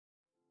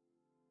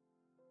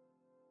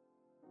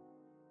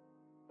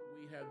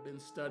have been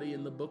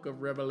studying the book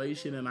of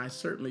Revelation, and I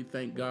certainly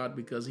thank God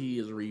because he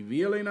is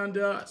revealing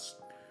unto us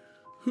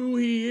who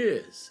he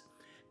is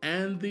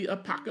and the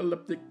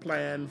apocalyptic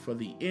plan for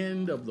the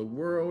end of the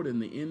world and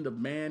the end of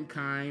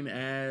mankind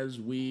as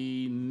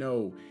we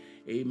know.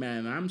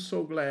 Amen. I'm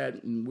so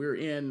glad we're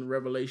in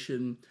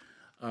Revelation,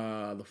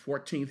 the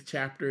 14th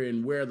chapter,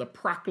 and where the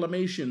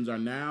proclamations are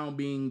now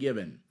being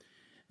given.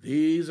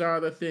 These are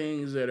the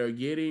things that are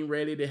getting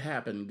ready to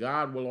happen.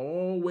 God will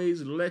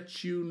always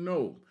let you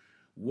know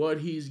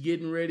what he's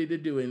getting ready to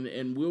do.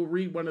 And we'll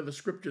read one of the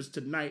scriptures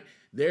tonight.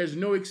 There's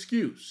no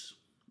excuse.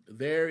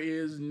 There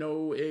is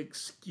no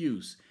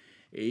excuse.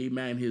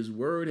 Amen. His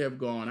word have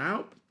gone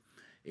out.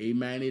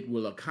 Amen. It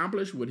will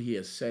accomplish what he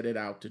has set it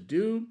out to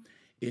do.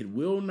 It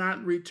will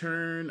not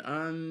return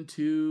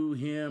unto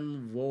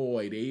him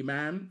void.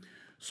 Amen.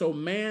 So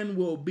man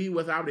will be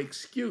without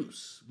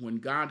excuse when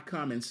God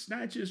come and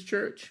snatch his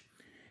church.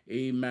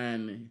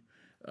 Amen.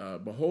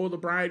 Behold, the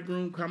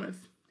bridegroom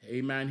cometh.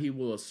 Amen. He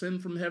will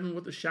ascend from heaven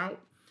with a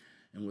shout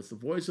and with the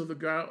voice of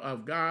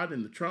God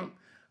and the trump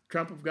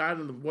of God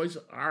and the voice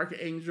of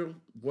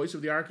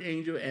the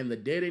archangel, and the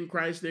dead in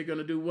Christ. They're going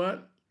to do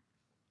what?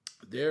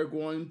 They're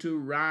going to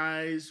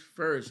rise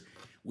first.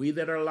 We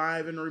that are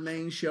alive and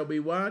remain shall be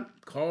what?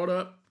 Caught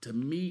up to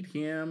meet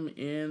him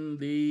in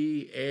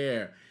the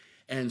air.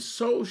 And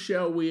so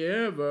shall we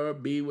ever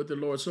be with the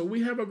Lord. So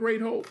we have a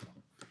great hope.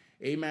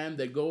 Amen.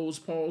 That goes,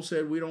 Paul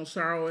said, we don't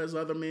sorrow as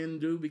other men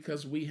do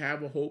because we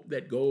have a hope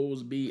that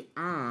goes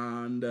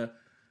beyond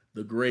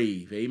the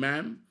grave.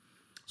 Amen.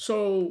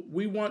 So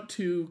we want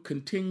to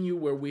continue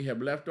where we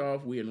have left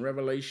off. We in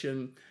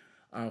Revelation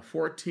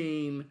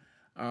 14.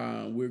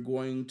 We're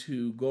going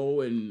to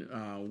go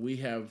and we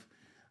have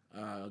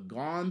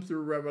gone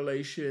through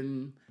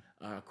Revelation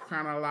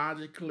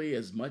chronologically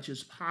as much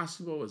as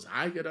possible, as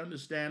I could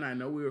understand. I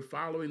know we were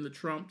following the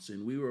trumps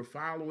and we were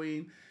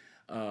following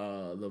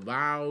the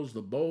vows,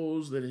 the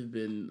bowls that have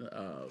been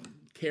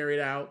carried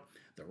out,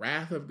 the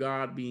wrath of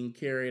God being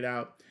carried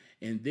out.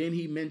 And then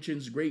he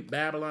mentions Great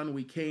Babylon.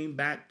 We came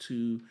back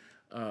to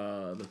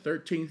the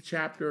 13th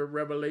chapter of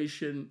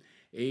Revelation,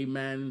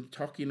 amen,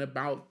 talking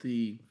about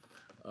the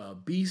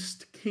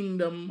beast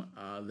kingdom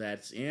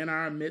that's in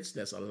our midst,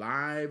 that's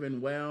alive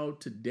and well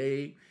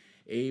today,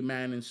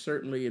 amen. And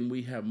certainly, and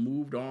we have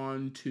moved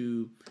on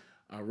to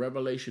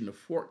Revelation, the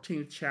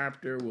 14th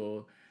chapter.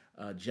 Well,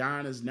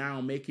 John is now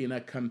making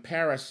a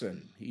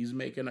comparison. He's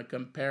making a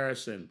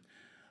comparison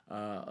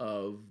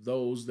of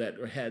those that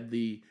had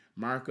the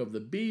mark of the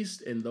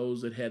beast and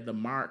those that had the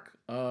mark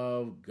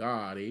of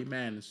God.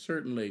 Amen.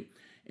 Certainly.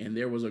 And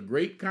there was a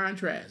great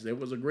contrast. There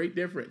was a great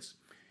difference.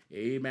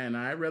 Amen.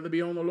 I'd rather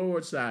be on the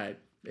Lord's side.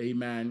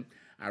 Amen.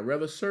 I'd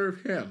rather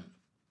serve him.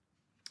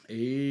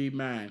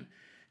 Amen.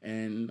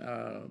 And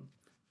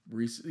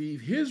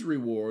receive his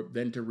reward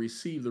than to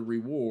receive the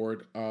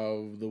reward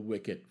of the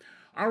wicked.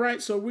 All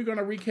right. So we're going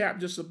to recap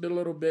just a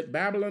little bit.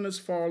 Babylon has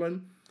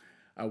fallen.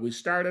 We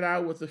started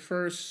out with the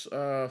first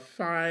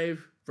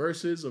 5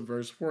 verses of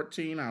verse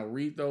 14. I'll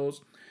read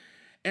those.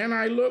 And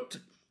I looked,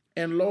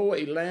 and lo,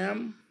 a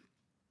lamb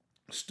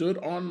stood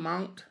on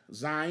Mount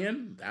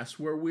Zion. That's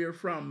where we're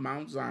from,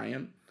 Mount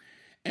Zion.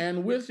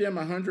 And with him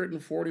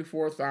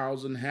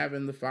 144,000,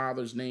 having the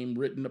Father's name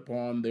written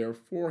upon their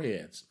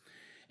foreheads.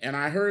 And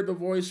I heard the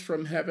voice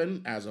from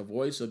heaven as a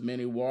voice of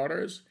many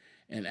waters,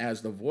 and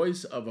as the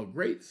voice of a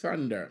great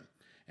thunder.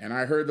 And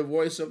I heard the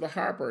voice of the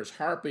harpers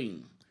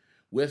harping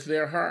with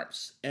their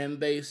harps, and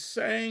they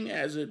sang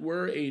as it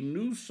were a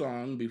new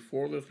song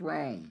before the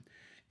throne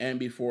and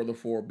before the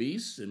 4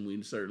 beasts. And we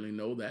certainly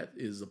know that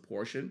is a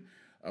portion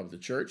of the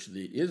church,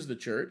 is the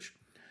church.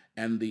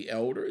 And the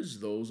elders,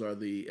 those are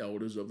the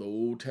elders of the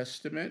Old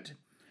Testament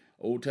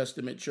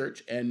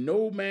church. And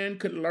no man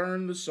could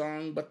learn the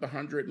song but the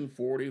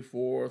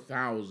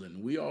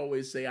 144,000. We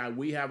always say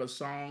we have a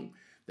song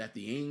that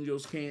the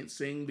angels can't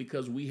sing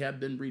because we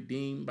have been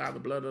redeemed by the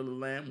blood of the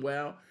Lamb.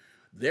 Well,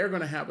 they're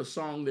going to have a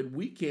song that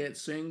we can't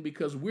sing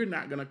because we're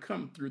not going to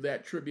come through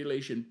that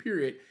tribulation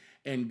period.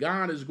 And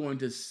God is going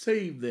to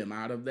save them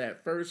out of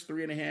that first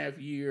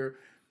 3.5 year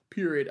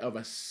period of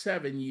a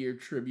 7-year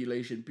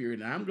tribulation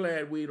period. And I'm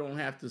glad we don't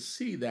have to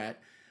see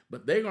that,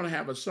 but they're going to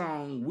have a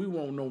song we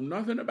won't know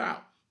nothing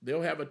about.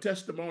 They'll have a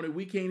testimony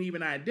we can't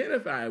even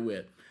identify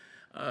with.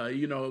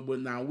 But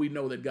now we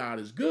know that God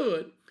is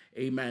good.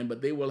 Amen.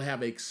 But they will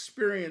have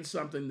experienced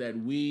something that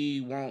we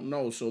won't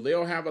know. So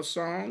they'll have a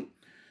song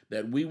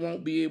that we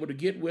won't be able to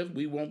get with.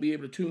 We won't be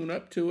able to tune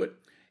up to it.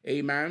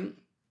 Amen.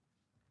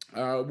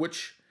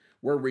 Which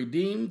were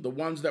redeemed, the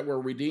ones that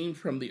were redeemed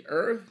from the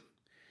earth.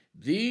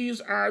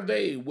 These are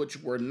they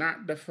which were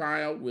not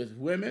defiled with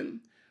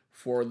women,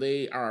 for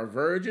they are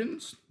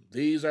virgins.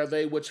 These are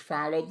they which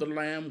followed the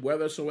Lamb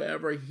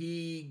whithersoever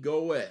he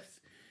goeth.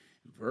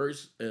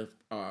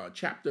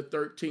 Chapter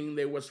 13,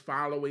 they was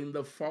following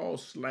the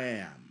false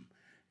lamb.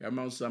 Come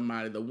on,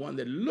 somebody. The one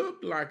that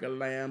looked like a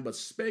lamb but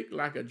spake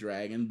like a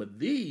dragon. But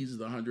these,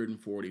 the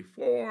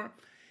 144,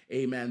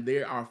 amen,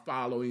 they are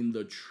following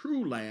the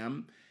true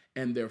lamb,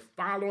 and they're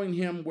following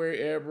him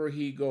wherever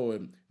he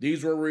goeth.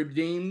 These were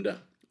redeemed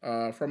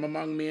from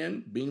among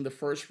men, being the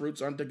first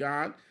fruits unto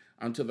God,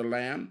 unto the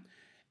Lamb.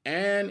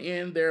 And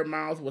in their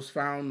mouth was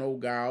found no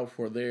guile,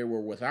 for they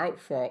were without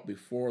fault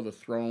before the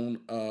throne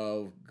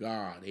of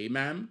God.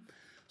 Amen.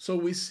 So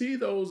we see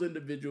those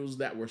individuals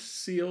that were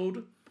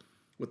sealed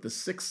with the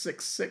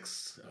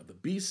 666, the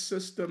beast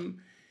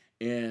system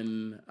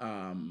in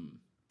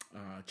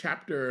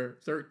chapter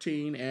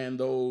 13, and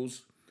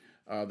those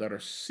that are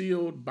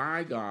sealed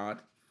by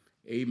God,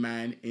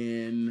 amen,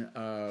 in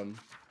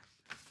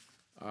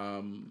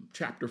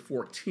chapter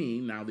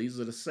 14. Now, these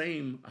are the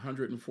same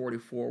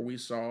 144 we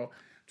saw,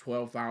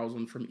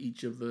 12,000 from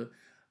each of the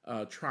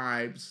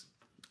tribes,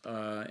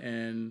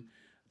 and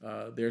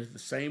there's the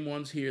same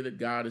ones here that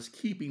God is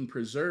keeping,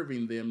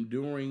 preserving them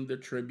during the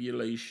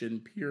tribulation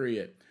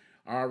period.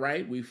 All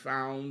right, we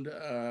found,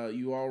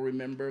 you all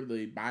remember,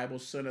 the Bible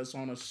sent us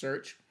on a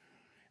search.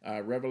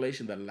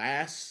 Revelation, the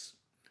last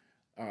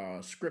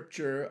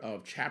scripture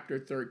of chapter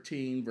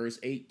 13, verse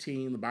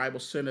 18, the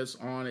Bible sent us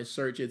on a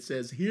search. It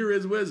says, "Here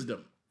is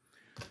wisdom."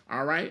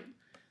 All right,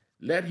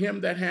 "Let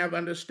him that have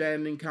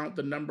understanding count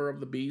the number of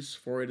the beast,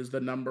 for it is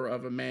the number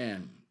of a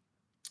man.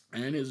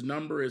 And his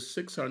number is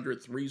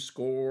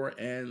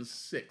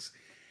 666.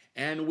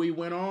 And we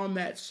went on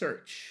that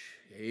search.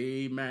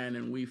 Amen.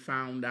 And we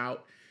found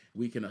out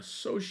we can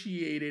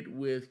associate it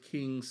with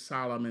King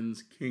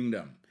Solomon's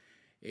kingdom.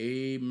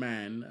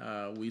 Amen.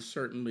 We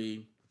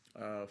certainly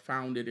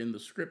found it in the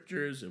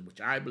scriptures,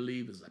 which I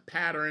believe is a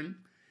pattern,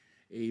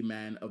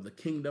 amen, of the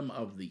kingdom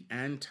of the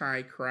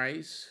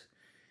Antichrist.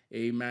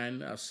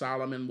 Amen.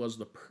 Solomon was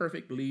the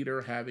perfect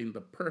leader, having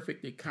the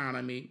perfect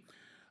economy.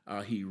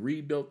 He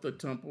rebuilt the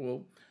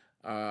temple.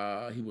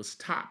 He was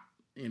top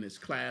in his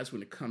class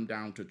when it come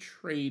down to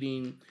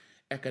trading.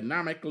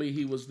 Economically,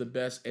 he was the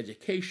best.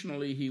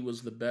 Educationally, he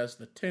was the best.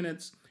 The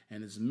tenants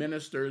and his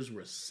ministers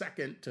were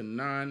second to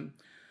none.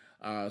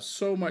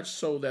 So much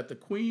so that the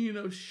Queen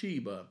of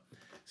Sheba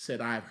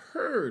said, "I've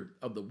heard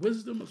of the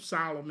wisdom of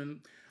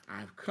Solomon.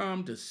 I've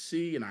come to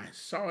see, and I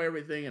saw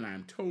everything, and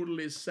I'm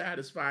totally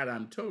satisfied.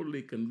 I'm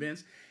totally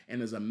convinced."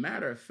 And as a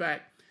matter of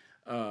fact,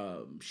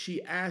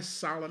 she asked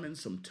Solomon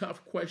some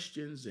tough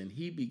questions, and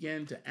he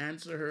began to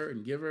answer her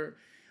and give her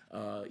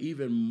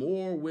even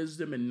more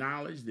wisdom and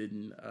knowledge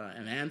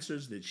and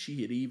answers that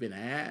she had even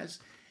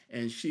asked.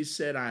 And she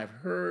said,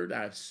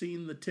 I've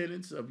seen the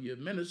tenets of your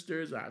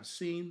ministers. I've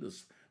seen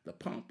the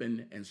pomp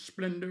and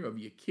splendor of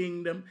your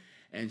kingdom.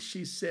 And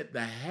she said,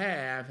 the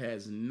half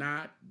has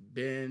not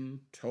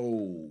been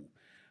told.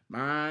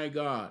 My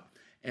God.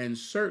 And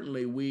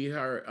certainly we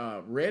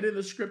read in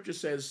the scripture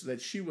says that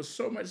she was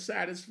so much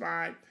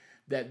satisfied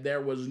that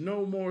there was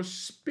no more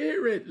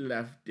spirit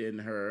left in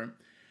her,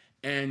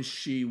 and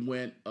she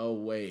went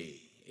away.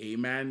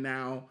 Amen.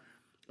 Now,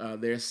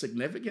 there's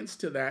significance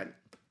to that,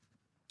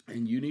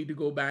 and you need to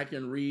go back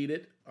and read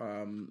it.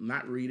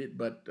 Not read it,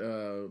 but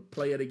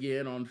play it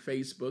again on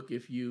Facebook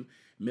if you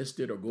missed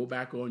it, or go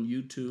back on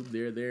YouTube.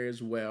 They're there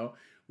as well.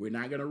 We're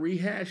not going to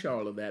rehash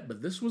all of that,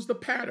 but this was the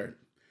pattern.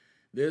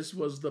 This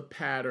was the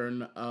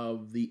pattern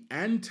of the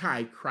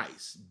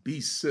Antichrist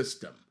beast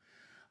system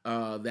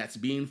that's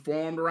being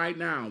formed right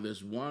now.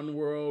 This one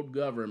world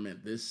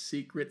government, this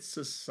secret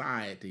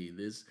society,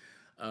 this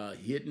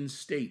hidden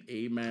state,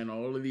 amen.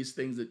 All of these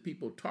things that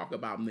people talk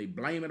about, and they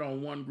blame it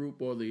on one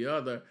group or the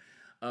other.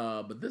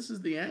 But this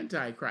is the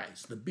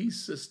Antichrist, the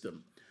beast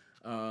system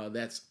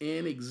that's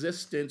in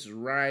existence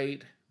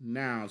right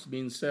now. It's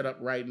being set up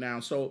right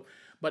now. So,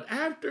 but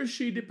after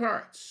she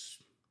departs,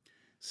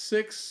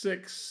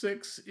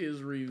 666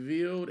 is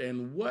revealed,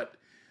 and what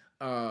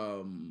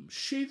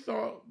she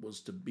thought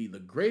was to be the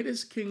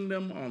greatest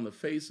kingdom on the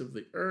face of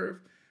the earth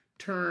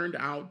turned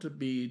out to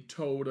be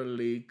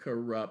totally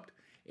corrupt.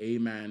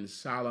 Amen.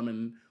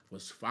 Solomon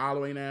was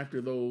following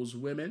after those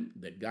women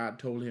that God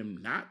told him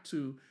not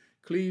to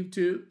cleave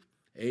to.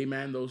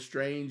 Amen. Those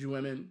strange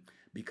women,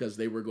 because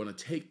they were going to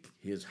take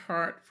his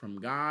heart from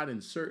God,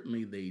 and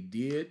certainly they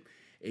did.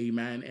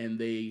 Amen. And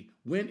they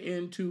went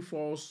into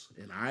false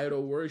and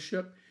idol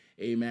worship.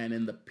 Amen.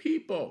 And the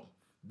people,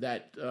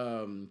 that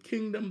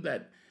kingdom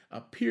that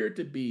appeared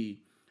to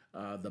be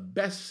the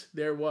best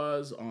there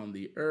was on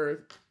the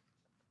earth,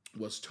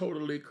 was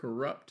totally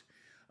corrupt.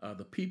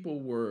 The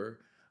people were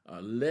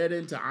led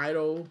into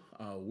idol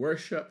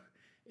worship.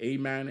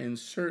 Amen. And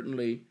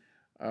certainly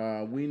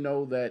we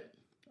know that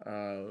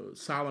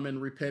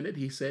Solomon repented.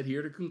 He said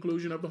here the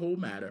conclusion of the whole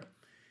matter.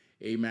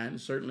 Amen.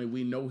 Certainly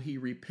we know he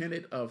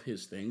repented of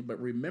his thing, but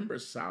remember,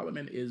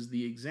 Solomon is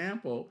the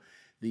example.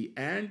 The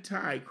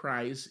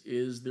Antichrist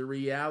is the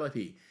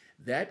reality.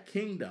 That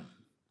kingdom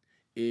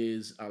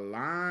is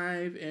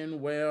alive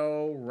and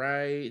well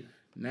right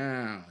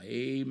now.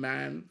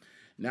 Amen.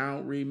 Now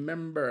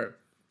remember,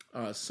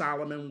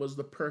 Solomon was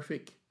the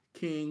perfect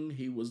king.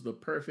 He was the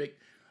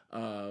perfect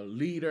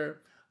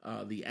leader.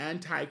 The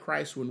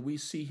Antichrist, when we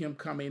see him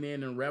coming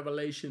in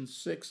Revelation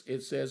 6,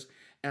 it says,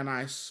 "And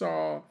I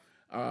saw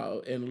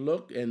and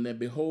looked, and then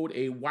behold,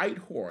 a white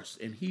horse,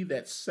 and he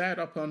that sat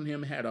upon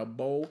him had a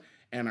bow,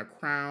 and a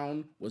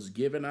crown was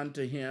given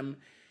unto him,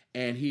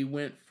 And he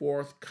went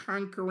forth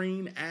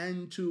conquering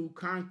and to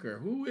conquer.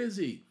 Who is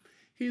he?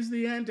 He's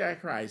the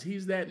Antichrist.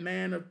 He's that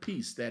man of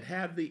peace that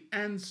have the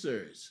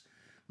answers.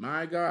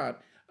 My God,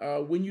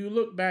 when you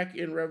look back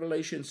in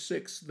Revelation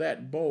 6,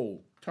 that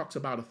bowl talks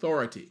about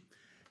authority.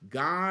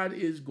 God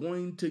is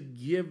going to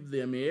give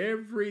them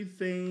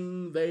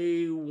everything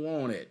they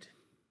wanted.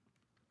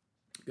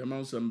 Come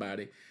on,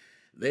 somebody.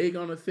 They're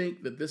going to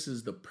think that this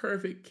is the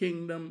perfect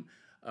kingdom.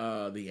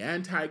 The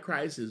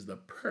Antichrist is the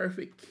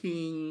perfect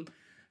king.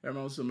 Come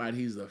on, somebody.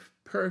 He's the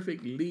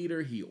perfect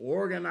leader. He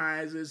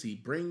organizes. He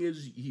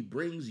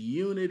brings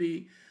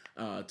unity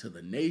to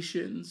the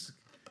nations,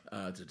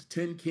 to the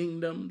 10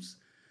 kingdoms.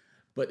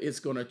 But it's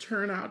going to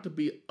turn out to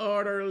be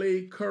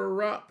utterly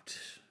corrupt.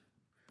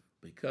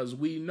 Because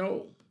we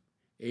know,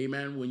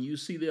 amen, when you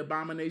see the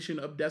abomination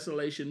of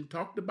desolation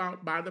talked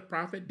about by the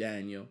prophet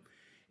Daniel,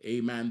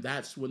 amen,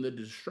 that's when the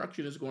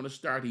destruction is going to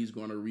start. He's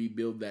going to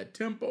rebuild that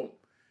temple.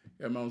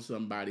 Come on,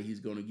 somebody. He's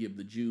going to give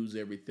the Jews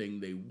everything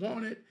they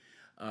wanted.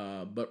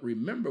 But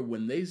remember,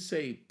 when they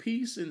say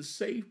peace and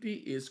safety,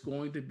 it's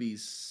going to be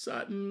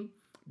sudden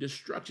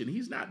destruction.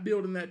 He's not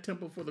building that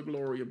temple for the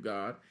glory of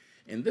God.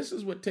 And this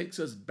is what takes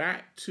us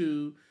back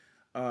to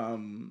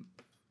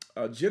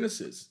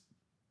Genesis.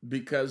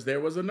 Because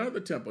there was another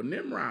temple.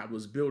 Nimrod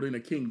was building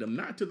a kingdom,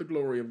 not to the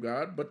glory of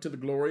God, but to the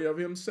glory of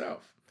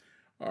himself.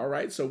 All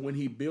right, so when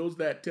he builds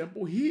that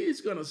temple,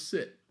 he's going to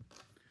sit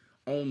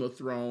on the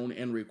throne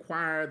and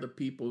require the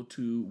people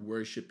to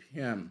worship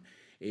him.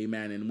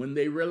 Amen. And when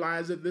they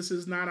realize that this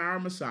is not our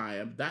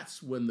Messiah,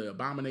 that's when the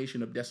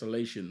abomination of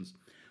desolations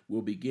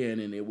will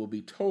begin, and it will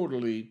be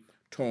totally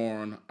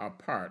torn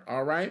apart.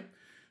 All right?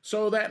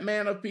 So that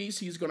man of peace,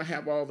 he's going to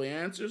have all the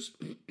answers.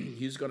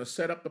 He's going to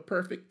set up the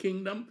perfect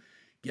kingdom.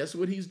 Guess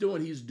what he's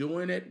doing? He's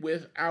doing it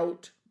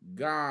without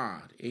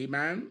God.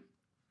 Amen.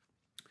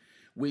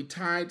 We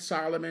tied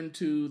Solomon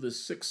to the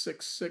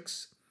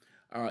 666,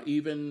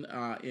 even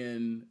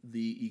in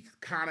the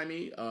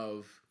economy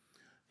of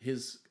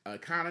his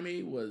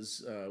economy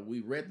was, we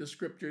read the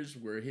scriptures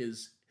where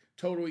his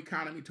total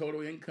economy,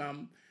 total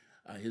income,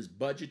 his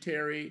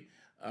budgetary,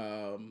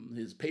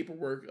 his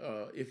paperwork,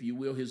 if you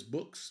will, his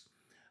books,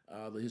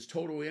 his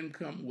total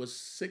income was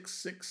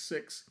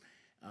 666,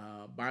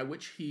 by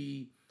which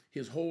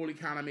his whole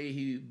economy,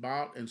 he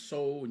bought and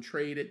sold and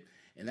traded.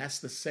 And that's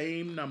the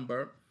same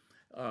number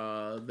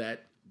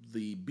that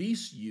the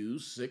beast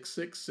used,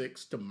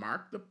 666, to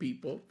mark the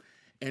people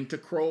and to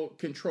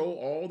control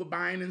all the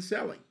buying and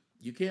selling.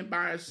 You can't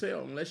buy or sell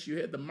unless you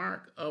had the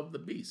mark of the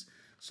beast.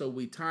 So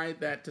we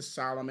tied that to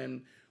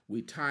Solomon.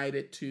 We tied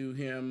it to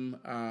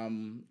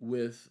him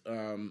with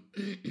the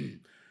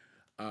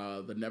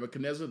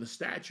Nebuchadnezzar, the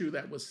statue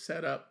that was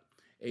set up.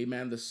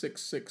 Amen. The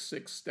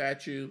 666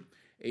 statue.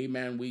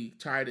 Amen. We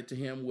tied it to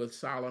him with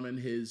Solomon,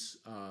 his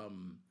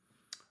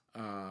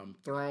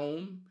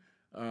throne.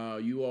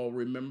 You all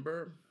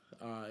remember,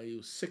 it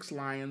was 6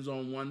 lions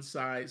on one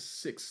side,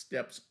 6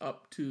 steps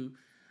up to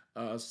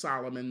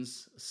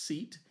Solomon's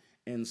seat,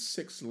 and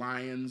 6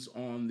 lions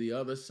on the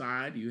other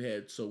side.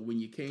 So when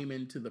you came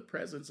into the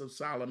presence of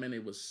Solomon,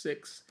 it was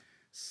 6,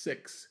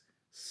 6,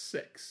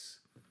 6.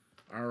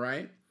 All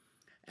right.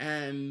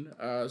 And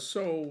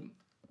so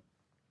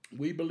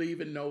we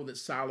believe and know that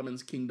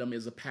Solomon's kingdom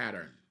is a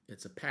pattern.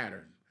 It's a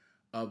pattern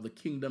of the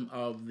kingdom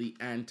of the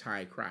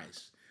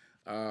Antichrist.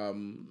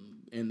 And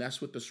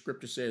that's what the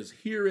scripture says.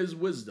 Here is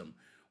wisdom.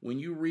 When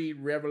you read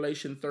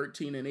Revelation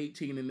 13 and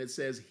 18 and it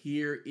says,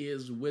 here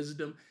is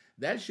wisdom,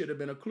 that should have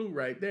been a clue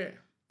right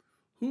there.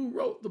 Who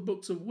wrote the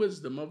books of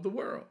wisdom of the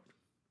world?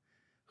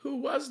 Who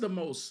was the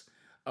most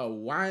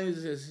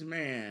wisest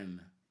man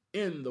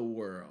in the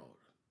world?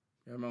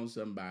 Come on,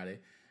 somebody.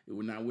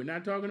 Now, we're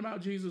not talking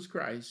about Jesus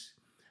Christ.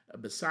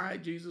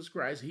 Beside Jesus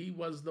Christ, he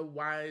was the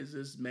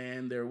wisest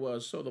man there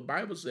was. So the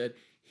Bible said,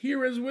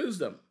 here is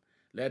wisdom.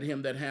 Let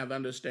him that hath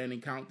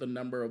understanding count the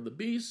number of the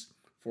beast,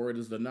 for it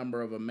is the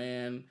number of a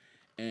man,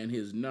 and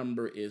his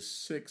number is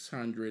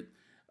 600,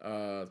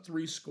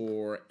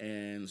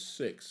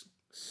 666.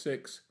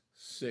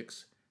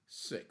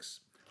 666.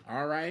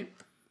 All right.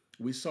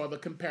 We saw the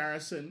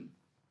comparison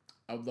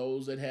of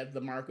those that had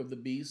the mark of the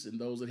beast and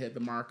those that had the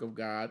mark of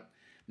God.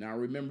 Now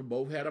remember,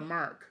 both had a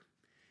mark.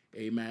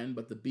 Amen.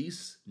 But the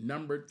beast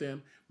numbered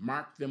them,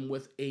 marked them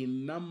with a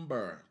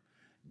number.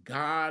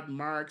 God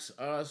marks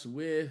us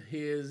with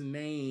his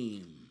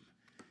name.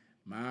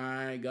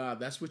 My God,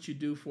 that's what you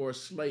do for a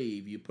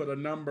slave. You put a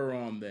number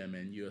on them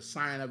and you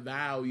assign a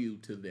value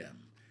to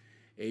them.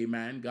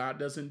 Amen. God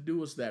doesn't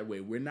do us that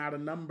way. We're not a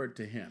number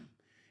to him.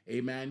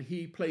 Amen.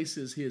 He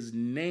places his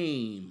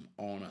name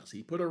on us.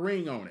 He put a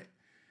ring on it.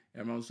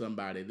 Come on,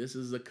 somebody. This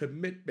is a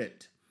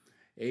commitment.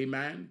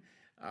 Amen.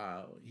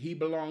 He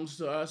belongs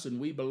to us and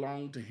we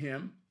belong to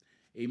him.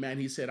 Amen.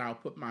 He said, I'll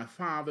put my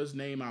Father's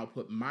name, I'll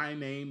put my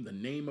name, the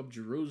name of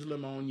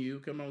Jerusalem on you.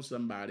 Come on,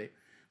 somebody.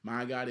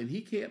 My God. And he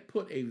can't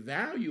put a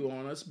value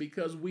on us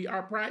because we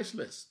are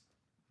priceless.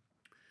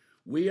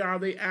 We are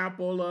the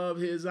apple of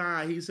his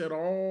eye. He said,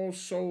 all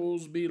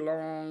souls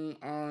belong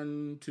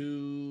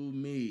unto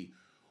me.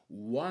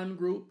 One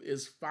group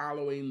is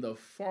following the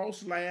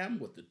false lamb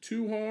with the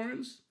two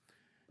horns.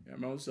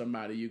 Come on,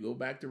 somebody. You go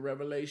back to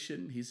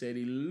Revelation. He said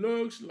he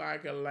looks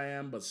like a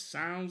lamb, but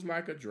sounds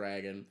like a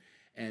dragon.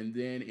 And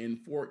then in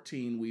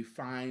 14, we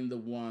find the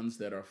ones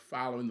that are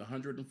following the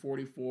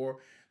 144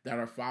 that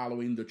are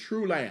following the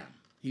true lamb.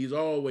 He's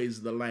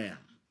always the lamb.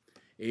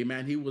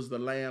 Amen. He was the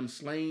lamb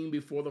slain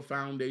before the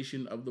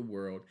foundation of the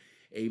world.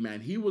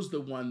 Amen. He was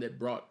the one that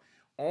brought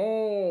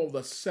all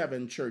the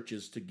seven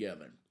churches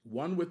together.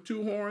 One with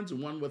two horns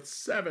and one with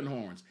seven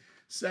horns.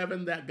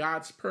 Seven, that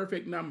God's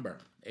perfect number.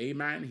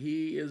 Amen.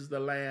 He is the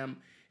lamb.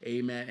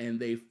 Amen. And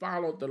they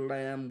followed the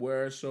lamb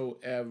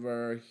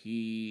wheresoever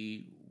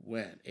he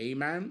went.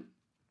 Amen.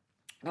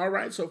 All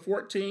right. So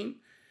 14,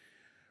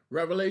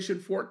 Revelation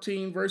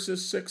 14,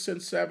 verses 6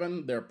 and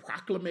 7, their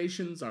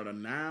proclamations are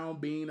now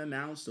being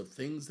announced of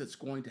things that's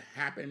going to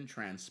happen,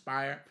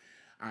 transpire.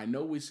 I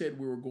know we said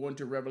we were going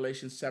to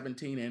Revelation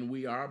 17, and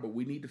we are, but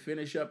we need to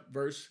finish up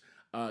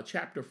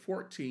chapter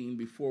 14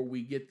 before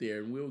we get there,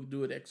 and we'll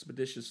do it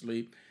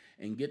expeditiously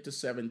and get to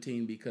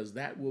 17, because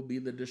that will be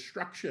the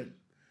destruction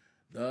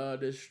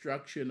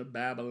of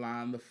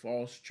Babylon, the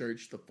false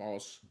church, the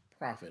false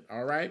prophet.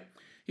 All right.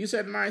 He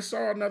said, and I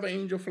saw another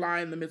angel fly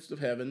in the midst of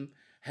heaven,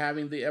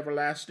 having the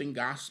everlasting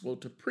gospel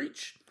to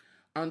preach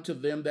unto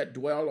them that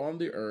dwell on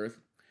the earth,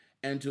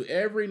 and to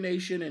every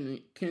nation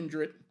and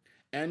kindred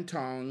and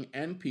tongue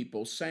and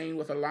people, saying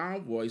with a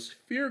loud voice,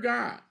 fear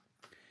God,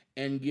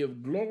 and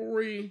give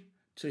glory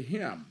to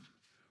him,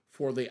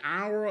 for the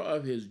hour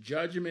of his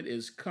judgment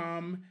is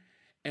come,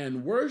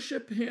 and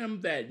worship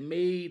him that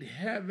made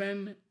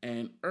heaven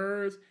and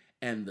earth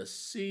and the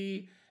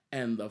sea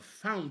and the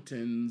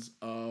fountains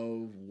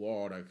of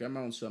water. Come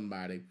on,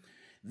 somebody.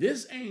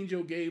 This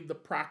angel gave the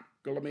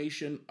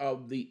proclamation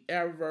of the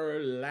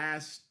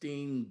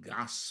everlasting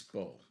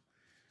gospel.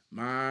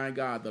 My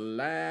God, the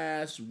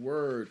last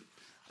word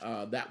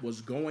that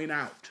was going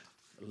out,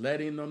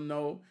 letting them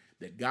know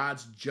that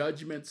God's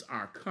judgments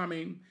are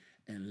coming,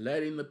 and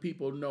letting the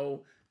people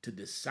know to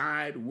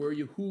decide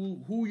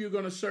who you're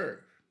going to serve.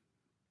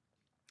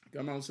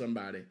 Come on,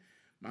 somebody.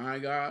 My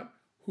God,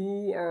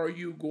 who are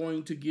you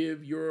going to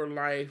give your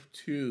life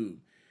to?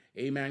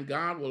 Amen.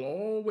 God will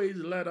always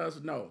let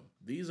us know.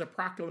 These are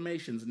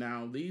proclamations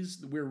now.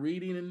 These we're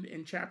reading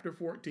in chapter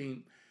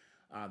 14.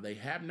 They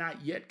have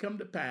not yet come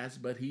to pass,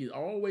 but he's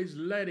always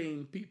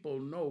letting people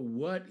know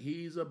what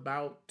he's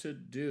about to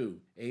do.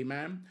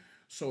 Amen.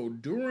 So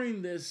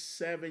during this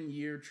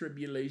 7-year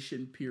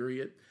tribulation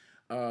period,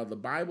 the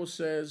Bible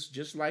says,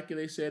 just like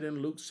they said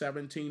in Luke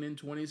 17 and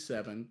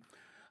 27,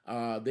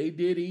 they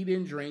did eat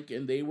and drink,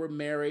 and they were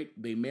married.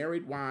 They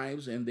married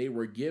wives, and they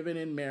were given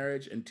in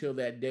marriage until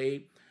that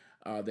day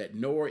that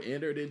Noah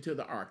entered into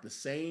the ark. The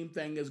same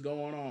thing is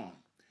going on.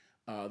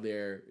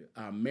 They're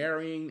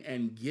marrying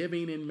and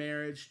giving in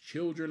marriage.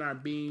 Children are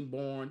being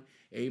born.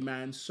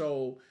 Amen.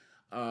 So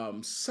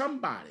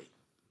somebody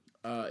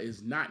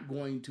is not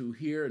going to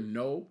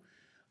know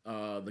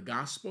the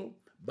gospel,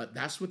 but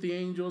that's what the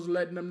angel is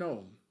letting them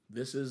know.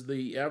 This is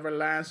the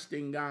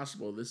everlasting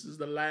gospel. This is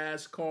the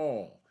last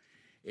call.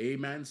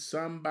 Amen.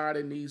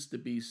 Somebody needs to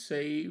be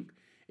saved.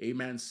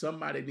 Amen.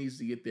 Somebody needs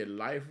to get their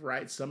life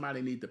right.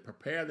 Somebody needs to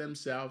prepare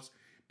themselves,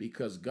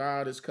 because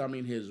God is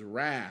coming. His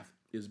wrath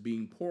is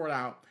being poured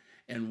out.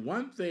 And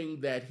one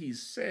thing that he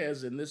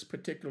says in this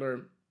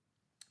particular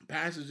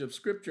passage of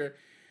scripture,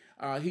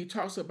 he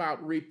talks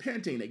about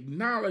repenting,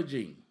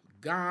 acknowledging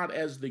God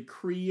as the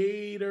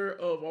creator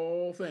of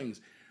all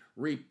things.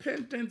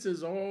 Repentance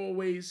is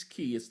always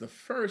key. It's the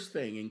first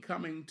thing in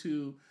coming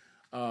to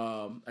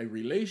a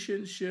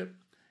relationship.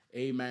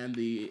 Amen.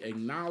 The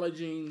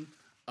acknowledging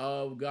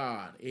of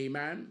God.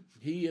 Amen.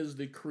 He is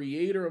the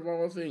creator of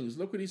all things.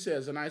 Look what he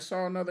says. And I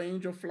saw another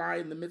angel fly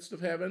in the midst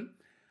of heaven.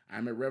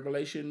 I'm at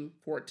Revelation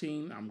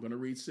 14. I'm going to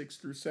read 6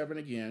 through 7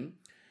 again.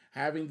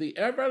 Having the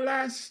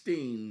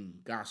everlasting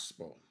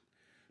gospel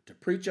to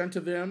preach unto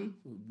them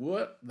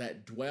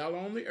that dwell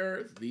on the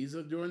earth. These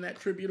are during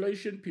that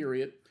tribulation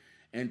period.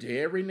 And to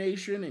every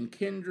nation and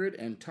kindred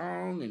and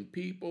tongue and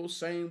people,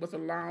 saying with a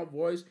loud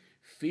voice,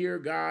 fear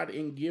God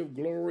and give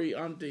glory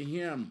unto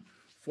him,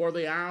 for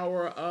the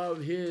hour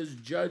of his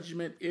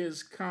judgment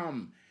is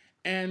come,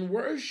 and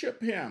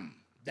worship him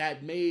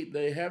that made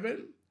the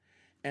heaven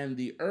and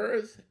the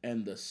earth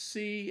and the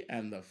sea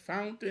and the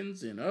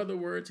fountains. In other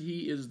words,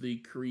 he is the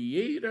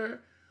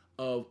creator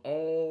of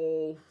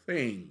all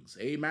things.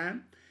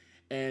 Amen.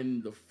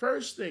 And the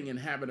first thing in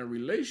having a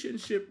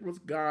relationship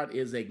with God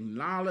is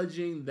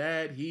acknowledging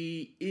that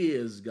he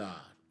is God.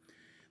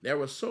 There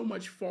was so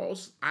much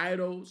false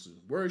idols and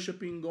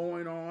worshiping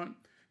going on.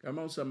 Come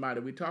on,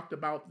 somebody. We talked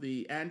about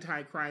the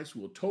Antichrist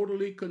will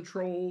totally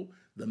control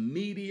the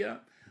media.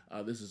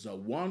 This is a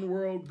one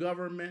world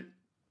government,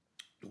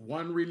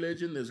 one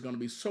religion. There's going to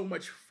be so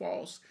much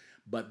false,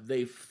 but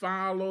they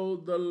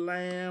followed the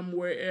Lamb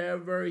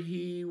wherever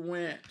he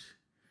went.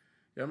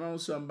 Come on,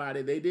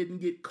 somebody. They didn't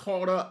get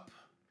caught up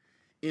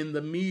in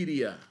the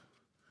media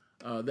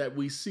that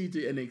we see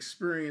and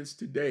experience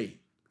today.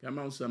 Come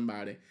on,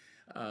 somebody.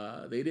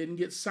 They didn't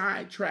get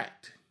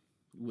sidetracked.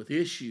 with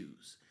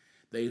issues.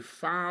 They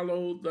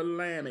followed the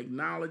Lamb,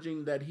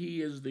 acknowledging that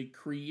he is the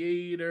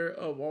creator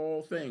of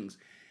all things.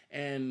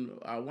 And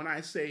when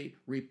I say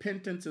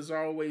repentance is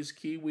always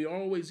key, we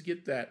always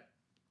get that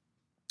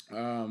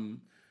in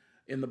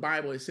the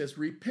Bible. It says,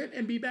 repent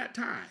and be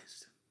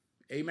baptized.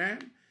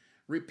 Amen.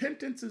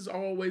 Repentance is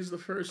always the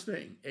first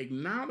thing.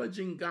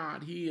 Acknowledging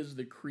God, he is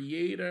the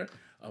creator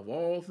of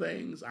all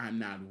things. I'm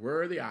not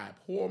worthy. I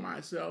abhor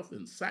myself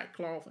in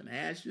sackcloth and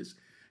ashes.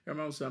 Come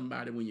on,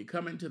 somebody. When you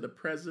come into the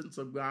presence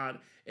of God,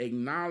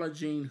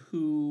 acknowledging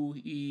who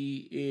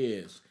he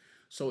is.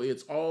 So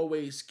it's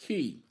always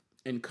key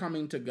in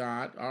coming to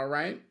God, all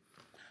right?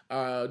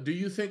 Do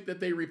you think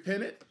that they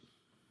repented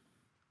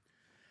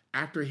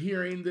after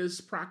hearing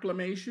this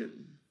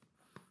proclamation?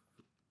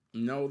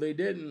 No, they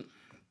didn't.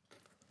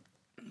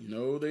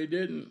 No, they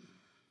didn't.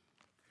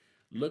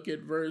 Look at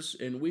verse,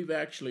 and we've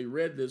actually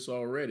read this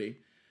already,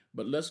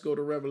 but let's go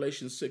to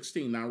Revelation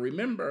 16. Now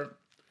remember,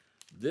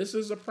 this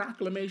is a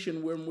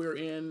proclamation when we're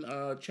in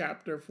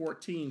chapter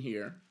 14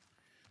 here.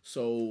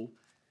 So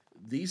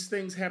these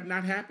things have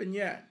not happened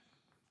yet.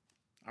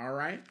 All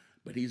right?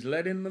 But he's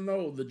letting them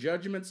know the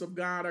judgments of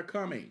God are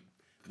coming.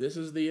 This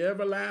is the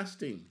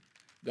everlasting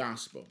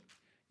gospel.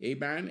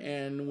 Amen.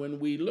 And when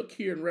we look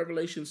here in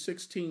Revelation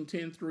 16,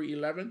 10 through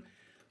 11,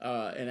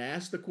 and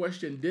ask the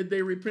question, did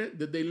they repent?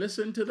 Did they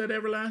listen to that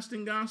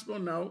everlasting gospel?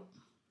 No.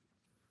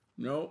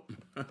 No.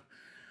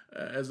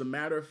 As a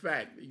matter of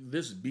fact,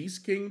 this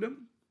beast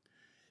kingdom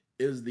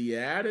is the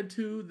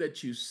attitude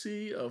that you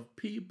see of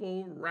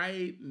people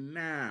right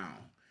now.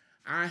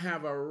 I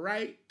have a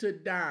right to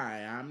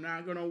die. I'm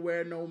not going to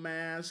wear no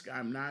mask.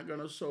 I'm not going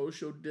to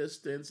social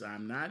distance.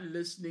 I'm not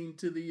listening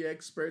to the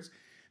experts.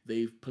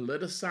 They've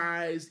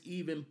politicized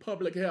even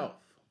public health.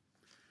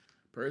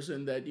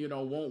 Person that,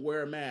 won't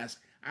wear a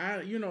mask.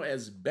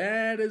 As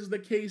bad as the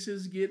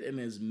cases get and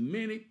as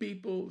many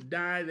people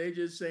die, they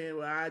just saying,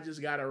 well, I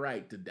just got a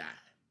right to die.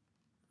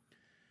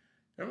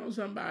 Come on,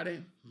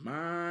 somebody.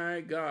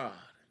 My God,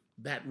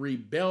 that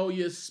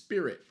rebellious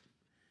spirit,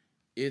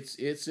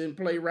 it's in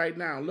play right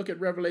now. Look at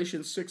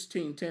Revelation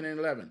 16, 10 and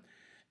 11.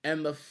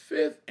 And the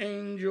fifth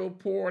angel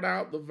poured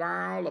out the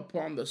vial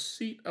upon the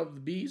seat of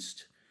the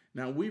beast.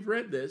 Now, we've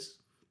read this,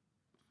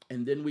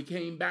 and then we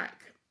came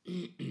back.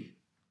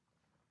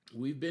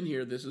 We've been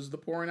here. This is the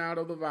pouring out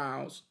of the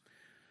vials.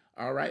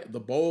 All right. The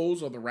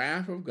bowls of the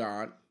wrath of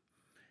God.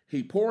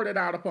 He poured it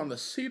out upon the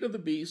seat of the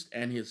beast,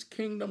 and his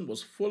kingdom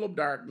was full of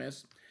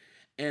darkness,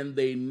 and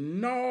they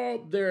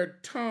gnawed their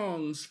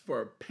tongues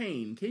for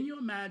pain. Can you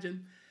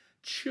imagine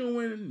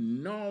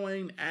chewing,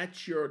 gnawing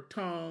at your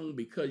tongue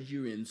because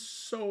you're in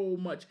so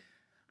much?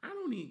 I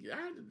don't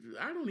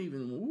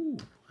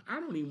even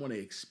want to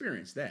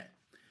experience that,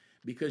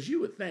 because you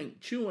would think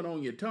chewing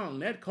on your tongue,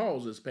 that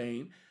causes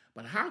pain.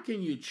 But how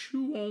can you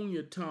chew on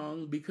your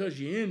tongue because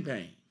you're in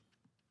pain?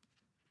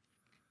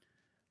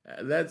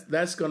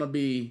 That's going to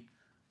be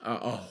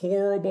a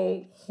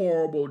horrible,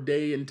 horrible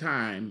day and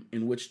time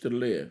in which to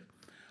live.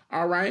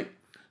 All right.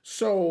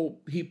 So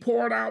he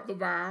poured out the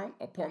vial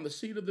upon the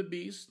seat of the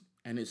beast,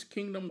 and his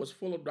kingdom was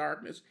full of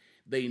darkness.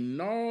 They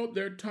gnawed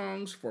their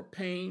tongues for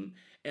pain.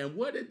 And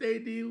what did they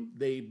do?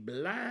 They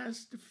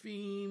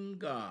blasphemed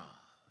God.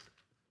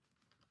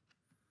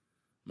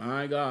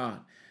 My God.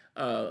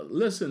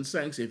 Listen,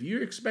 saints, if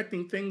you're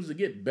expecting things to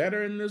get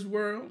better in this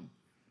world,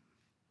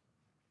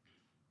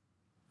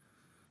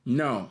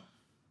 no,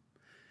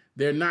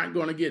 they're not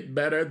going to get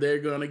better. They're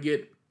going to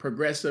get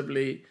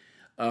progressively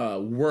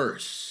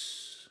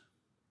worse.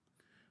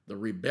 The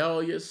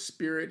rebellious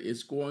spirit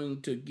is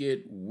going to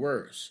get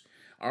worse.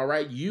 All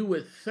right. You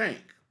would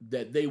think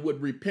that they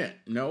would repent.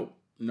 Nope.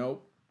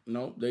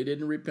 They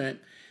didn't repent.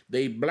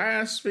 They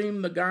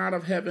blasphemed the God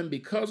of heaven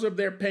because of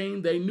their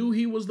pain. They knew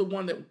he was the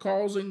one that was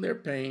causing their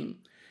pain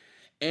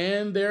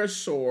and their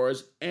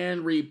sores,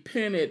 and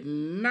repented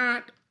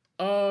not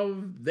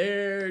of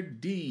their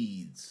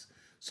deeds.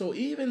 So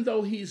even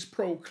though he's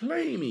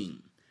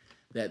proclaiming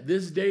that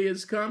this day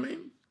is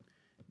coming,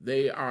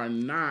 they are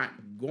not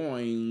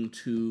going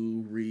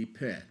to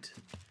repent.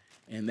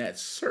 And that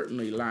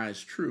certainly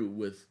lies true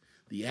with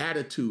the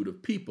attitude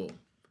of people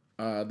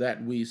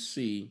that we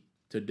see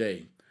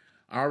today.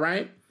 All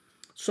right.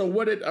 So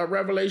what did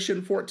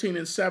Revelation 14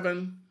 and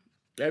 7,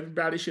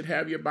 everybody should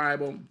have your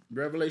Bible,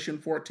 Revelation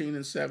 14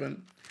 and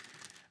 7.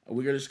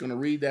 We're just going to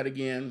read that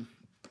again.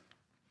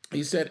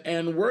 He said,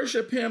 and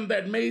worship him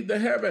that made the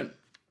heaven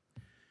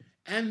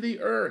and the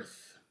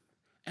earth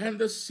and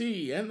the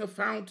sea and the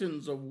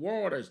fountains of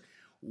waters.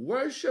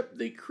 Worship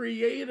the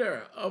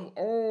creator of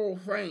all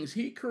things.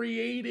 He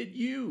created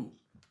you.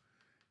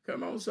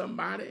 Come on,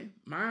 somebody.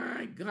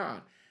 My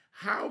God.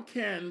 How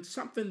can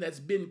something that's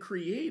been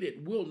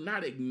created will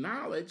not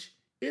acknowledge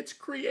its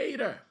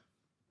creator?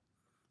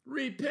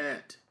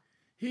 Repent.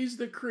 He's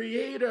the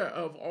creator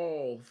of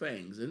all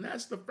things. And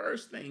that's the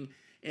first thing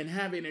in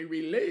having a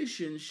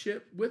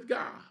relationship with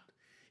God,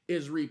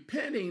 is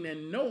repenting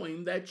and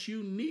knowing that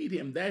you need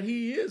him, that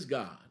he is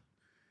God.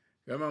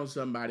 Come on,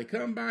 somebody.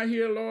 Come by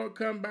here, Lord.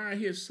 Come by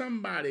here.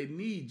 Somebody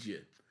needs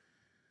you.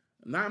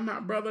 Not my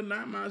brother,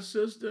 not my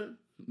sister.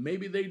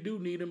 Maybe they do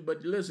need him,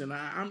 but listen,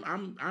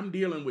 I'm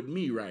dealing with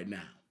me right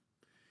now.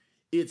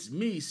 It's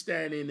me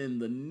standing in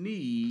the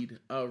need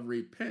of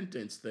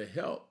repentance, the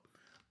help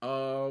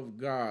of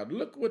God.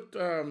 Look what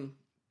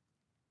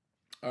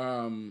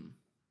um,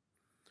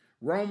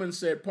 Romans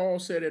said. Paul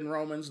said in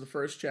Romans, the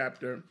first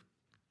chapter,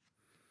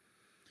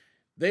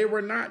 they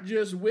were not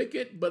just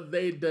wicked, but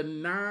they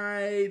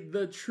denied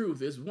the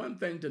truth. It's one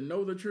thing to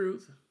know the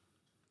truth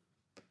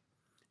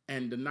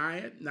and deny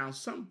it. Now,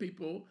 some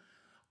people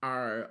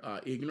are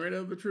ignorant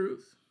of the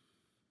truth.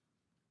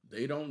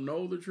 They don't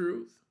know the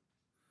truth.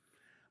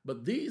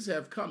 But these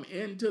have come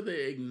into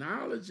the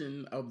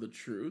acknowledging of the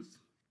truth,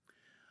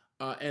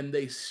 and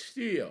they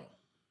still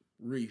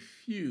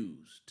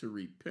refuse to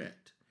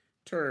repent,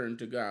 turn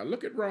to God.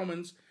 Look at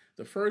Romans,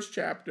 the first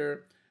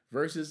chapter,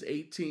 verses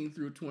 18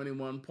 through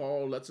 21.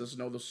 Paul lets us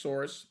know the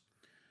source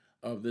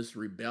of this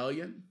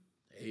rebellion.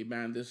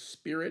 Amen. This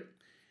spirit.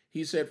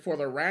 He said, "For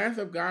the wrath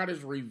of God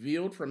is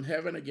revealed from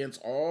heaven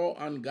against all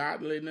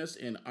ungodliness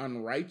and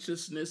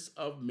unrighteousness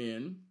of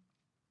men,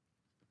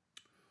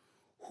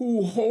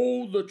 who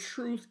hold the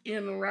truth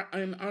in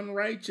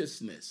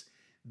unrighteousness."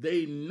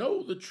 They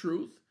know the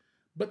truth,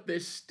 but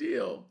they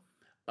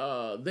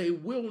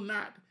will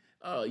not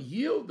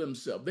yield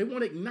themselves. They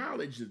won't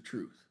acknowledge the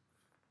truth.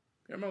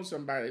 Come on,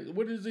 somebody.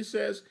 What does he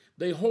says?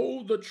 They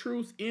hold the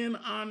truth in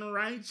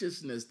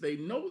unrighteousness. They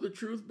know the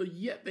truth, but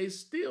yet they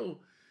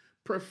still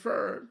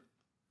prefer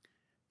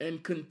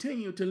and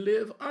continue to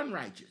live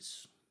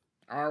unrighteous.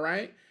 All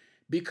right?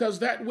 Because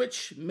that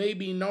which may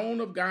be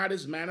known of God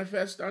is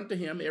manifest unto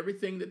him.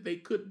 Everything that they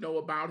could know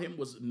about him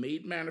was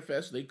made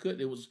manifest.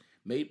 It was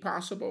made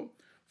possible.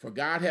 For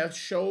God hath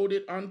showed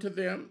it unto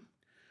them.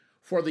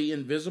 For the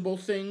invisible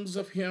things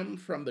of him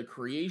from the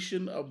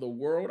creation of the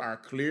world are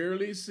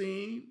clearly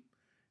seen.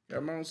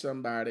 Come on,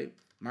 somebody.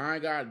 My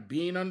God,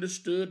 being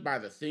understood by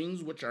the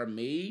things which are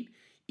made,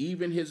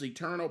 even his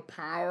eternal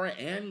power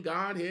and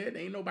Godhead.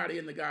 Ain't nobody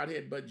in the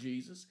Godhead but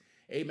Jesus.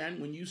 Amen.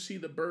 When you see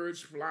the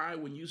birds fly,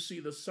 when you see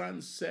the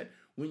sun set,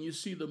 when you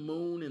see the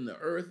moon and the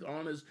earth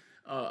on his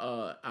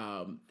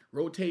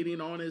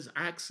rotating on his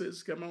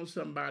axis, come on,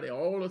 somebody.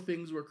 All the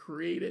things were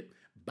created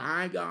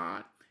by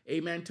God.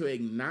 Amen. To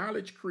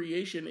acknowledge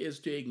creation is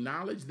to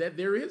acknowledge that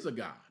there is a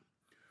God.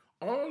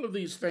 All of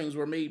these things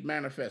were made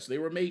manifest. They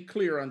were made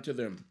clear unto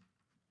them.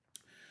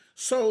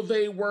 So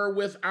they were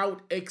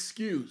without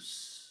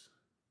excuse.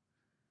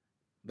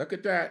 Look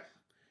at that.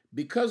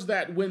 Because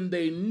that when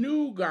they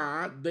knew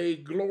God, they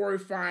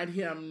glorified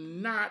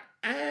him not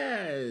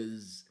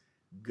as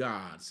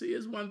God. See,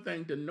 it's one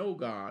thing to know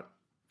God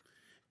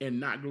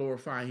and not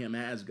glorify him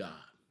as God.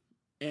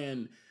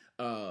 And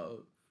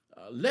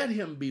let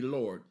him be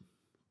Lord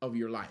of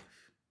your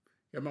life.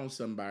 Come on,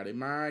 somebody.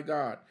 My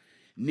God.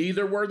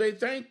 Neither were they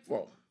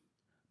thankful,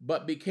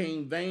 but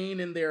became vain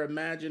in their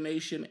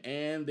imagination,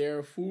 and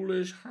their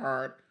foolish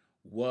heart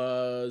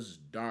was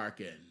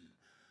darkened.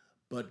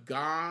 But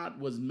God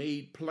was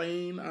made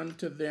plain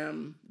unto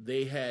them.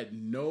 They had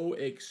no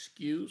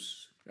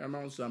excuse. Come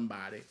on,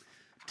 somebody.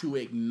 To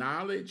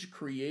acknowledge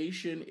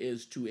creation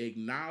is to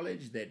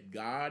acknowledge that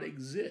God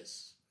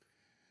exists.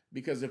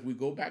 Because if we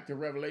go back to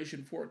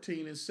Revelation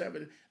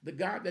 14:7, the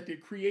God that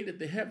created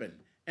the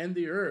heaven and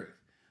the earth,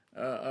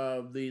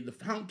 the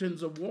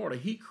fountains of water,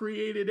 he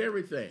created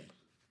everything.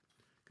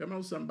 Come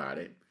on,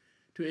 somebody.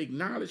 To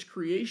acknowledge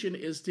creation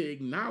is to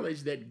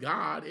acknowledge that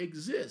God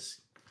exists.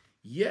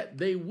 Yet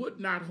they would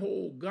not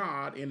hold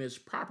God in his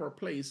proper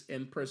place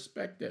and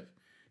perspective.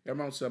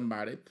 Come on,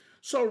 somebody.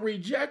 So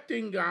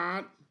rejecting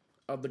God,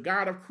 the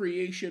God of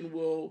creation,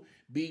 will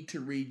be to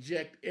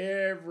reject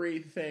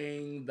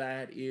everything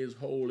that is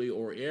holy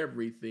or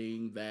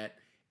everything that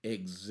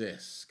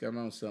exists. Come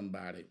on,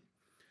 somebody.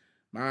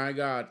 My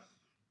God.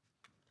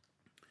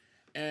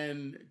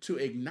 And to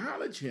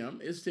acknowledge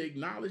him is to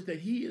acknowledge that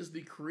he is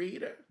the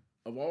creator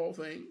of all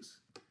things.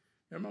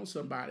 Come on,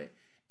 somebody.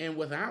 And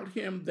without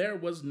him, there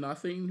was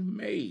nothing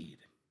made.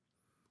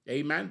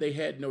 Amen. They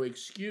had no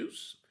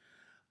excuse.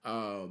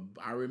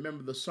 I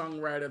remember the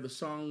songwriter, the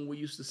song we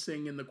used to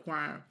sing in the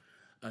choir,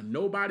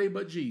 Nobody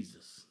But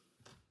Jesus.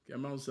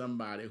 Come on,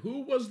 somebody.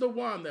 Who was the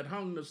one that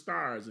hung the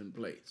stars in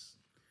place?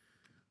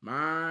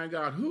 My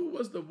God, who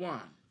was the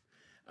one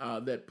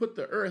that put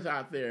the earth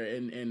out there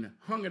and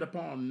hung it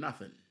upon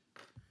nothing?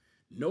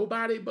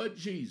 Nobody but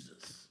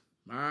Jesus.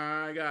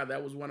 My God,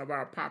 that was one of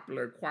our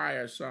popular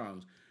choir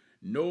songs.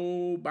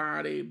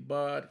 Nobody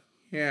but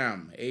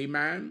him.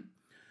 Amen.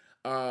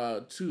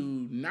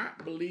 To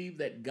not believe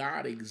that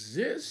God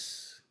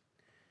exists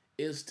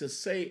is to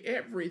say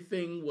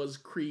everything was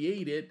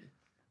created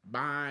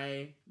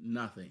by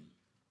nothing.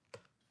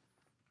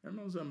 Come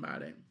on,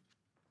 somebody.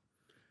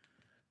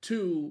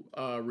 To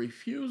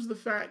refuse the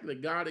fact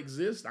that God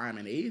exists. I'm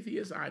an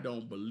atheist. I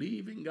don't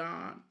believe in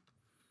God.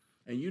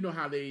 And you know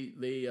how they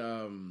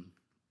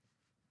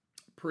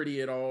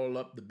pretty it all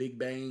up, the Big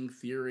Bang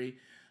Theory.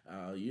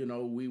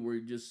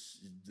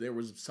 There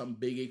was some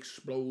big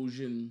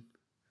explosion,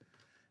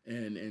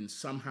 and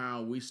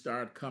somehow we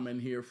start coming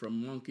here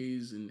from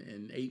monkeys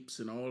and apes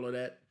and all of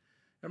that.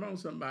 Come on,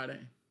 somebody.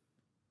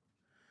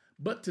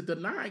 But to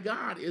deny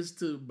God is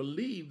to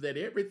believe that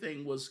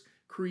everything was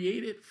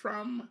created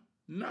from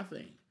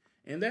nothing.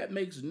 And that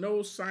makes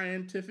no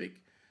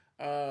scientific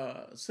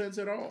sense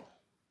at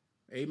all.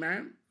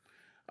 Amen?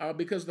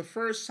 Because the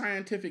first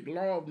scientific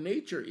law of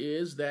nature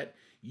is that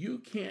you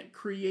can't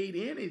create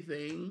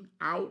anything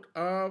out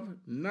of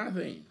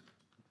nothing.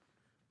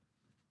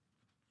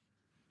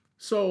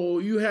 So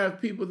you have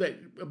people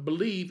that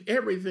believe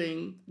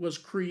everything was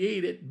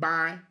created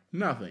by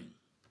nothing.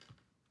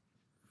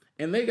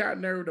 And they got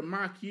nerve to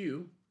mock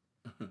you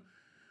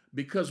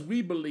because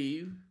we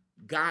believe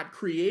God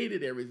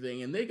created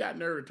everything. And they got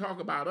nerve to talk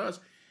about us,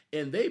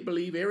 and they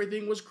believe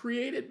everything was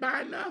created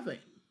by nothing.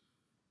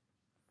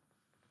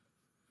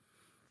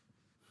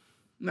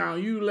 Now,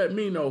 you let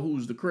me know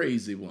who's the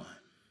crazy one.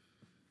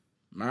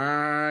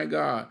 My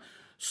God.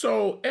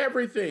 So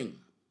everything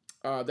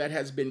that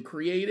has been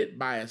created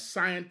by a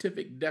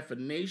scientific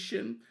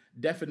definition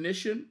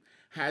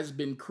has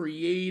been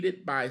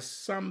created by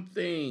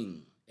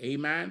something.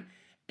 Amen.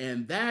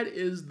 And that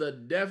is the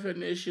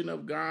definition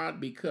of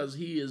God, because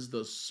he is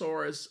the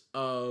source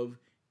of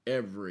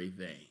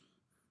everything.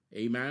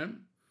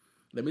 Amen.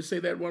 Let me say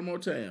that one more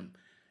time.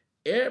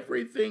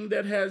 Everything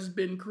that has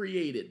been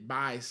created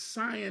by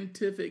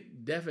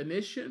scientific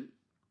definition,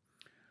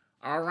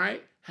 all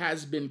right,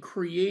 has been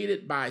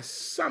created by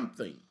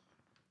something.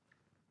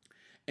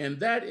 And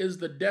that is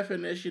the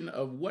definition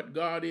of what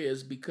God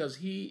is, because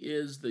he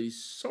is the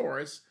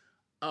source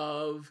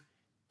of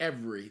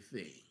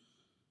everything.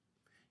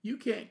 You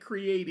can't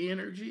create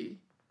energy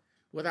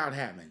without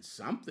having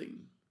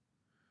something.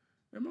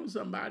 Come on,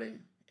 somebody.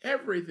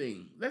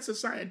 Everything. That's a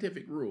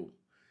scientific rule.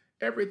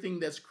 Everything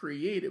that's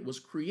created was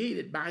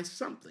created by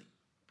something.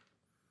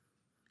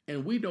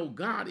 And we know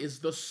God is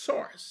the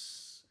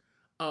source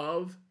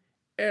of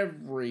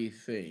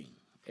everything.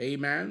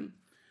 Amen.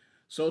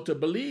 So to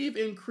believe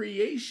in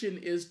creation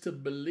is to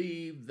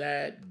believe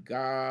that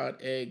God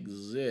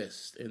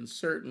exists. And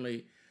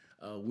certainly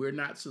we're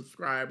not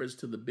subscribers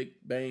to the Big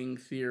Bang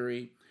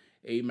Theory.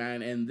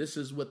 Amen. And this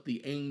is what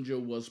the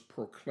angel was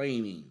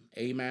proclaiming.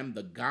 Amen.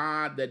 The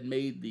God that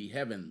made the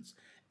heavens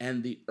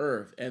and the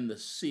earth and the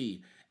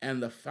sea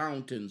and the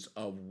fountains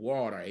of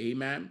water.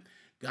 Amen.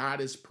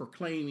 God is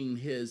proclaiming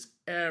his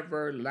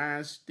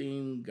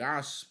everlasting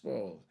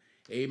gospel.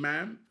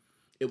 Amen.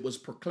 It was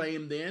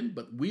proclaimed then,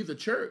 but we, the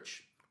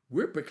church,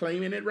 we're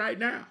proclaiming it right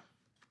now.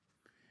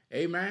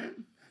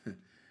 Amen.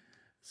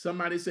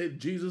 Somebody said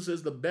Jesus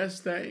is the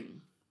best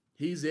thing.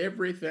 He's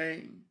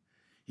everything.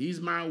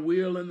 He's my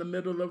wheel in the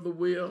middle of the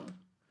wheel,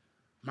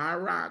 my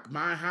rock,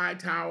 my high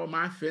tower,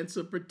 my fence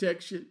of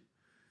protection.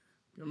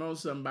 Come on,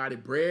 somebody.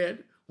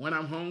 Bread when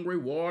I'm hungry,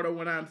 water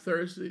when I'm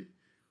thirsty,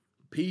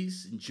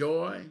 peace and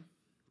joy.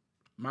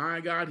 My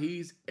God,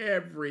 he's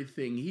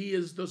everything. He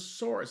is the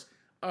source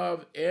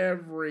of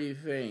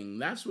everything.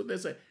 That's what they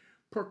say.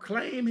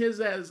 Proclaim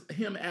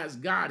him as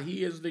God.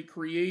 He is the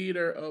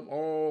creator of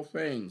all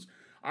things.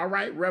 All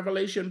right,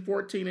 Revelation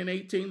 14 and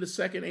 18, the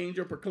second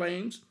angel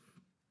proclaims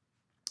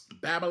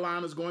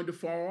Babylon is going to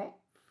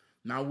fall.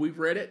 Now, we've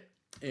read it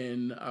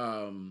in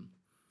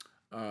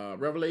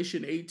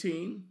Revelation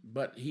 18,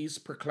 but he's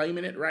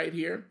proclaiming it right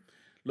here.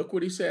 Look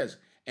what he says.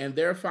 And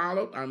there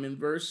followed, I'm in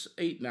verse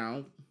 8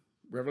 now,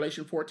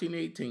 Revelation 14,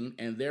 18,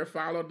 and there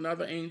followed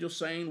another angel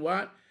saying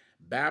what?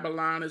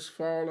 Babylon is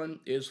fallen,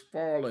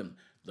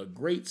 the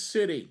great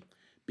city,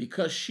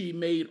 because she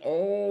made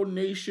all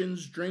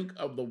nations drink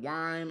of the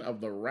wine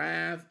of the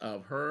wrath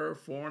of her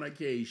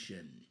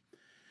fornication.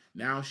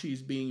 Now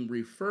she's being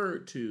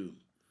referred to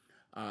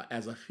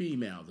as a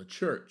female, the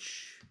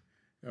church.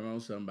 Come on,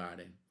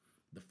 somebody.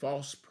 The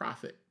false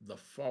prophet, the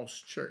false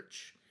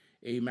church.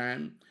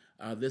 Amen.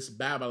 This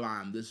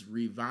Babylon, this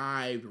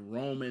revived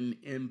Roman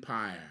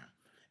Empire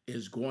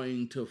is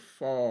going to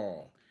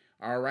fall.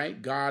 All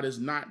right. God is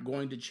not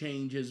going to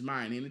change his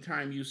mind.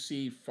 Anytime you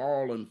see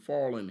fallen,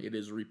 it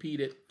is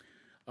repeated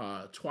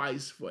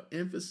twice for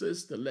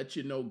emphasis to let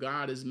you know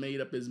God has made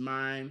up his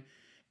mind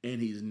and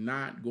he's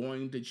not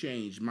going to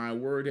change. My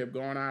word have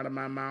gone out of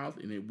my mouth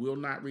and it will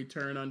not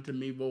return unto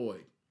me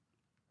void.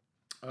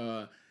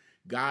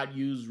 God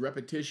used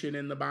repetition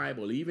in the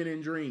Bible, even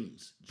in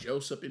dreams.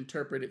 Joseph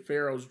interpreted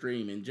Pharaoh's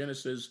dream in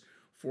Genesis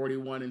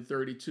 41 and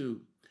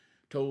 32.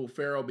 Told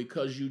Pharaoh,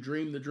 because you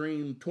dreamed the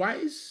dream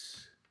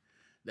twice,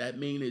 that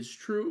means it's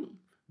true.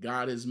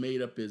 God has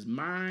made up his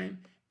mind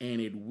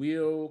and it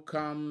will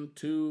come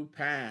to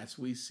pass.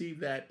 We see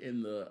that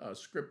in the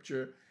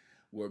scripture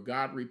where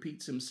God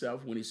repeats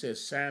himself when he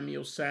says,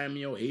 Samuel,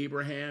 Samuel,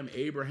 Abraham,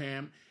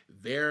 Abraham,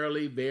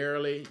 verily,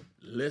 verily,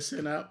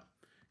 listen up.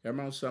 Come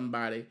on,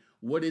 somebody.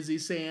 What is he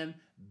saying?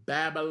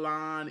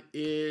 Babylon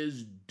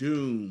is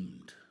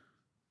doomed.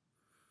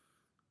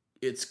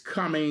 It's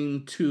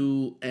coming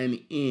to an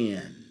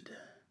end.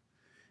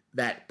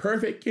 That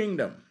perfect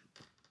kingdom,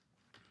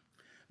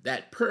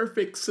 that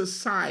perfect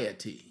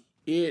society,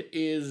 it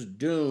is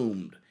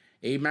doomed.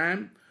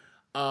 Amen.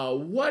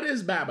 What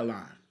is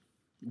Babylon?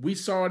 We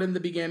saw it in the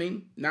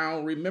beginning. Now,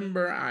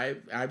 remember,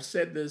 I've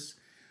said this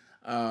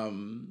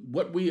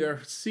what we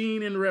are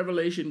seeing in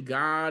Revelation,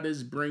 God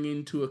is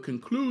bringing to a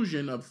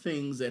conclusion of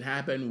things that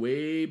happened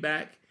way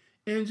back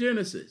in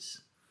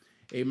Genesis.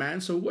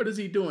 Amen. So what is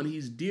he doing?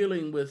 He's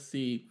dealing with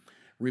the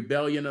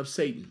rebellion of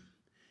Satan.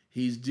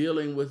 He's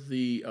dealing with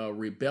the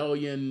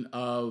rebellion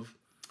of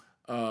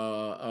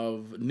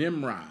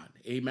Nimrod.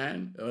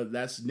 Amen.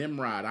 That's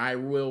Nimrod. I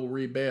will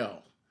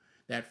rebel.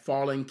 That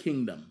fallen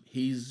kingdom.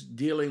 He's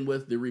dealing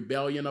with the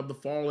rebellion of the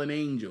fallen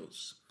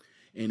angels.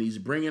 And he's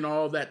bringing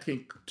all that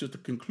to the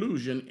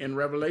conclusion in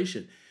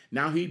Revelation.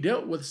 Now, he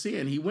dealt with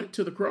sin. He went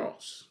to the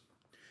cross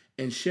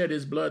and shed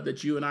his blood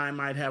that you and I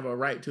might have a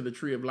right to the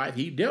tree of life.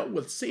 He dealt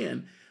with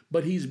sin,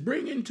 but he's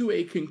bringing to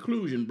a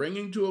conclusion,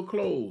 bringing to a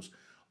close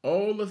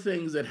all the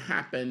things that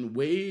happened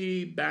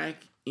way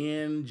back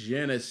in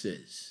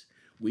Genesis.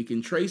 We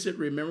can trace it.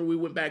 Remember, we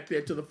went back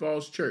there to the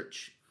false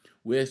church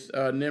with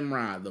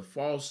Nimrod, the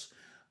false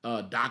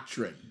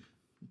doctrine,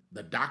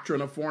 the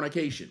doctrine of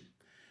fornication.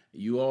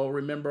 You all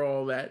remember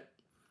all that.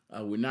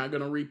 We're not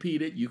going to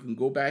repeat it. You can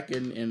go back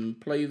and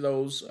play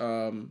those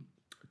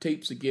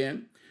tapes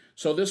again.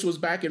 So this was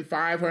back in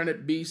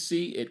 500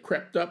 BC. It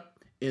crept up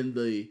in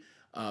the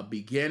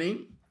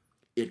beginning.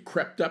 It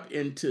crept up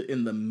in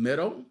the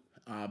middle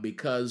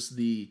because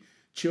the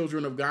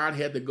children of God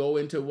had to go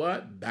into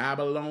what?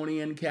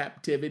 Babylonian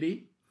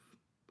captivity.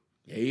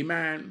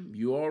 Amen.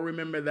 You all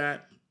remember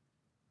that.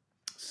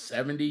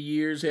 70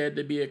 years had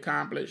to be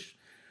accomplished.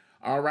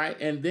 All right.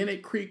 And then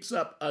it creeps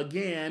up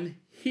again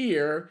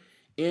here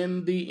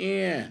in the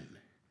end.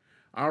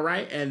 All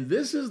right. And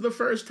this is the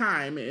first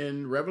time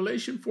in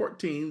Revelation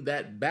 14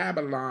 that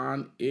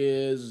Babylon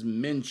is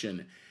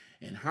mentioned.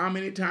 And how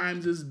many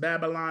times is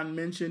Babylon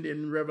mentioned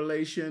in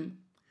Revelation?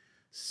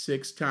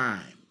 6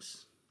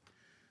 times.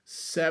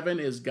 7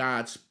 is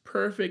God's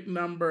perfect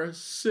number.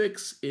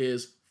 6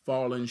 is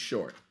fallen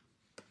short.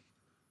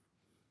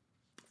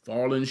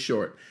 Fallen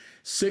short.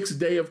 6th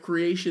day of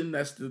creation,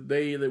 that's the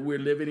day that we're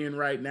living in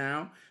right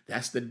now.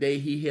 That's the day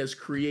he has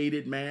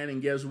created man.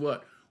 And guess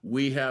what?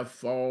 We have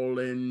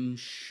fallen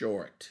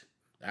short.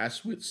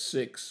 That's what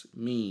 6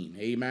 mean.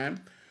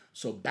 Amen.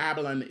 So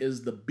Babylon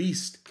is the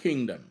beast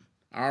kingdom.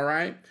 All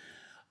right.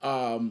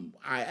 I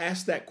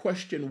asked that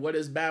question, what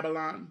is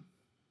Babylon?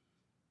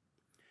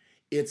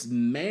 It's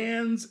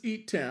man's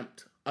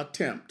attempt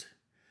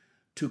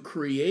to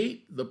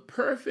create the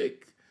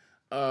perfect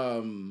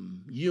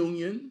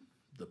union,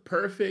 the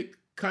perfect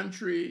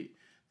country,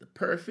 the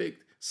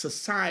perfect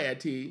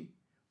society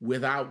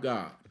without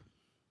God.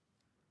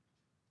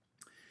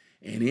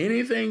 And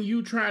anything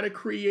you try to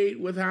create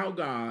without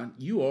God,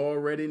 you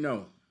already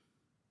know.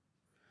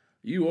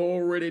 You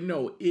already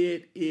know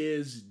it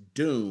is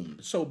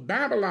doomed. So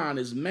Babylon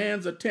is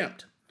man's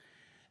attempt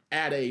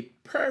at a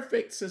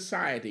perfect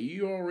society.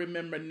 You all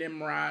remember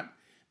Nimrod?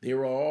 They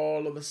were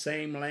all of the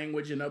same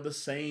language and of the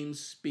same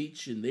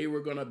speech, and they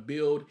were going to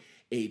build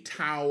a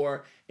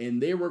tower,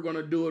 and they were going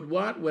to do it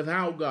what?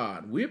 Without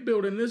God. We're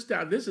building this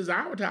tower. This is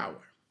our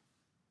tower.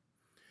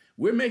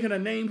 We're making a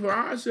name for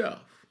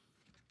ourselves.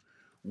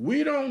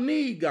 We don't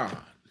need God.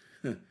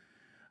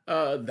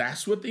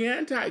 That's what the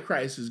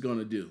Antichrist is going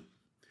to do.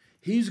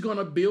 He's going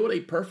to build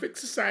a perfect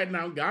society.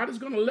 Now, God is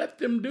going to let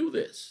them do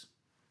this.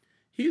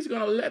 He's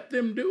going to let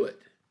them do it.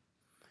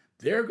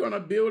 They're going to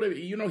build it.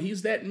 You know,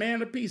 he's that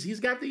man of peace. He's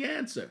got the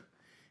answer.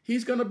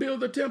 He's going to build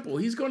the temple.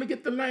 He's going to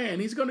get the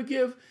land. He's going to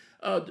give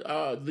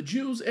the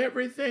Jews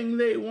everything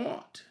they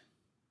want.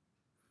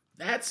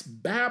 That's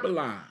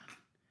Babylon.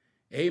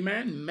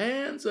 Amen.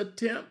 Man's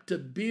attempt to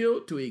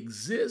build, to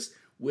exist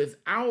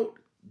without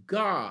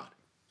God.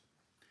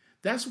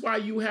 That's why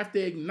you have to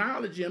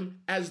acknowledge him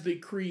as the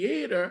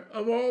creator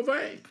of all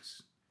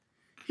things.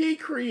 He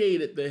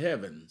created the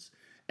heavens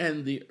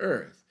and the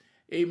earth.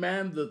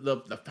 Amen.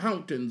 The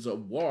fountains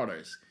of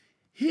waters.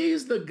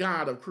 He's the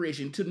God of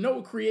creation. To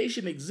know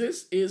creation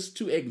exists is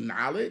to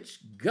acknowledge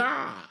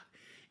God.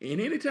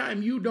 And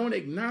anytime you don't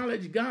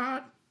acknowledge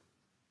God,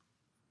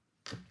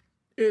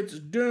 it's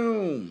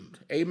doomed.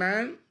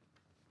 Amen.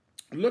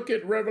 Look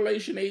at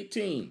Revelation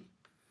 18.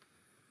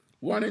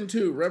 1 and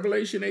 2.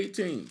 Revelation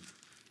 18.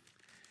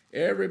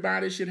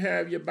 Everybody should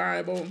have your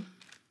Bible.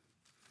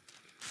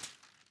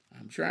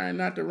 I'm trying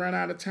not to run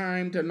out of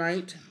time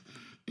tonight.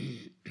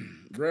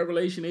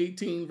 Revelation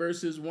 18,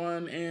 verses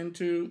 1 and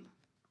 2.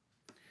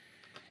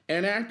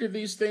 And after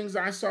these things,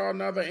 I saw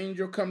another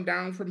angel come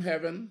down from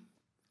heaven,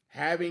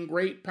 having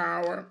great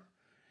power,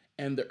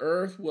 and the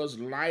earth was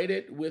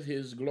lighted with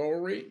his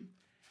glory.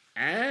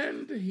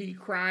 And he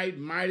cried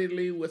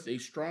mightily with a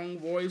strong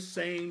voice,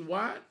 saying,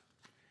 what?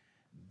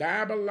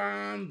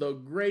 Babylon the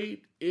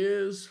Great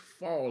is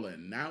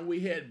fallen. Now we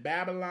had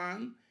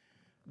Babylon,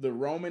 the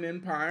Roman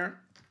Empire.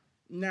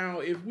 Now,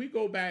 if we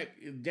go back,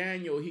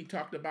 Daniel, he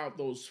talked about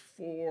those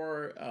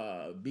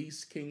 4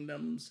 beast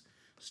kingdoms.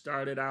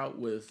 Started out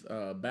with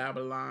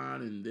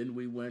Babylon, and then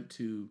we went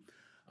to,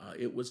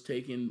 it was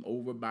taken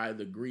over by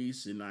the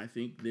Greece, and I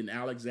think then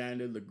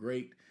Alexander the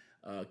Great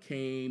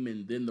came,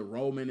 and then the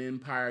Roman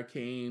Empire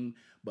came.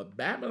 But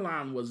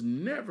Babylon was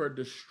never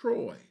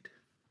destroyed.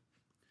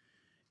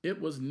 It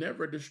was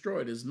never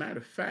destroyed. As a matter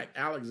of fact,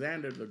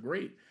 Alexander the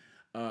Great,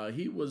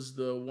 he was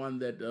the one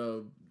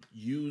that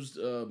used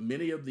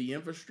many of the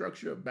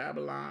infrastructure of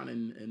Babylon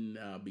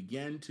and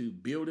began to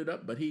build it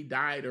up, but he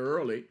died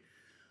early.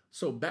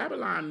 So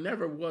Babylon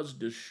never was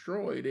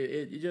destroyed.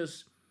 It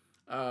just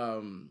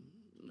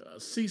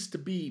ceased to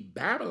be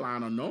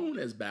Babylon or known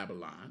as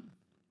Babylon,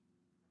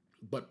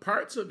 but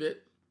parts of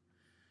it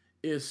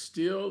is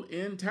still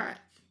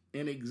intact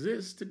and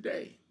exists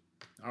today.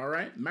 All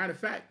right. Matter of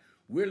fact,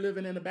 we're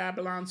living in a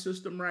Babylon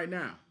system right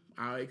now.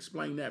 I'll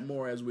explain that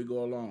more as we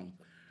go along.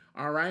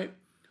 All right.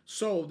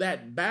 So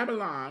that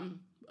Babylon,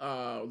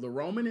 the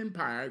Roman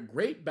Empire,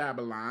 Great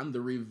Babylon,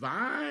 the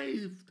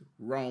revived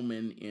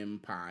Roman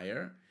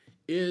Empire,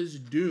 is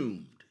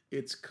doomed.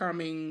 It's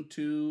coming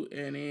to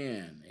an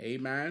end.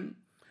 Amen.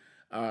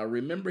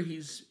 Remember,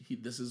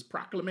 this is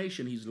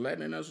proclamation. He's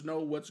letting us know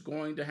what's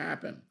going to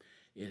happen.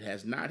 It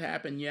has not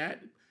happened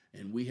yet,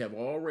 and we have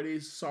already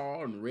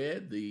saw and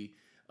read the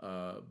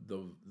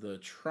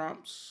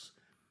trumps,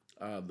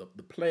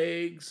 the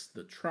plagues,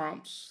 the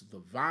trumps, the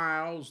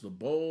vials, the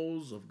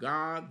bowls of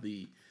God,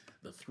 the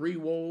three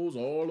woes,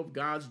 all of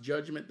God's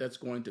judgment that's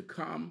going to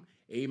come.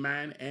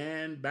 Amen.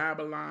 And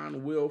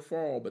Babylon will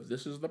fall. But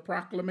this is the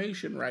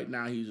proclamation right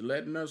now. He's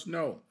letting us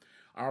know.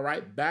 All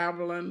right.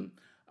 Babylon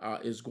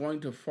is going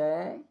to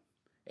fall.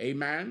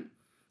 Amen.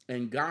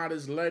 And God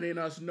is letting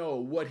us know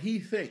what he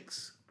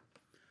thinks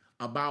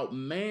about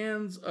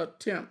man's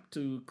attempt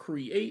to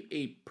create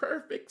a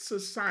perfect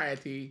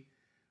society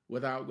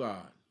without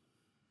God.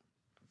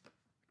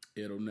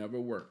 It'll never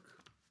work.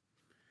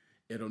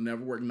 It'll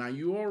never work. Now,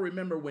 you all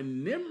remember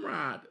when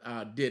Nimrod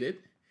did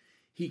it,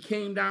 he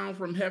came down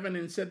from heaven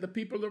and said, the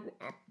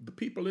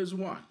people is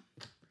one.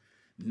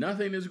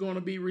 Nothing is going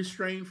to be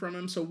restrained from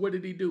him. So what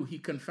did he do? He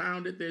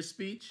confounded their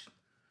speech.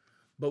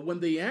 But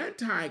when the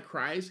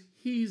Antichrist,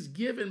 he's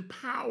given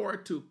power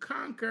to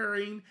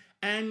conquering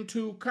and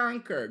to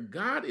conquer.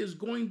 God is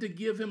going to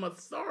give him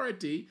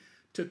authority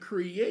to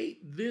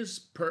create this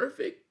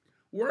perfect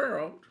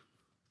world.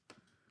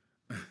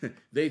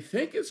 They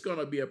think it's going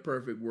to be a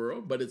perfect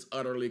world, but it's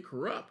utterly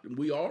corrupt. And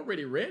we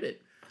already read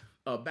it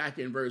back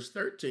in verse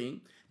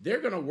 13.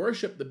 They're going to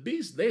worship the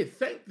beast. They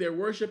think they're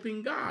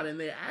worshiping God, and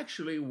they're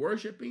actually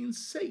worshiping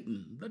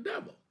Satan, the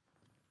devil.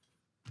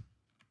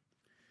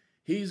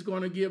 He's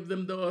going to give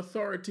them the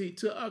authority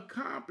to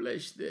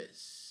accomplish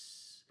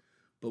this.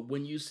 But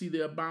when you see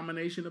the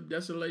abomination of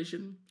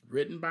desolation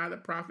written by the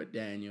prophet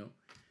Daniel,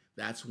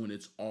 that's when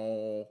it's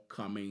all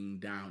coming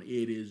down.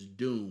 It is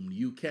doomed.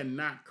 You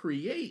cannot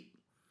create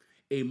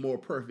a more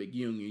perfect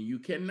union. You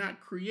cannot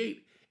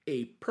create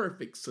a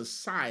perfect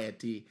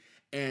society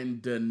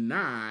and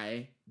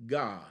deny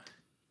God.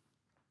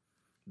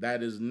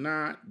 That is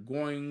not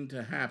going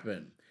to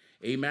happen.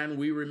 Amen.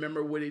 We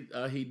remember what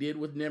he did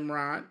with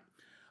Nimrod.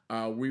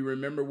 We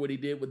remember what he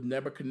did with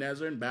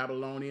Nebuchadnezzar and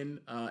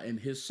Babylonian and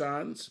his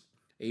sons.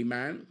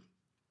 Amen.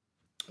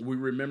 We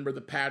remember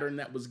the pattern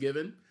that was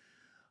given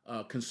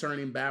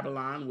concerning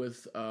Babylon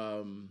with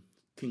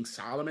King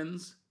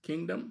Solomon's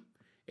kingdom.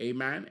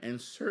 Amen.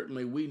 And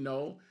certainly we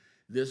know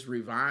this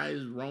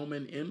revised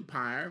Roman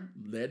Empire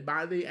led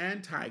by the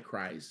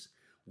Antichrist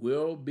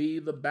will be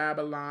the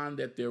Babylon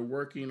that they're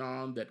working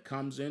on that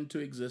comes into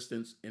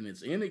existence, and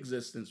it's in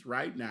existence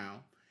right now.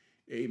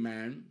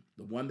 Amen.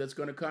 The one that's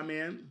going to come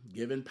in,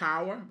 given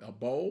power, a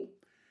bowl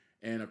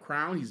and a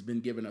crown. He's been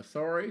given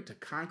authority to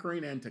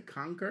conquering and to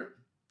conquer.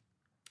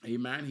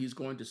 Amen. He's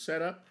going to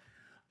set up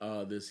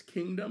this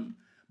kingdom,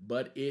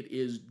 but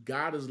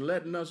God is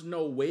letting us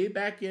know way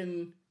back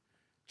in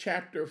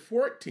chapter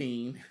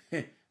 14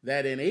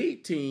 that in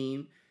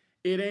 18,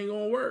 it ain't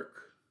going to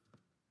work.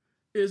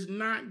 It's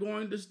not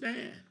going to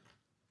stand.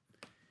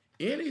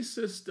 Any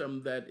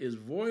system that is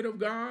void of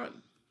God,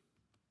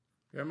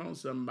 come on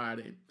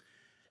somebody,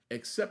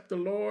 accept the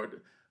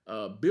Lord,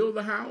 build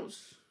the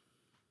house.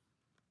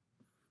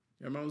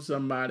 Come on,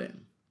 somebody.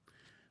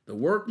 The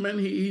workman,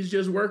 he's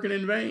just working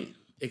in vain.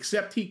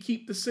 Except he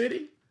keep the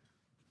city.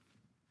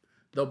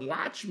 The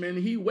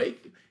watchman, he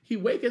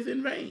waketh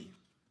in vain.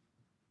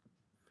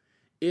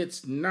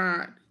 It's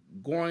not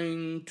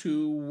going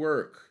to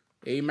work.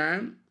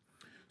 Amen.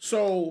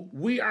 So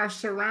we are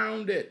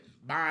surrounded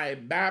by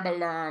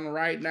Babylon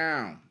right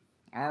now.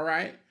 All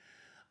right.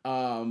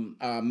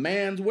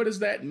 What is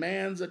that?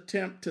 Man's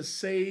attempt to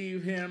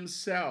save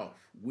himself.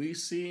 We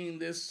seeing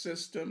this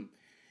system.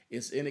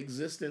 It's in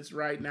existence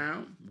right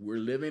now. We're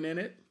living in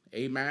it.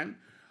 Amen.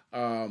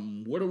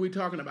 What are we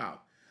talking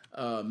about?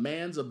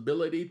 Man's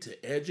ability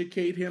to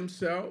educate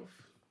himself.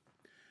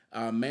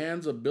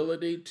 Man's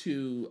ability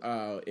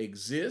to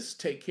exist,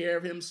 take care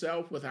of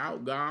himself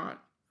without God.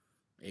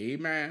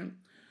 Amen.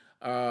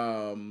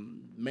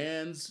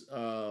 Man's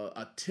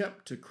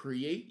attempt to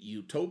create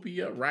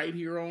utopia right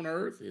here on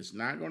earth. It's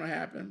not going to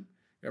happen.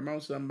 Come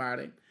on,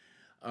 somebody.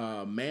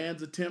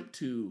 Man's attempt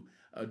to,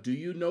 do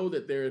you know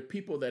that there are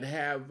people that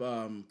have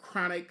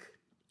chronic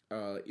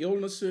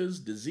illnesses,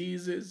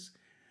 diseases,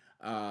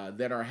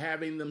 that are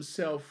having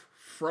themselves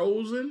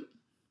frozen?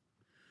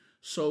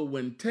 So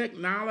when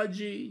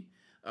technology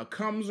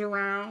comes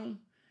around,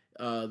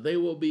 they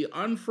will be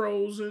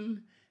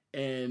unfrozen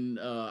and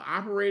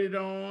operated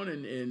on,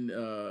 and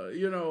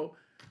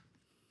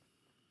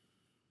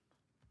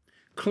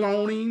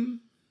cloning.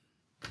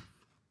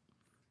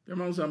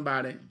 Come on,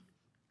 somebody.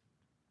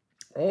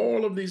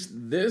 All of these,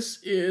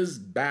 this is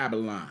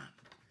Babylon.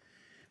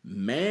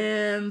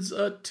 Man's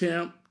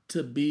attempt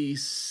to be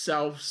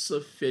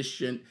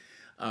self-sufficient,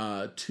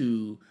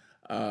 to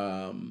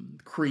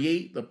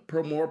create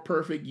the more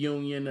perfect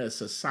union, a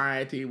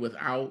society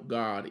without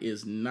God,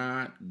 is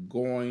not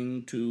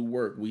going to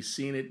work. We've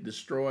seen it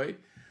destroyed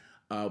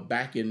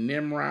back in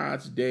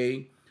Nimrod's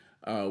day.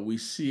 We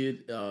see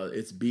it,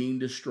 it's being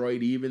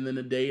destroyed even in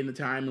the day and the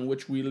time in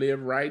which we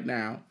live right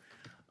now.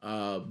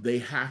 We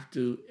have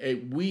to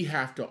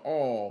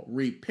all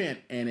repent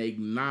and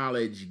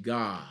acknowledge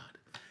God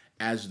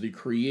as the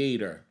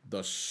creator,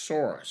 the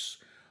source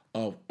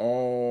of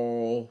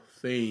all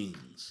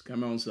things.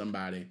 Come on,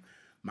 somebody.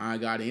 My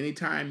God,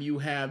 anytime you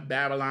have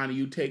Babylon and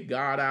you take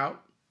God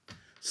out,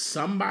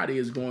 somebody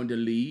is going to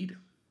lead.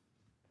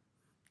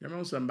 Come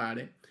on,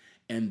 somebody.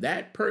 And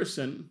that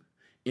person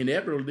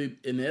inevitably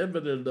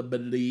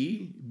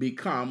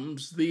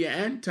becomes the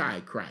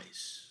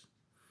Antichrist.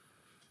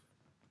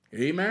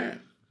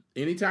 Amen.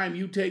 Anytime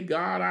you take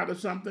God out of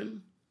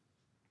something,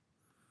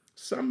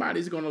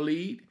 somebody's going to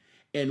lead.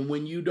 And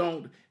when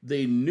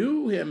they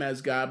knew him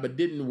as God, but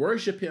didn't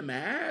worship him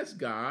as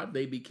God,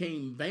 they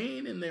became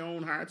vain in their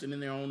own hearts and in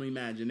their own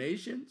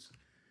imaginations.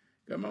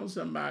 Come on,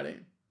 somebody.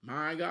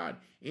 My God.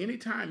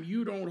 Anytime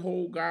you don't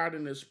hold God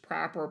in his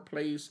proper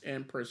place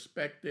and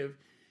perspective,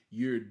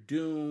 you're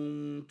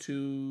doomed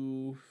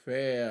to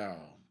fail.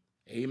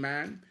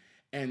 Amen.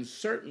 And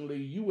certainly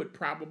you would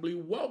probably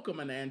welcome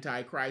an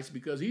Antichrist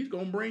because he's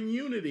going to bring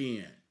unity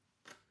in.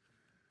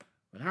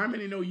 But how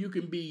many know you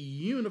can be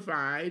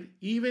unified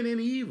even in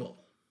evil?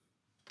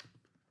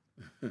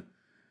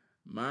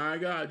 My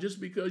God, just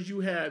because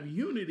you have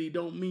unity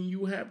don't mean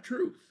you have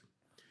truth.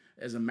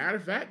 As a matter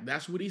of fact,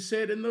 that's what he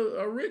said in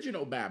the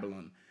original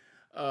Babylon.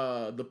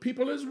 The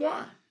people is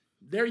one.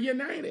 They're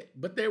united,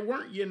 but they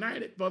weren't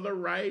united for the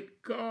right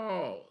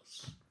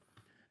cause.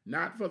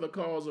 Not for the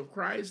cause of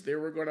Christ. They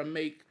were going to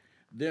make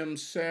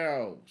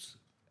themselves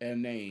a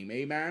name.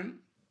 Amen?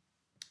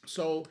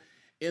 So,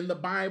 in the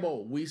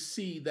Bible, we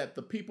see that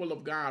the people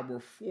of God were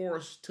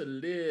forced to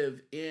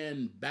live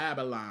in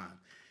Babylon.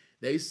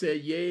 They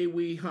said, yea,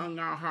 we hung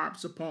our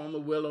harps upon the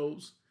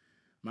willows.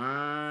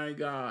 My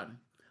God.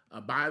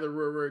 By the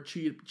river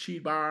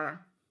Chebar.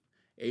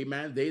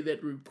 Amen. They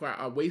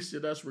that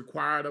wasted us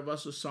required of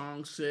us a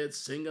song, said,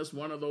 sing us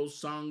one of those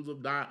songs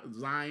of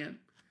Zion.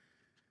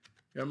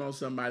 Come on,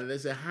 somebody. They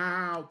said,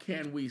 how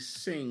can we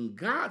sing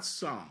God's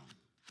song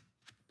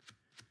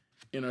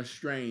in a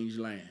strange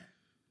land?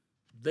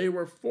 They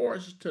were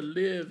forced to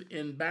live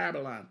in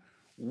Babylon.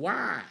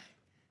 Why?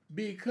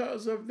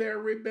 Because of their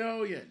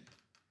rebellion,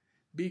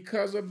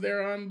 because of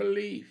their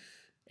unbelief.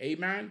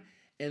 Amen.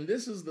 And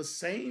this is the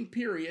same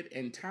period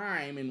and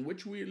time in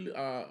which we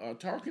are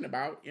talking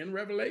about in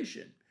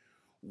Revelation.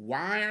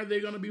 Why are they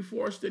going to be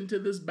forced into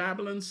this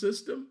Babylon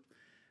system?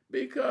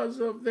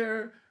 Because of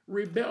their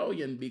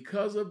rebellion,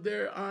 because of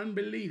their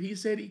unbelief. He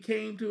said he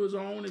came to his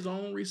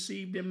own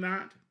received him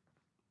not.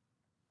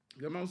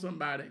 Come on,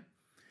 somebody.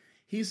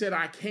 He said,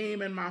 I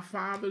came in my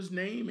Father's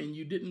name and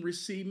you didn't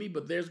receive me,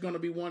 but there's going to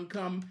be one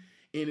come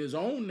in his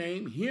own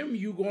name. Him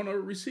you're going to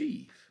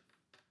receive.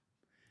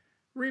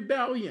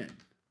 Rebellion,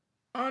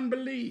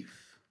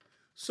 unbelief.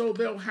 So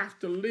they'll have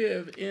to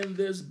live in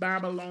this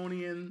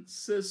Babylonian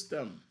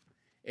system.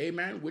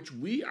 Amen. Which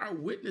we are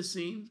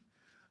witnessing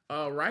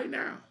right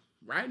now.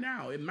 Right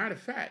now. As a matter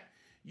of fact,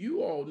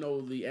 you all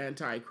know the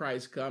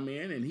Antichrist come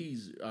in and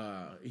he's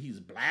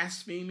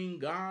blaspheming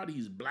God.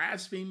 He's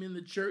blaspheming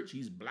the church.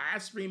 He's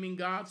blaspheming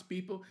God's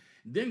people.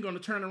 Then going to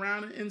turn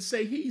around and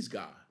say he's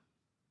God.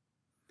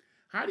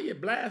 How do you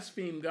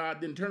blaspheme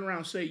God, then turn around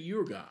and say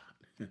you're God?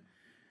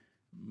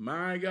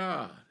 My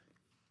God.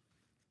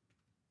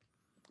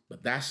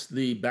 But that's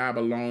the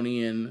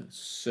Babylonian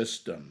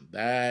system.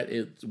 That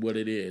is what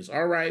it is.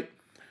 All right.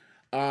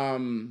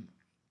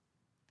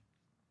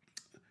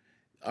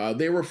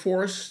 They were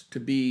forced to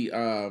be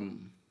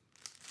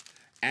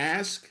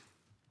asked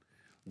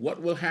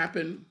what will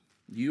happen.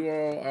 You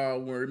all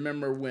will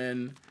remember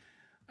when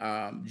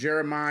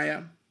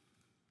Jeremiah,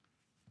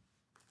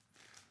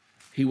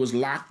 he was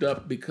locked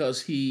up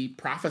because he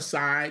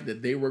prophesied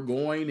that they were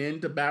going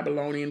into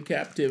Babylonian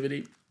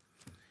captivity.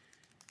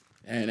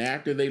 And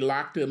after they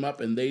locked him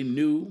up and they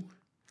knew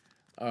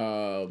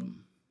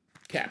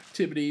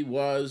captivity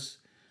was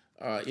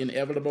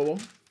inevitable,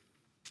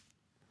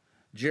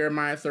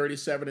 Jeremiah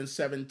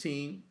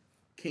 37:17,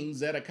 King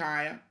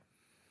Zedekiah,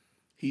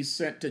 he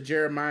sent to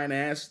Jeremiah and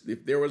asked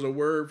if there was a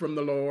word from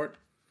the Lord.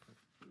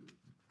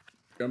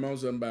 Come on,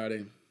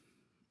 somebody.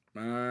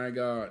 My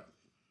God.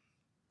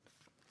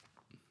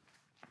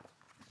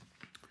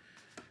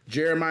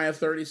 Jeremiah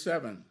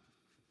 37.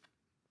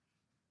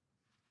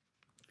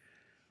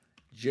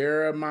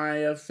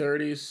 Jeremiah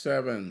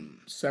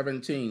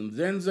 37:17.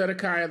 Then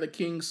Zedekiah the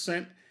king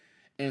sent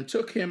and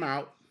took him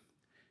out,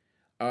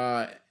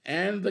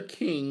 and the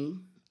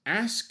king,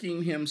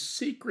 asking him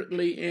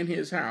secretly in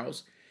his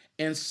house,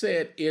 and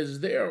said,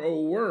 is there a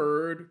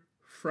word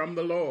from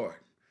the Lord?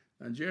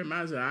 Now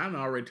Jeremiah said, I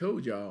already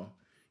told y'all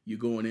you're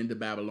going into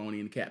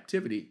Babylonian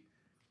captivity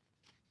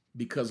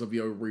because of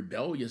your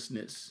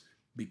rebelliousness,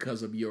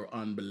 because of your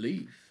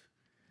unbelief.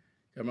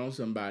 Come on,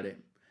 somebody.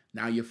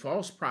 Now your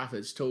false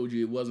prophets told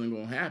you it wasn't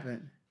going to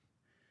happen,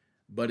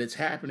 but it's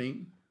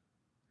happening.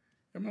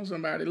 Come on,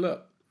 somebody,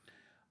 look.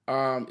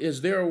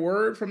 Is there a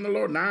word from the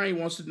Lord? Now he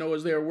wants to know,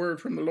 is there a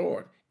word from the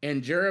Lord?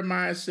 And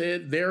Jeremiah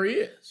said, there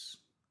is.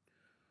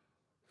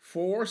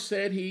 For,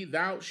 said he,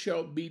 thou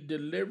shalt be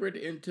delivered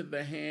into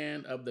the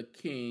hand of the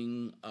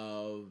king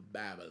of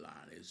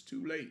Babylon. It's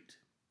too late.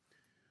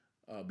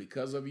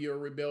 Because of your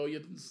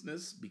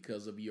rebelliousness,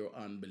 because of your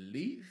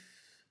unbelief,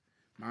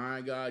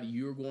 my God,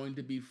 you're going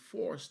to be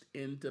forced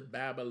into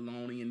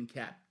Babylonian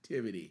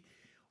captivity.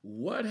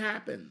 What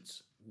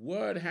happens?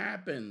 What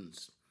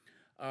happens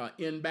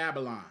in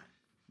Babylon?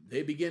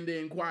 They begin to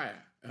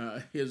inquire.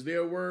 Is there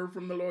a word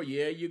from the Lord?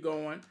 Yeah, you're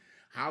going.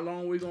 How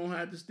long are we going to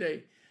have to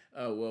stay?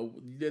 Well,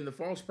 then the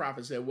false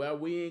prophet said, well,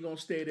 we ain't going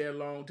to stay there a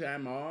long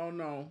time. Oh,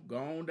 no. Go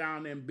on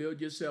down there and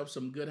build yourself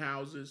some good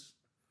houses.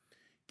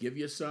 Give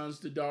your sons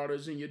to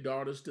daughters and your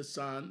daughters to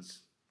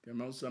sons.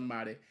 Come on,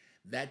 somebody.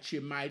 That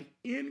you might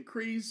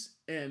increase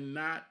and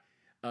not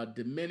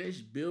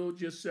diminish.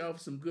 Build yourself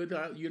some good,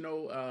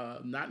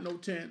 not no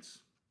tents.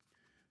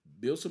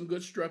 Build some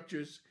good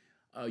structures.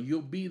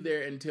 You'll be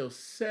there until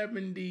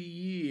 70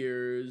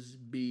 years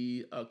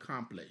be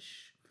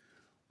accomplished.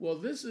 Well,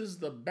 this is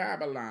the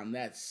Babylon,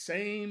 that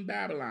same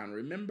Babylon.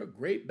 Remember,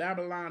 great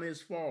Babylon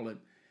is fallen,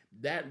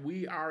 that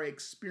we are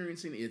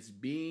experiencing. It's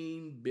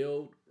being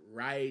built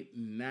right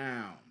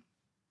now.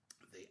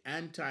 The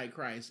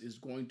Antichrist is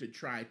going to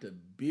try to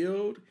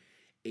build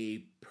a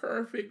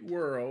perfect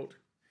world,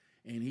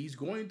 and he's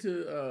going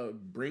to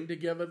bring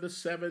together the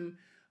 7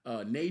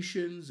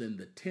 nations and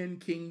the 10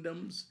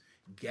 kingdoms,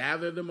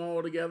 gather them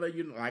all together.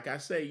 Like I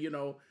say,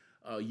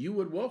 you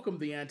would welcome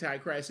the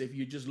Antichrist if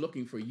you're just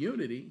looking for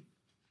unity,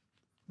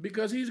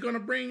 because he's going to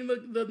bring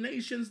the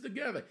nations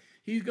together.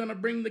 He's going to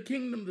bring the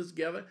kingdoms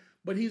together,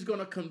 but he's going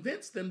to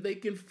convince them they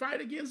can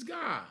fight against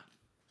God.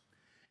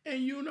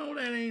 And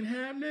that ain't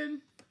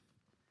happening.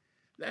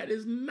 That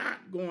is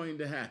not going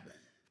to happen.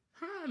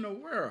 How in the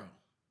world?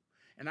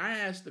 And I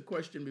asked the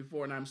question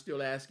before, and I'm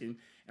still asking,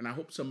 and I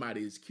hope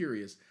somebody is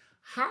curious.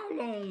 How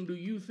long do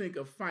you think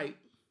a fight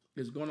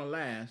is going to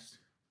last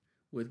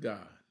with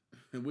God?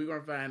 And we're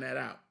going to find that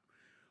out.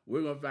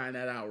 We're going to find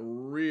that out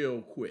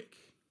real quick.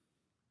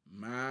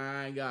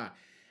 My God.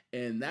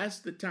 And that's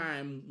the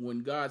time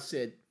when God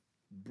said,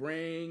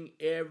 bring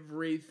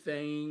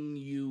everything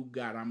you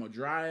got. I'm going to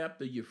dry up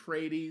the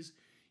Euphrates.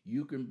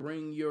 You can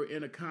bring your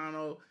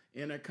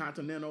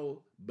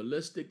intercontinental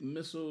ballistic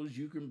missiles.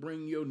 You can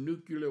bring your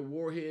nuclear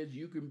warheads.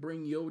 You can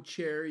bring your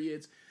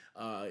chariots.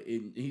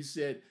 And he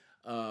said,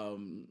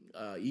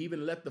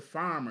 even let the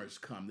farmers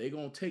come. They're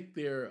going to take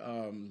their,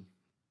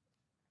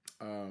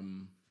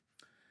 I'm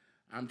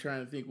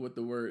trying to think what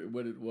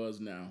it was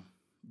now.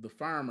 The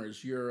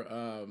farmers,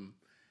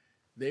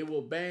 they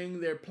will bang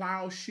their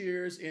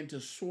plowshares into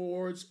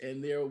swords,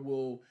 and they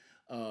will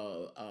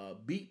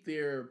beat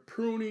their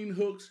pruning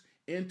hooks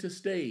into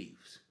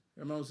staves.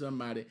 Come on,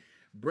 somebody.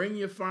 Bring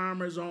your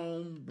farmers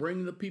on.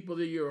 Bring the people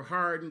that you're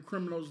hardened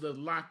criminals that are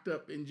locked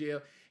up in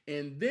jail.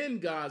 And then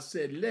God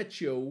said, let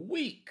your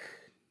weak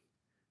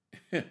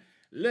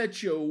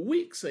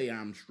say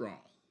I'm strong.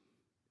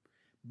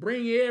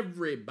 Bring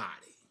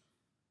everybody.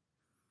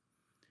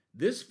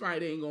 This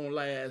fight ain't going to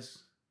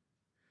last.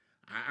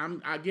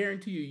 I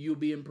guarantee you'll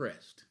be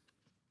impressed.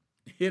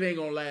 It ain't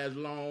going to last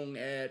long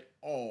at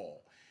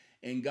all.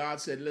 And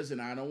God said, listen,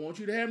 I don't want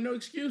you to have no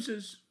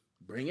excuses.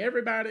 Bring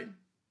everybody.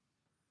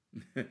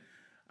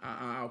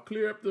 I'll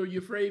clear up the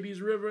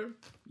Euphrates River.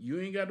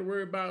 You ain't got to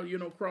worry about,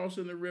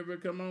 crossing the river.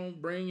 Come on,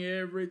 bring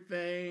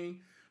everything.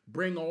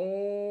 Bring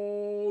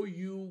all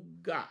you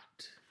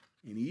got.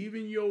 And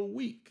even your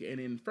weak and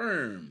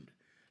infirmed,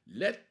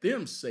 let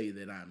them say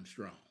that I'm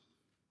strong.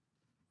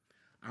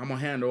 I'm going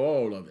to handle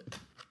all of it.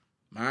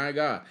 My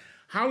God.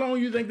 How long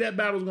you think that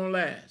battle's going to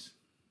last?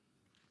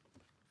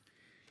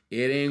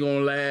 It ain't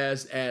going to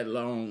last at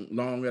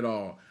long at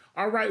all.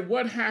 All right,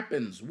 what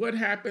happens? What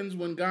happens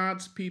when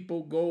God's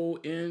people go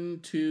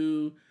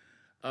into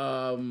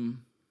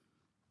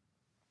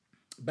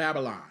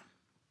Babylon?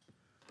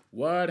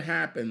 What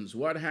happens?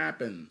 What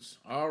happens?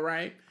 All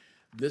right,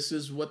 this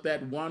is what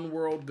that one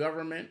world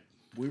government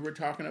we were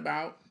talking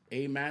about.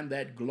 Amen.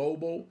 That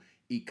global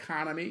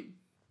economy.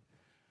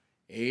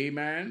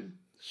 Amen.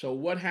 So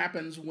what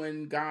happens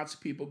when God's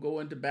people go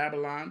into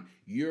Babylon?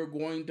 You're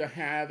going to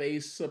have a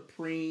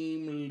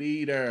supreme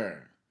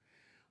leader.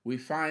 We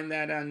find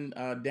that in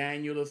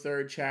Daniel, the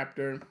 3rd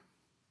chapter.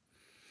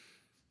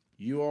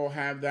 You all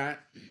have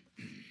that.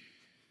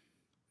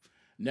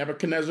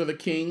 Nebuchadnezzar the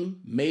king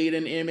made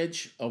an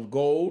image of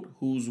gold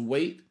whose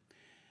weight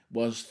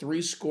was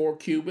 80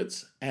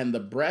 cubits, and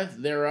the breadth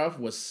thereof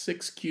was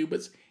 6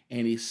 cubits,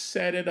 and he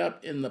set it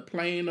up in the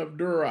plain of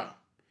Dura,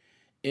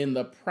 in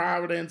the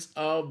province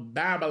of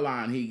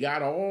Babylon. He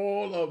got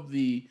all of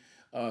the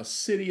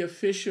city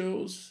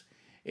officials,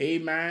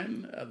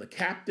 amen, the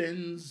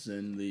captains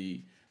and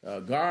the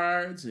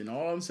guards and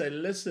all, and said,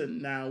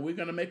 listen, now we're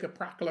going to make a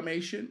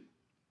proclamation.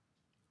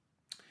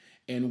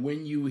 And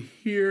when you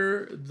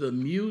hear the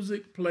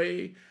music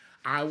play,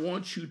 I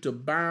want you to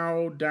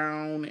bow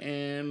down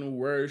and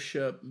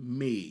worship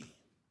me.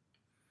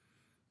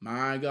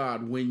 My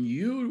God,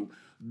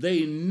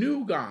 they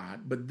knew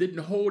God, but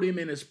didn't hold him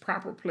in his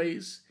proper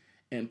place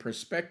and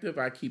perspective.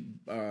 I keep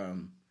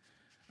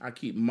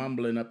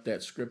mumbling up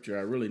that scripture.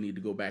 I really need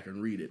to go back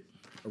and read it.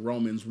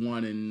 Romans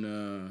 1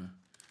 and,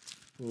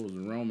 what was it?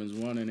 Romans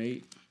 1 and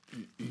 8.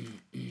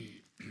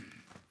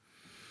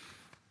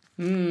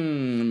 Let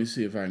me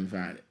see if I can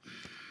find it.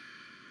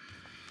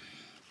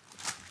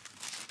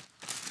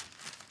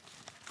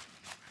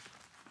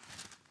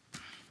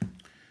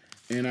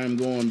 And I'm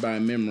going by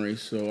memory,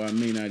 so I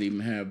may not even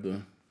have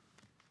the...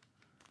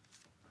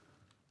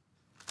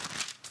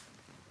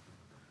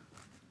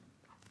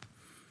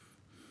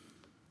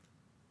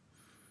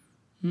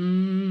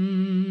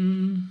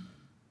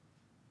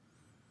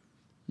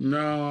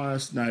 No,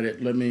 that's not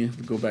it. Let me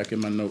go back in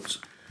my notes.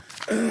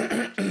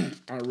 I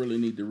really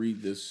need to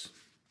read this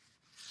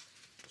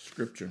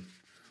scripture.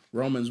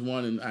 Romans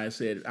 1, and I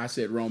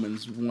said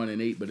Romans 1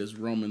 and 8, but it's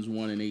Romans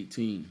 1 and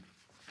 18.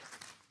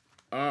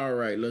 All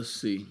right, let's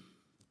see.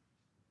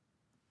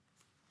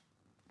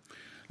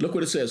 Look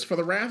what it says. For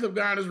the wrath of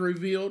God is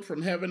revealed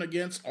from heaven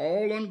against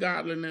all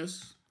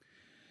ungodliness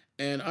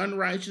and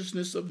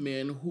unrighteousness of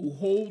men who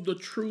hold the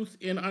truth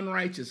in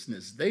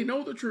unrighteousness. They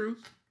know the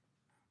truth,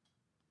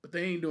 but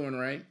they ain't doing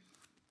right.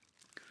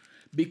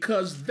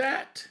 Because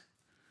that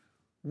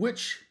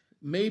which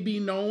may be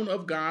known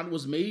of God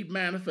was made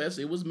manifest,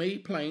 it was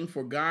made plain,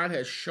 for God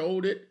has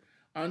showed it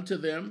unto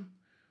them.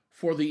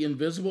 For the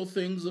invisible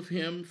things of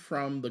him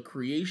from the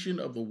creation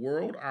of the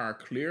world are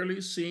clearly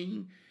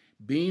seen,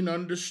 being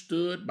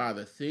understood by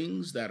the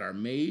things that are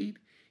made,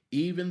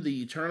 even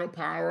the eternal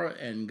power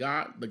and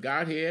God, the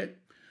Godhead,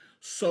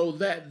 so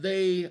that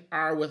they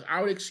are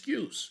without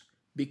excuse.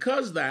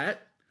 Because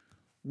that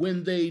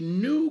when they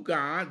knew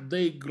God,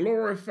 they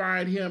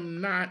glorified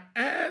him not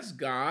as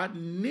God,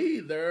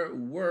 neither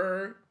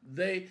were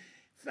they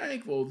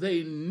thankful.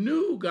 They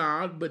knew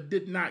God, but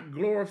did not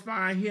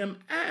glorify him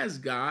as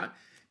God,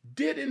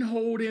 didn't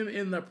hold him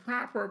in the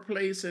proper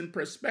place and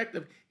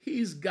perspective.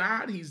 He's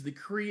God. He's the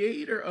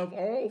creator of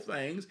all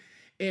things.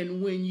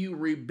 And when you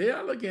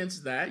rebel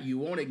against that, you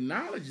won't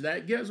acknowledge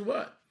that. Guess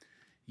what?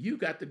 You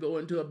got to go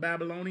into a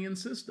Babylonian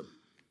system.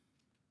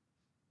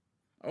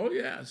 Oh,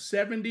 yeah,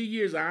 70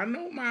 years. I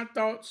know my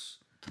thoughts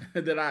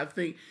that I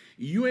think.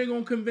 You ain't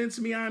going to convince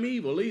me I'm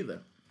evil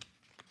either.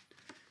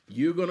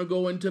 You're going to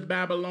go into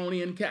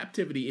Babylonian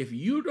captivity. If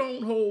you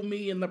don't hold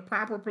me in the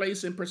proper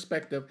place and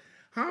perspective,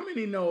 how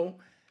many know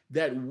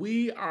that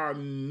we are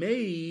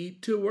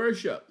made to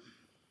worship?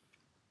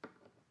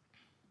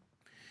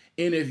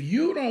 And if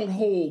you don't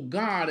hold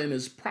God in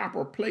his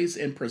proper place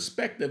and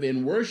perspective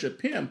and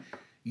worship him,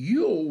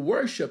 you'll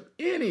worship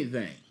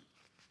anything.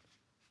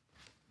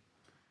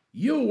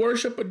 You'll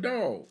worship a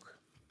dog.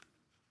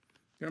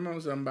 Come on,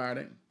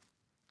 somebody.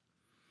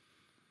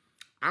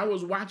 I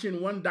was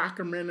watching one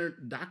documentary.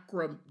 I ain't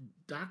going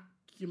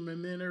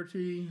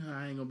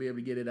to be able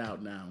to get it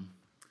out now.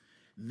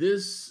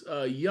 This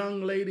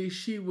young lady,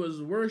 she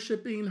was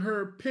worshiping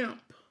her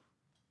pimp.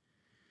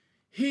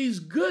 He's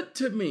good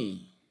to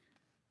me.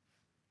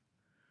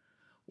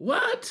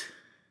 What?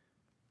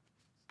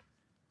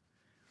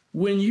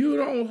 When you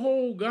don't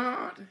hold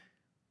God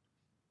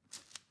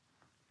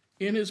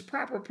in his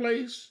proper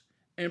place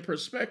and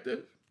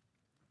perspective,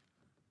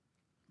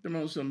 come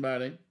on,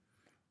 somebody.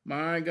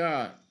 My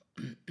God.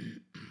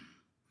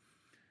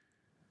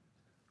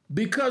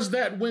 Because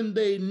that when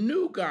they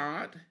knew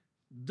God,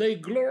 they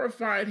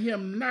glorified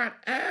him not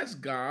as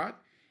God,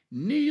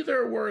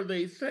 neither were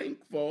they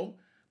thankful,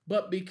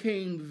 but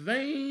became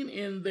vain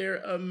in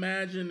their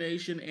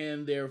imagination,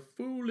 and their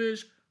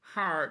foolish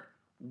heart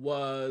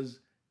was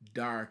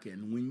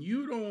darkened. When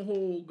you don't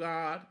hold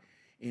God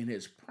in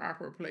his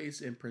proper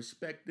place and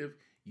perspective,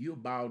 you'll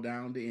bow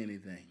down to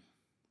anything.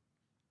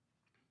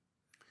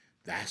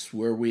 That's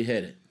where we're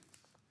headed.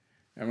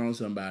 Come on,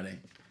 somebody.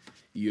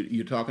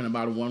 You're talking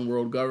about a one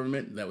world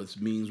government. That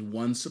means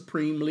one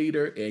supreme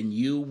leader, and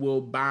you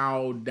will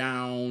bow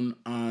down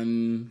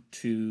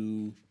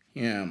unto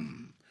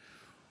him.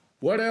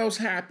 What else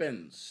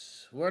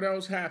happens? What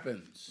else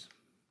happens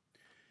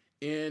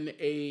in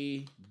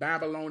a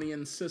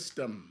Babylonian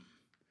system?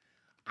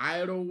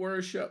 Idol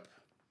worship.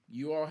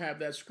 You all have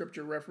that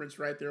scripture reference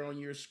right there on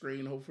your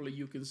screen. Hopefully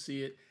you can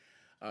see it.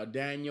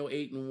 Daniel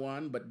 8 and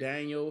 1. But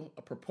Daniel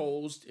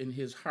proposed in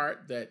his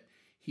heart that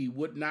he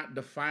would not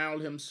defile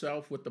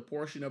himself with the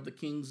portion of the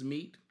king's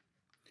meat,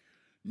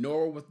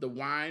 nor with the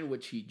wine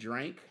which he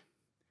drank.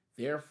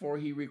 Therefore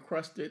he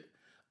requested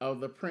of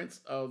the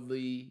prince of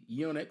the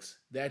eunuchs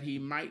that he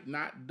might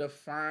not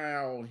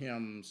defile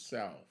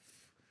himself.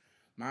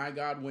 My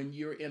God, when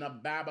you're in a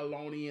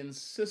Babylonian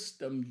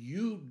system,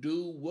 you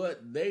do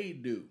what they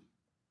do.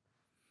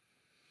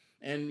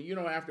 And,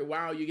 after a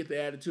while, you get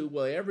the attitude,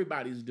 well,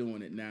 everybody's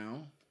doing it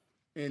now.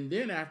 And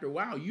then after a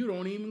while, you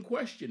don't even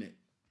question it.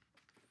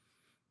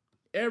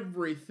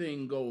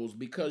 Everything goes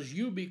because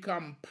you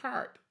become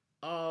part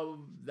of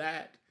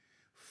that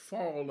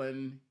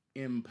fallen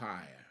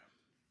empire.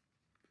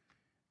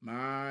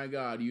 My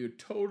God, you're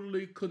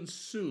totally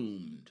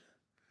consumed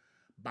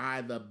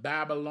by the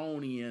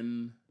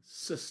Babylonian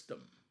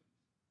system.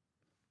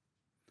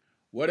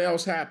 What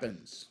else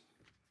happens?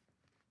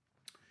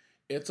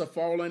 It's a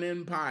fallen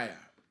empire.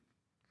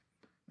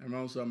 Come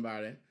on,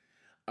 somebody.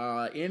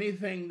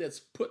 Anything that's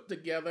put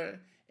together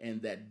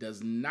and that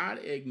does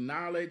not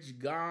acknowledge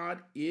God,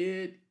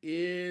 it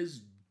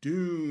is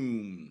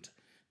doomed.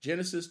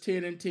 Genesis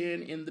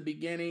 10:10, in the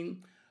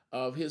beginning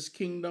of his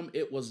kingdom,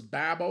 it was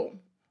Babel,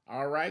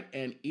 all right,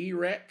 and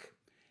Erech,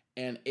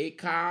 and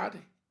Akkad,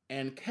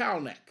 and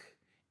Calneh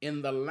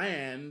in the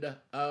land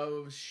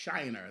of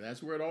Shinar.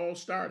 That's where it all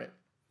started.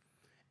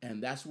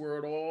 And that's where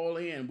it all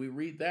ends. We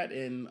read that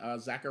in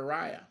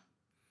Zechariah,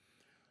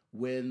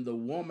 when the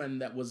woman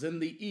that was in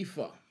the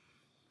ephah,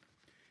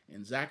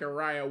 and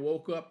Zechariah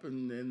woke up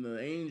and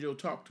the angel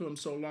talked to him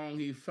so long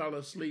he fell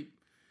asleep.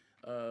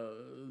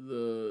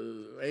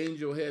 The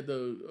angel had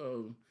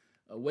to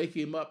wake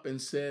him up and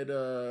said,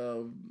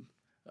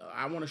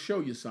 I want to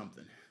show you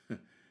something.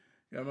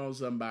 Come on,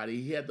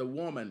 somebody. He had the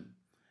woman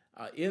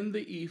in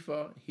the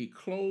ephah. He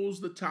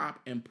closed the top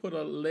and put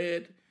a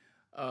lead,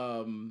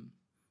 a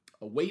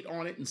weight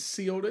on it and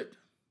sealed it.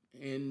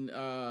 And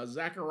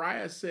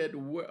Zechariah said,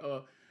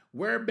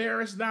 where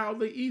bearest thou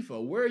the ephah?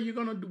 What are you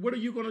going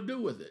to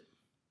do with it?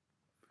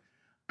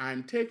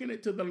 I'm taking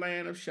it to the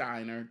land of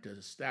Shinar to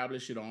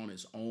establish it on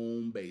its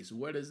own base.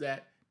 What is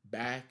that?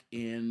 Back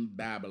in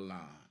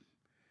Babylon.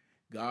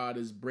 God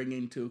is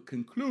bringing to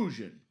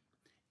conclusion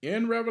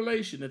in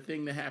Revelation the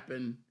thing that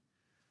happened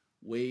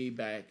way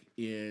back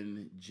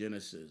in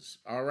Genesis.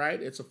 All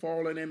right, it's a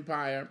fallen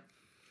empire.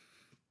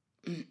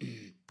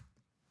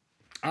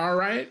 All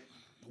right,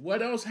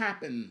 what else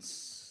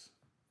happens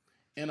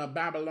in a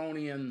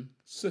Babylonian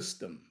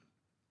system?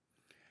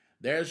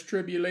 There's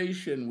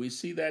tribulation. We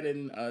see that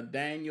in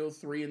Daniel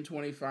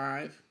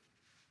 3:25.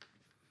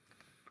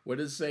 What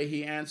does it say?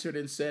 He answered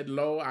and said,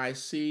 Lo, I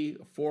see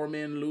 4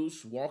 men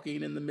loose,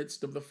 walking in the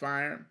midst of the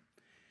fire,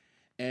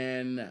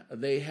 and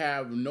they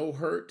have no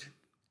hurt,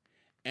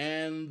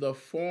 and the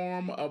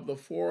form of the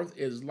fourth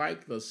is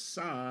like the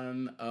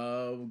Son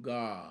of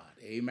God.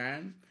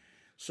 Amen.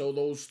 So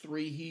those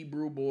 3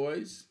 Hebrew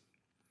boys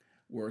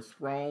were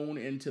thrown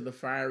into the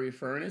fiery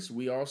furnace.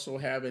 We also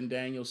have in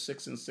Daniel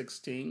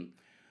 6:16,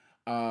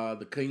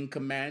 the king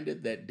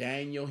commanded that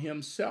Daniel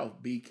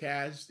himself be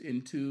cast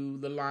into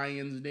the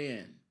lion's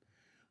den.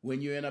 When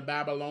you're in a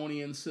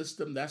Babylonian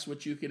system, that's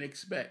what you can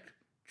expect.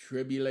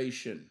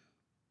 Tribulation.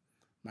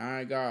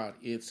 My God,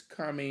 it's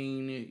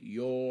coming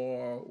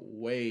your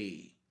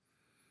way.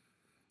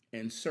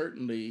 And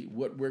certainly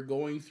what we're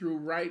going through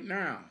right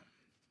now.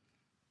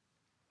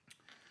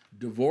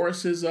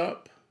 Divorce is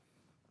up.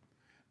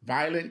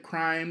 Violent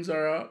crimes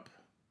are up.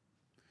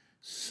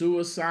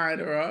 Suicide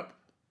are up.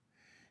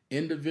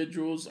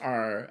 Individuals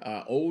are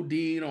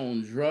ODing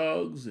on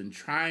drugs and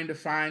trying to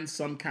find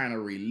some kind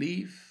of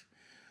relief,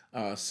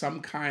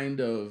 some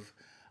kind of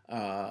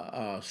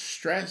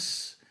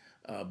stress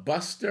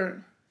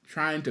buster,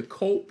 trying to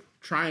cope,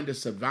 trying to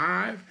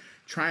survive,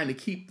 trying to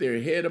keep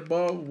their head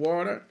above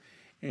water.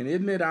 And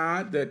isn't it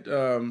odd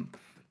that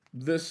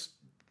this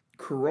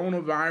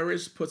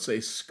coronavirus puts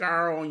a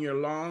scar on your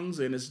lungs,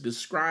 and it's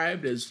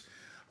described as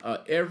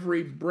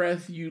every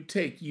breath you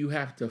take, you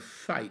have to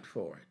fight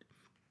for it.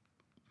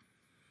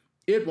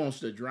 It wants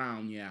to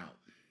drown you out.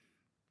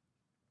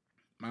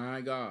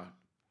 My God.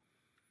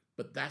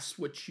 But that's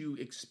what you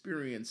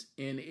experience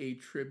in a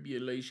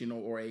tribulation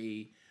or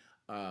a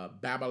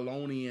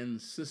Babylonian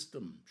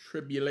system.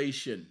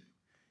 Tribulation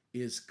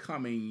is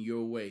coming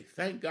your way.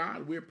 Thank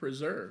God we're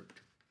preserved.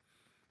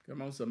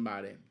 Come on,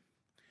 somebody.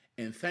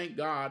 And thank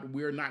God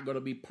we're not going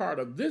to be part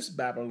of this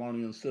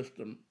Babylonian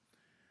system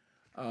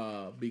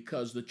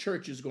because the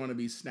church is going to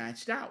be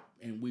snatched out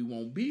and we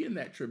won't be in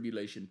that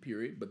tribulation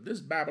period. But this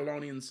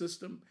Babylonian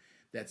system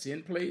that's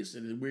in place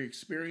and that we're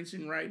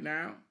experiencing right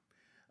now,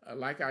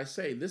 like I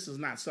say, this is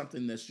not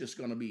something that's just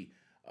going to be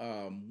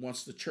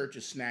once the church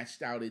is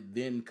snatched out, it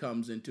then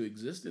comes into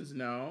existence.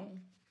 No,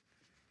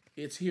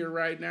 it's here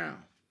right now.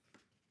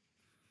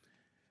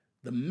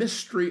 The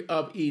mystery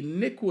of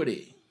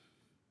iniquity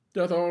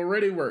doth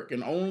already work,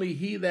 and only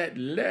he that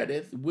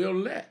letteth will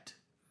let.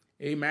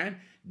 Amen.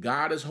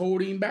 God is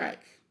holding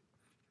back.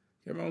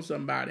 Come on,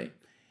 somebody.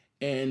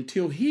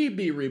 Until he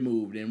be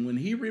removed. And when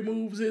he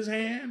removes his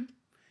hand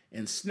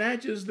and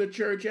snatches the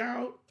church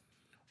out,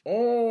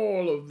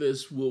 all of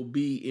this will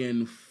be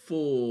in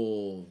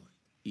full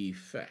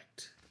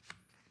effect.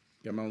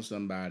 Come on,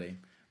 somebody.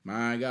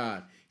 My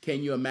God.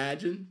 Can you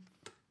imagine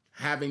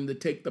having to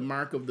take the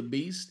mark of the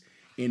beast?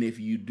 And if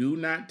you do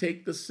not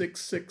take the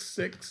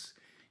 666,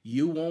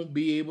 You won't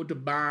be able to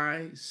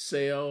buy,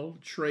 sell,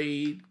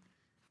 trade,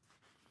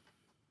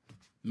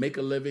 make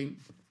a living,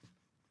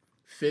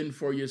 fend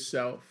for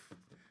yourself.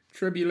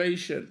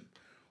 Tribulation.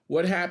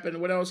 What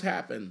happened? What else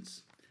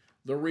happens?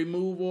 The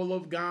removal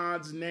of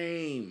God's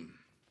name.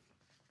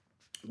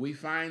 We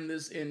find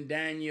this in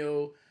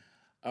Daniel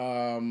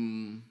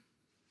 1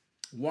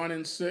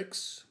 and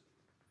 6.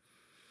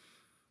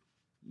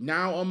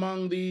 Now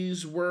among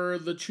these were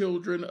the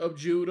children of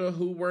Judah.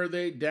 Who were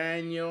they?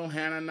 Daniel,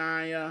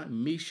 Hananiah,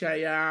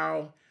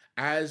 Mishael,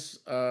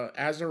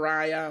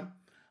 Azariah,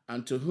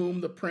 unto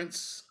whom the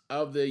prince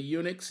of the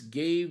eunuchs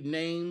gave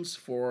names,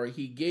 for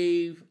he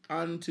gave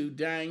unto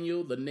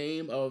Daniel the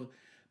name of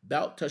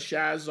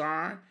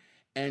Belteshazzar,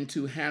 and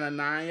to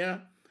Hananiah,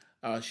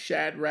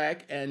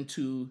 Shadrach, and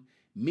to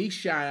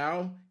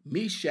Mishael,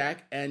 Meshach,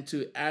 and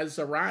to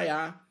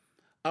Azariah,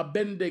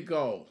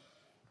 Abednego.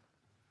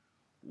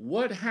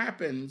 What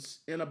happens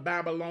in a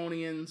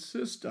Babylonian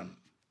system?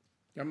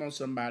 Come on,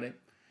 somebody.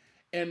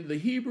 And the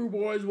Hebrew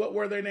boys, what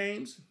were their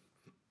names?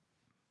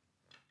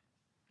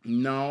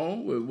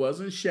 No, it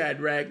wasn't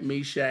Shadrach,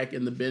 Meshach,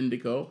 and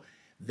Abednego.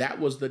 That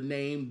was the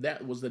name.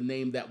 That was the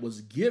name that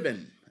was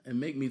given. And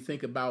make me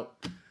think about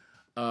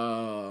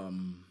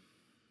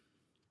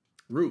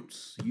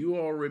Roots. You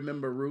all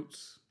remember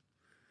Roots?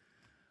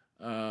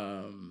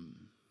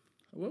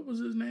 What was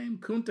his name?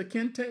 Kunta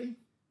Kinte.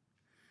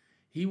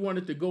 He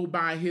wanted to go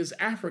by his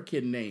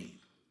African name.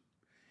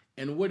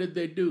 And what did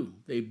they do?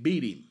 They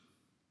beat him.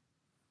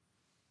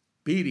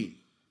 Beat him.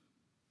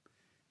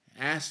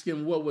 Asked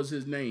him what was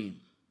his name.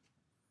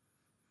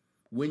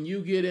 When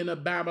you get in a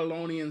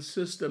Babylonian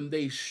system,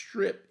 they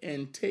strip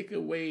and take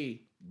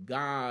away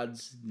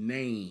God's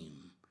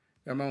name.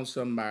 Come on,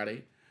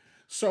 somebody.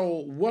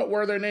 So what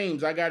were their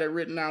names? I got it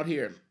written out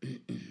here.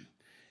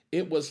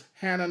 It was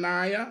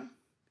Hananiah,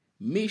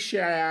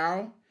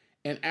 Mishael,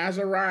 and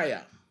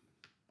Azariah.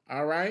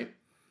 All right.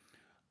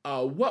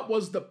 What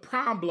was the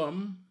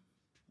problem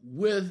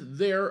with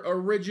their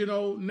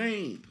original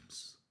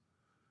names?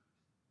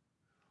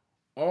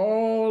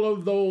 All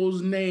of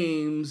those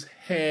names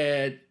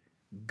had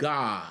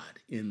God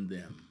in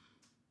them.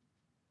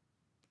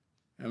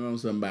 Come on,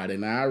 somebody.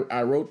 Now,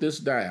 I wrote this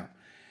down.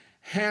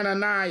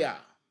 Hananiah.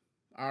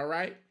 All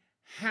right.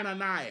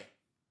 Hananiah.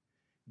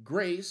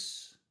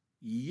 Grace,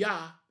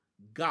 Yah,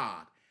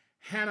 God.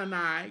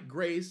 Hananiah,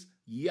 grace,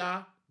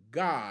 Yah,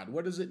 God.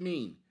 What does it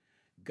mean?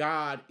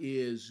 God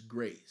is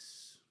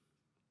grace.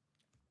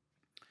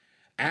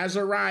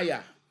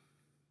 Azariah.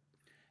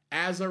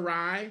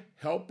 Azariah,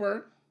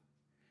 helper.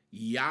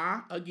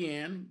 Yah,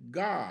 again,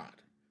 God.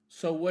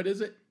 So what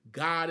is it?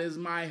 God is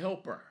my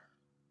helper.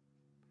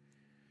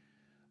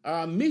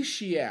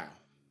 Mishael.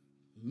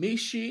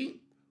 Mishi,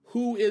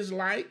 who is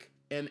like,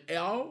 and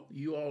El,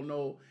 you all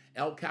know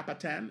El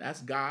Capitan,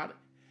 that's God.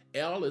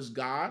 El is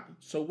God.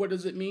 So what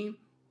does it mean?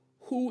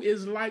 Who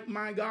is like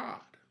my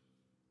God?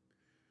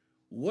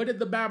 What did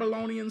the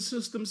Babylonian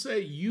system say?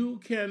 You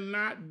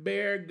cannot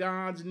bear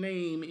God's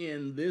name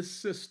in this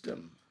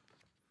system.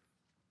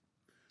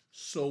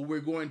 So we're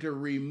going to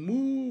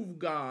remove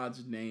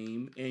God's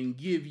name and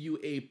give you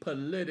a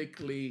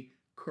politically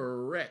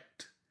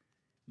correct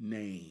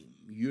name.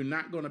 You're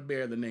not going to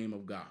bear the name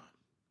of God.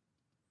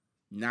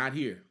 Not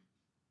here.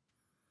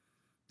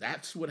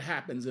 That's what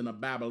happens in a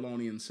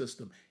Babylonian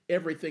system.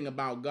 Everything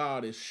about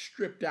God is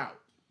stripped out.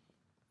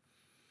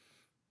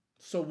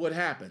 So what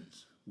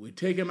happens? We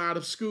take him out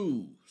of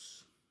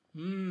schools.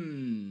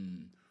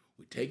 We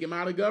take him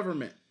out of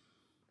government.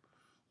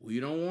 We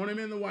don't want him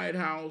in the White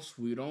House.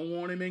 We don't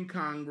want him in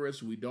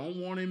Congress. We don't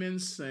want him in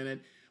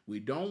Senate. We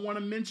don't want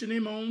to mention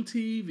him on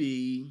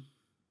TV.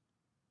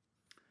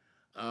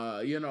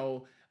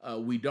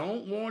 We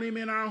don't want him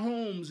in our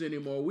homes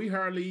anymore. We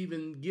hardly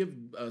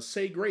even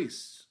say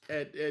grace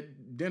at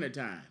dinner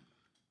time.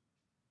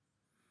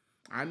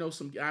 I know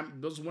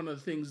those are one of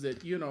the things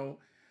that,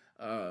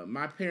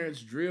 my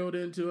parents drilled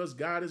into us.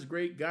 God is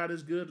great. God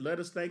is good. Let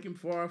us thank him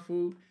for our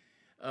food.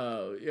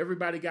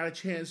 Everybody got a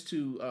chance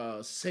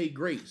to say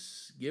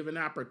grace, give an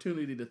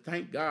opportunity to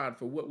thank God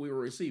for what we were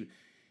receiving.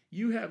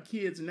 You have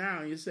kids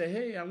now and you say,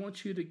 hey, I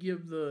want you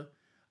to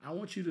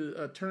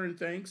turn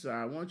thanks. Or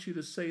I want you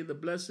to say the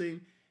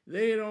blessing.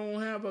 They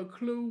don't have a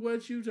clue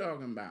what you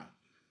talking about.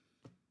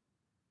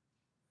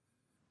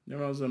 You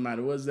know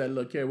somebody, what's that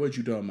look here? What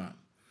you talking about?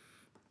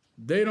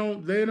 They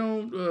don't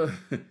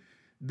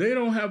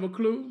have a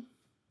clue.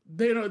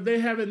 They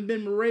haven't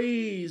been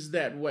raised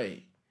that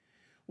way.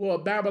 Well, a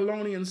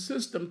Babylonian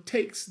system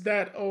takes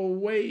that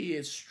away.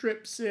 It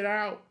strips it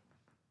out.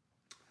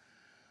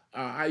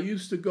 I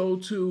used to go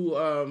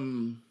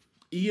to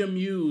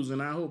EMUs,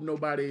 and I hope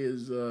nobody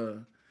is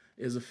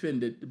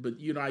offended, but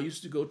I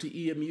used to go to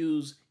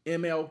EMU's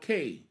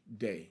MLK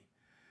Day.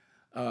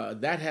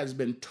 That has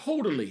been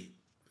totally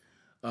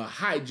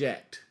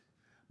hijacked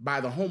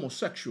by the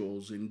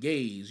homosexuals and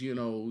gays.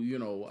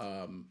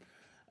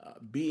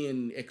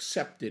 Being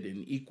accepted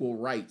and equal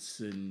rights,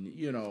 and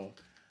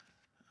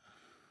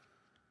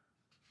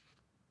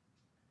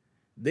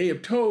they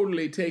have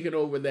totally taken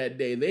over that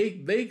day.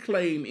 They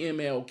claim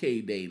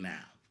MLK Day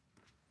now.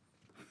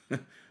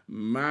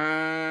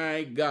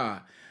 My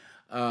God.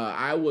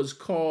 I was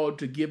called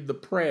to give the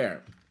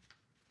prayer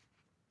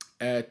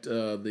at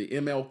the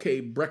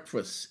MLK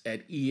breakfast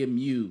at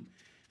EMU.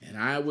 And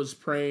I was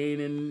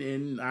praying,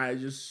 and I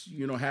just,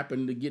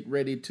 happened to get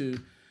ready to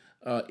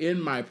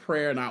end my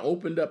prayer. And I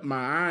opened up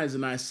my eyes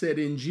and I said,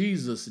 in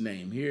Jesus'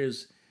 name.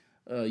 Here's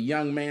a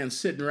young man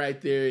sitting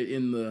right there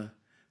in the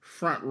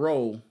front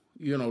row,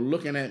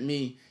 looking at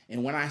me.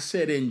 And when I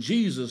said in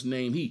Jesus'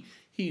 name,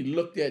 he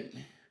looked at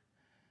me.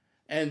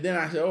 And then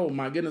I said, oh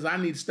my goodness, I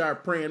need to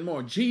start praying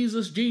more.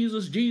 Jesus,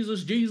 Jesus,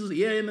 Jesus, Jesus.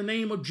 Yeah, in the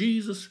name of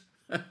Jesus.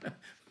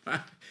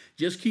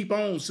 Just keep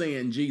on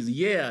saying Jesus.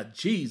 Yeah,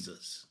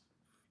 Jesus.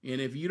 And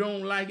if you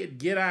don't like it,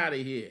 get out of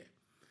here.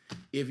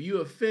 If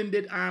you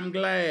offended, I'm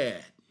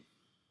glad.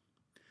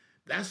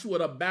 That's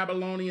what a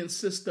Babylonian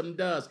system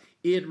does.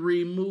 It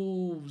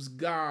removes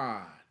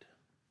God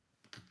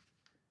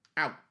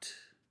out.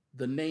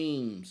 The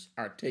names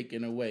are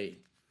taken away.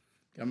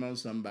 Come on,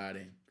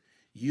 somebody.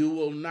 You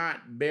will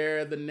not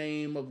bear the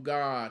name of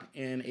God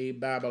in a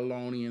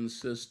Babylonian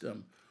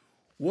system.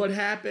 What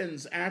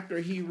happens after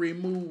he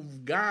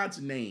removed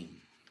God's name?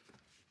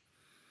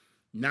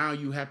 Now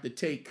you have to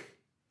take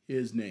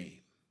his name.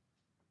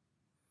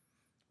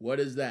 What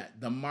is that?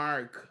 The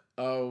mark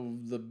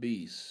of the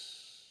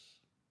beast.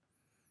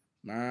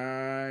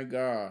 My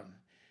God.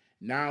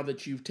 Now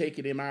that you've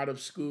taken him out of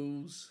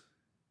schools,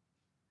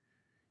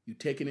 you've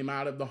taken him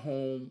out of the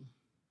home,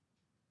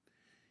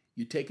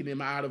 you've taken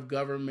him out of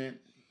government,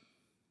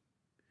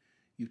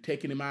 you've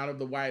taken him out of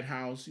the White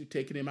House, you've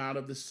taken him out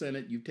of the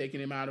Senate, you've taken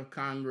him out of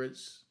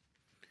Congress,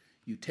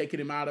 you've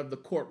taken him out of the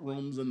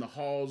courtrooms and the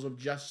halls of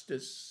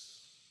justice.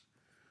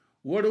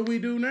 What do we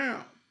do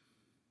now?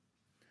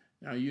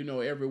 Now,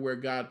 everywhere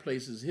God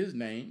places his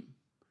name,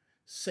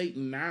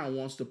 Satan now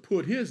wants to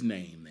put his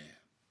name there.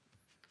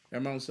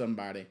 Come on,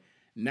 somebody.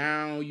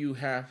 Now you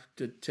have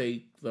to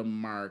take the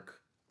mark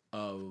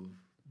of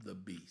the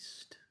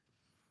beast.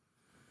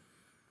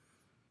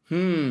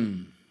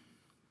 And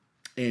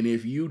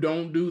if you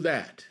don't do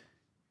that,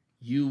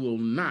 you will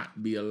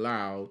not be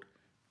allowed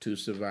to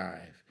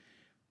survive.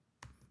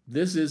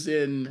 This is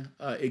in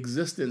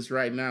existence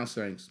right now,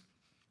 saints.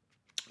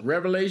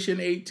 Revelation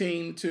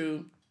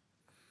 18:2.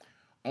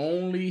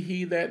 Only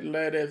he that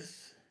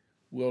letteth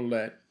will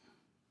let.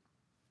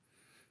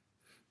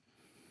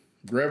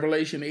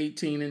 Revelation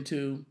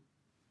 18:2.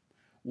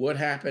 What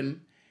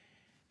happened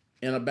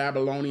in a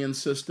Babylonian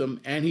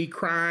system? And he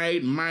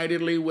cried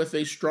mightily with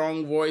a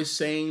strong voice,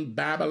 saying,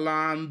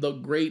 Babylon the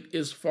great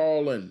is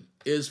fallen,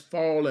 is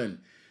fallen.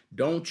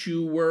 Don't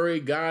you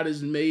worry. God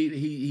has made,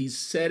 he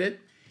said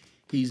it.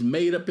 He's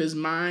made up his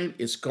mind.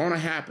 It's going to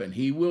happen.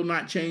 He will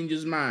not change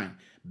his mind.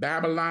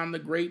 Babylon the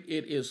great,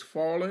 it is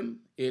fallen,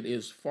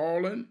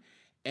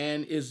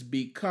 and is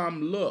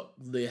become, look,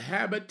 the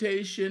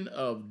habitation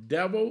of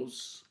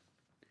devils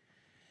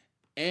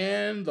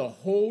and the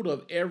hold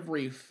of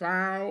every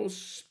foul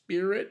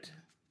spirit.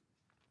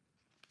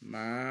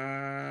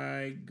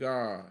 My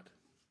God.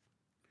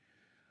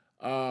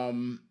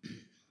 And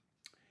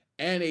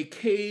a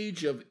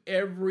cage of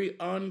every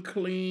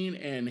unclean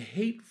and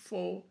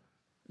hateful.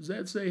 Does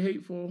that say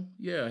hateful?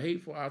 Yeah,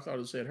 hateful. I thought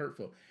it said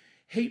hurtful.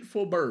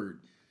 Hateful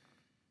bird.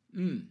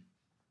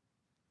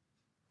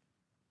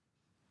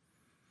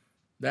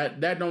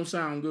 That don't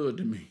sound good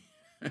to me.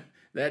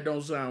 That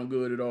don't sound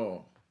good at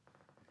all.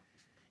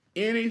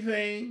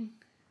 Anything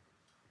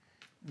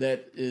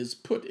that is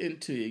put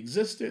into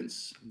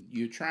existence,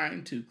 you're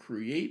trying to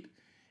create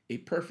a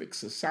perfect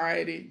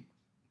society.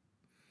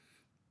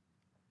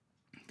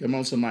 Come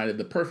on, somebody,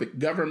 the perfect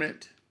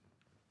government.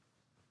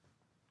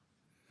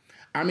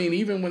 I mean,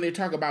 even when they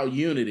talk about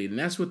unity, and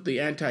that's what the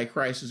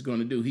Antichrist is going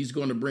to do. He's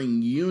going to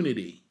bring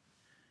unity.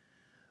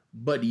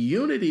 But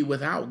unity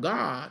without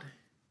God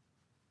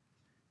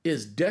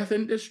is death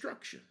and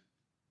destruction.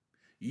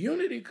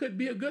 Unity could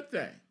be a good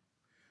thing,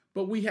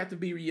 but we have to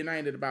be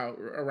reunited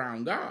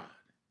around God.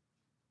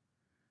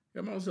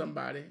 Come on,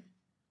 somebody.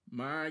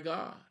 My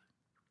God.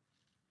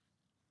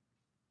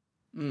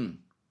 It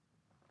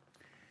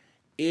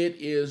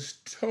is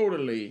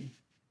totally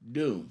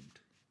doomed.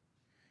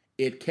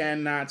 It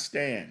cannot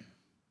stand.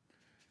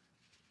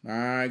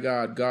 My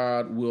God,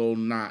 God will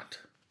not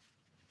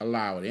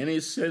allow it. Any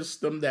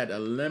system that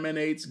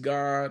eliminates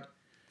God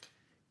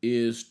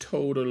is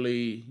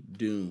totally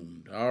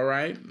doomed. All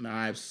right? Now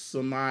I've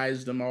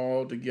surmised them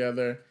all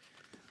together.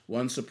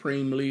 One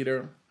supreme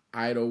leader,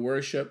 idol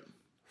worship,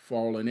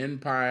 fallen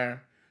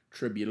empire,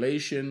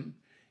 tribulation.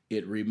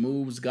 It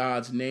removes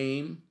God's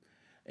name.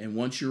 And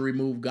once you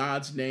remove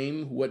God's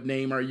name, what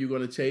name are you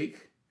going to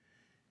take?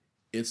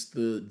 It's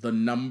the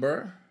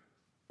number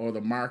or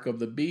the mark of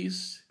the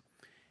beast,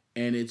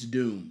 and it's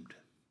doomed.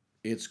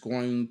 It's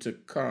going to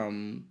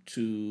come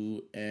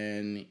to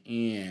an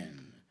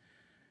end.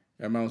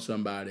 Come on,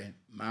 somebody.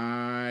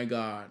 My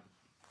God.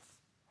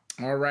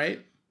 All right.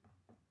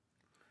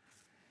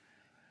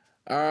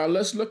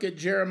 Let's look at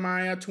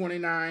Jeremiah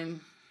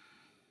 29.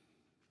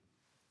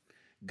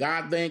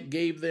 God then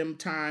gave them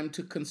time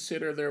to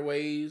consider their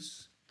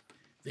ways.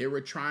 They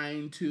were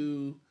trying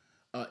to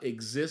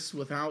exist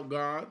without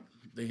God.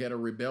 They had a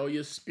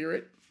rebellious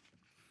spirit.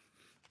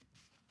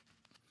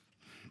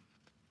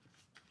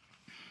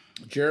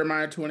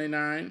 Jeremiah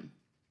 29.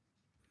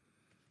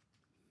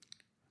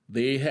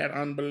 They had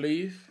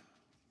unbelief.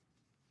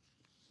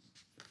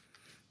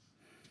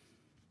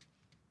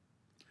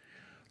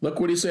 Look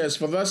what he says.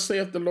 For thus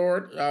saith the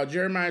Lord,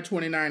 Jeremiah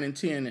 29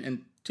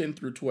 and 10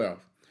 through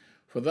 12.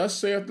 For thus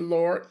saith the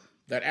Lord,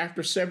 that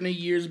after 70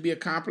 years be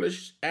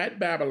accomplished at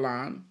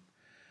Babylon,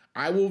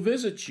 I will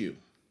visit you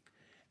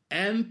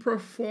and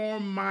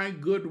perform my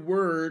good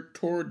word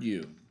toward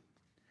you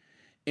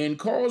in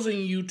causing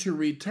you to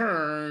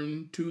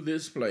return to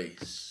this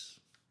place.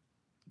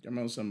 Come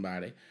on,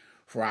 somebody.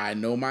 For I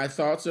know my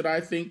thoughts that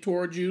I think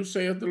toward you,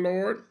 saith the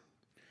Lord.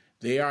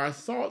 They are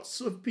thoughts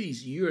of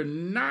peace. You're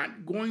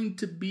not going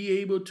to be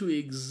able to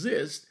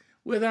exist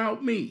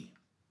without me.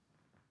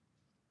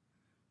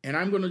 And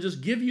I'm going to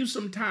just give you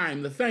some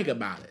time to think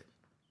about it.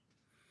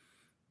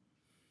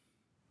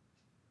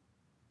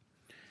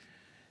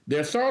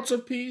 They're thoughts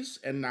of peace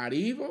and not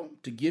evil,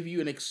 to give you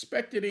an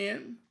expected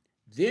end.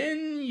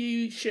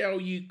 Then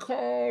shall ye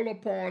call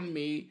upon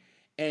me,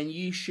 and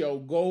ye shall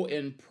go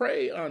and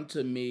pray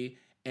unto me,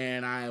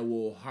 and I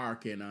will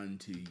hearken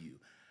unto you.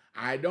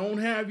 I don't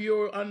have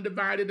your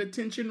undivided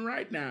attention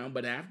right now,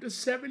 but after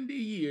 70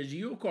 years,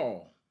 you'll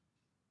call.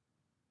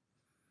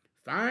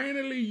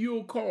 Finally,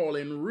 you'll call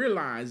and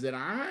realize that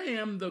I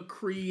am the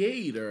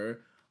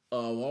creator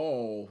of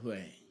all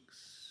things.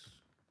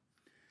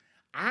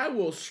 I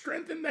will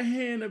strengthen the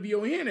hand of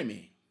your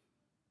enemy.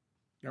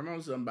 Come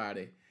on,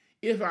 somebody.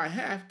 If I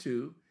have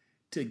to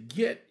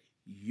get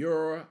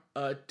your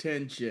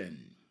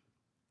attention.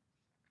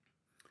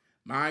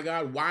 My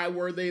God, why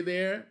were they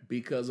there?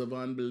 Because of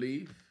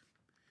unbelief,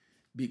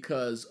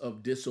 because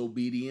of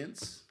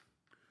disobedience.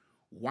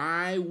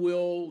 Why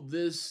will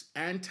this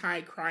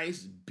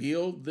Antichrist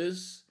build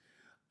this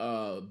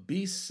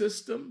beast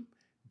system?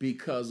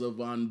 Because of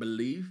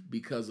unbelief,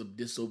 because of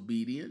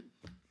disobedience.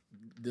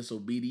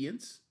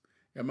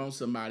 Come on,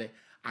 somebody.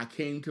 I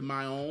came to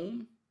my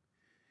own,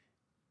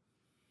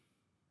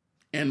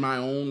 and my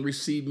own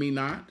received me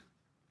not.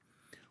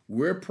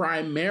 We're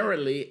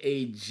primarily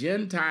a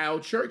Gentile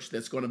church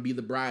that's going to be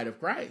the bride of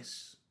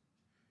Christ.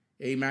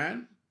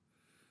 Amen.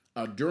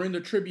 During the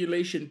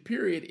tribulation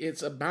period,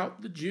 it's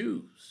about the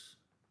Jews.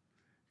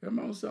 Come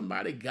on,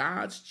 somebody.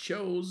 God's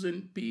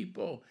chosen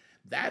people.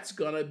 That's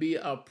going to be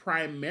a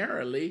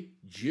primarily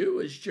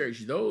Jewish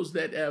church. Those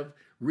that have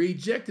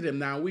rejected him.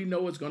 Now, we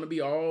know it's going to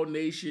be all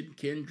nation,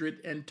 kindred,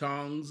 and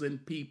tongues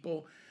and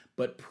people.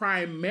 But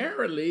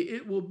primarily,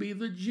 it will be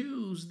the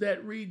Jews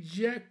that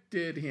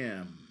rejected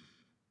him.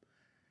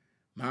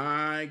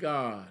 My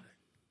God.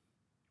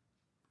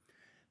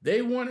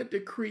 They wanted to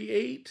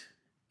create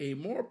a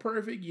more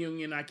perfect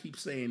union, I keep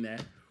saying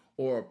that,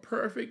 or a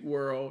perfect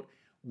world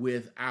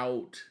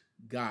without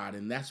God.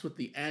 And that's what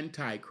the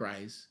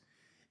Antichrist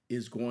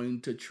is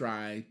going to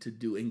try to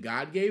do. And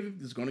God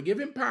is going to give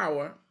him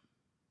power.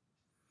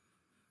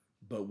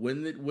 But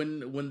when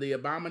the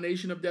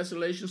abomination of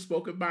desolation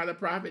spoken by the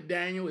prophet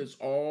Daniel is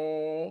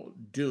all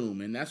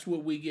doom. And that's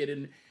what we get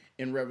in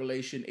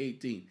Revelation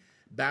 18.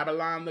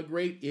 Babylon the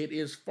Great, it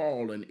is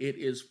fallen. It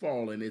is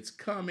fallen. It's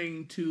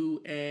coming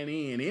to an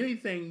end.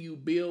 Anything you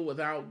build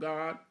without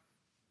God,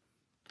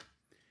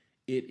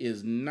 it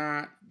is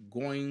not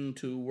going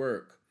to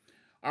work.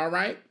 All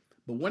right?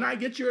 But when I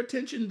get your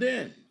attention,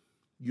 then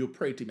you'll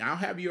pray to me. I'll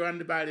have your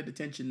undivided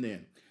attention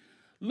then.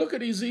 Look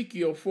at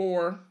Ezekiel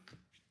 4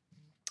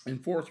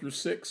 and 4 through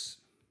 6.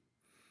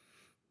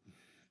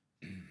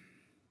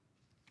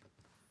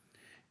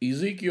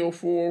 Ezekiel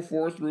 4,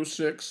 4 through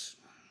 6.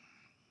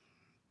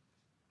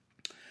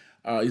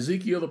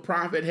 Ezekiel the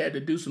prophet had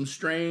to do some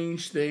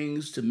strange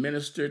things to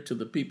minister to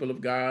the people of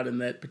God in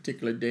that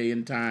particular day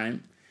and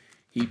time.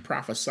 He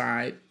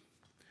prophesied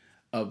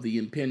of the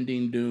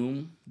impending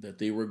doom, that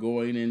they were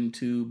going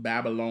into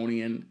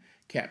Babylonian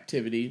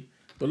captivity.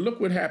 But look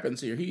what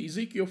happens here.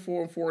 Ezekiel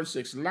 4, 4 and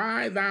 6.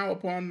 Lie thou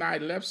upon thy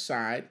left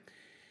side,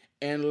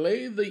 and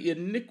lay the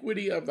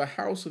iniquity of the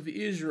house of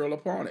Israel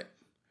upon it.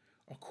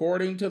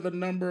 According to the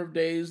number of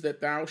days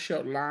that thou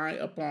shalt lie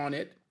upon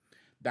it,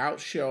 thou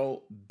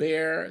shalt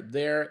bear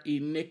their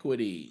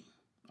iniquity.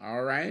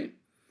 All right?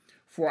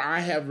 For I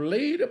have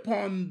laid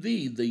upon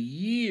thee the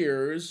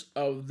years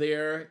of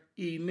their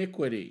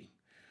iniquity,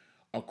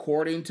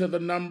 according to the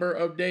number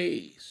of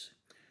days,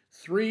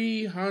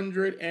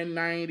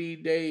 390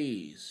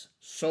 days.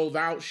 So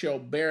thou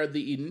shalt bear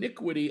the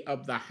iniquity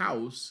of the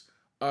house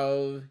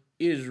of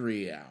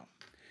Israel.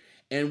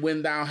 And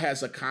when thou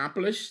hast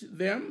accomplished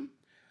them,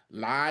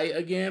 lie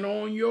again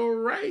on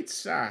your right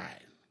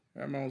side.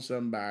 Come on,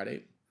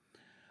 somebody.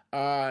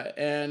 Thou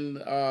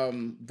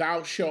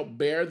shalt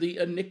bear the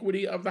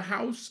iniquity of the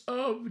house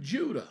of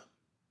Judah.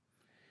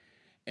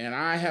 And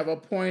I have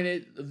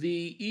appointed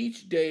thee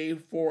each day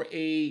for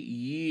a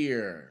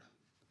year.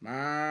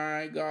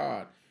 My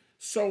God.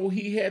 So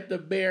he had to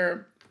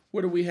bear,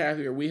 what do we have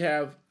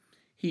here?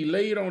 He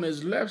laid on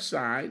his left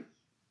side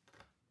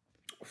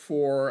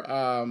for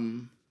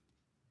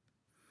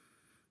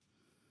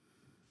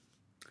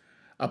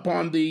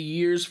Upon the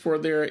years for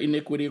their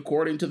iniquity,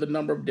 according to the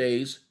number of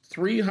days,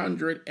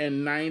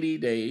 390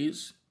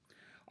 days.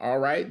 All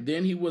right.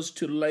 Then he was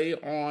to lay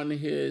on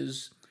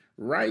his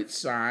right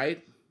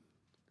side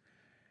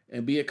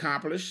and be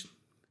accomplished.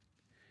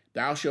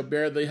 Thou shalt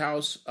bear the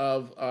house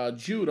of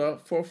Judah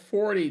for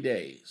 40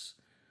 days.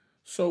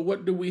 So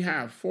what do we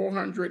have?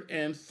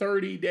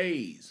 430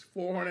 days.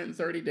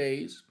 430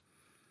 days.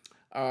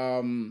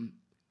 And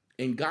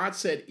God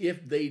said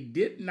if they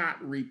did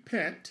not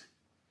repent,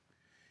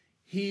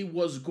 he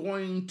was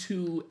going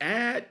to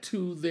add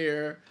to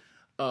their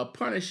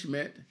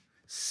punishment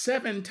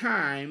 7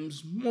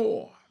 times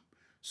more.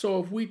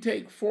 So if we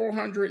take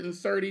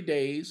 430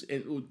 days,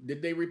 and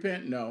did they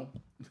repent? No,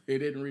 they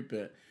didn't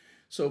repent.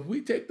 So if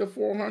we take the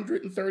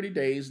 430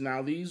 days,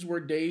 now these were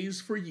days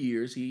for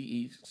years,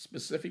 he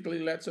specifically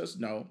lets us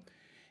know,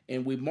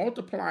 and we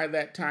multiply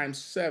that times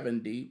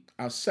 7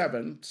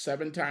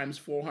 times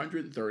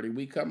 430,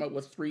 we come up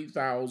with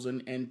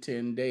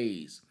 3,010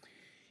 days.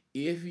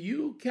 If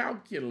you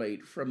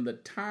calculate from the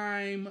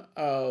time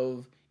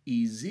of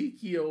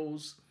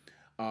Ezekiel's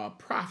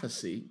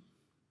prophecy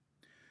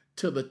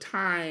to the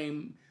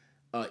time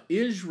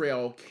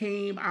Israel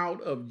came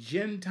out of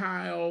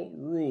Gentile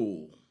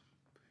rule,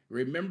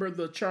 remember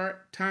the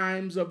chart,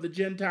 times of the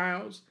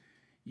Gentiles?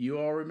 You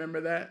all remember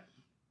that?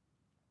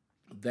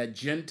 That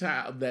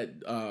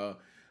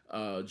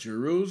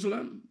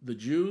Jerusalem, the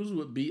Jews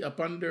would be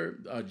up under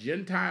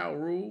Gentile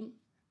rule.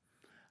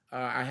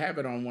 I have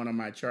it on one of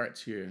my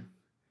charts here.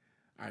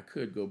 I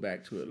could go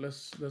back to it.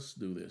 Let's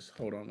do this.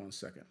 Hold on one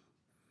second.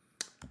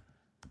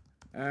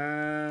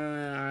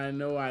 I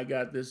know I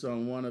got this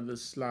on one of the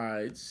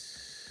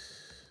slides.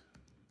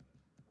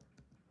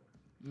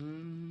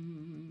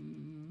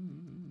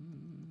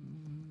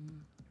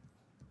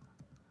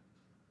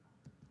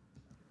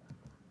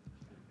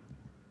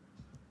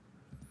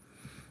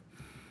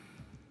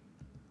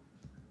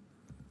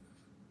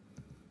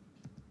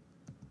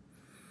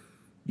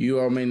 You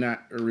all may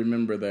not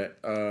remember that.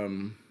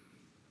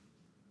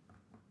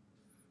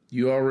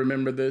 You all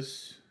remember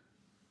this?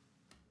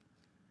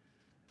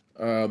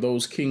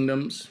 Those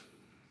kingdoms.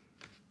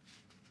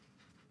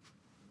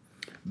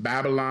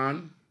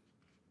 Babylon,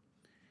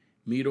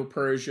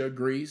 Medo-Persia,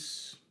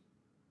 Greece,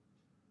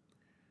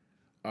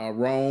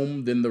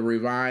 Rome, then the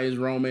revised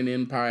Roman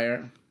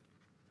Empire.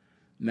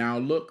 Now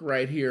look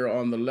right here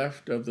on the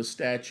left of the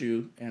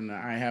statue, and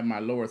I have my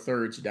lower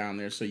thirds down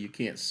there so you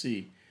can't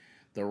see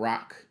the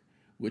rock,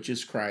 which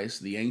is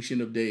Christ, the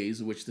Ancient of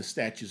Days, which the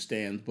statue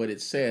stands. But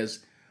it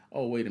says,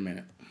 oh, wait a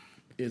minute.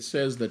 It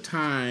says the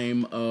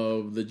time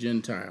of the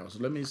Gentiles.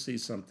 Let me see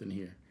something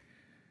here.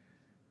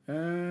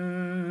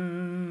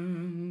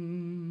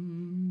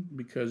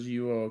 Because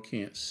you all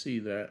can't see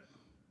that.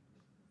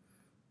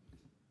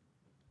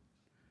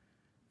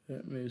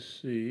 Let me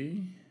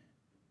see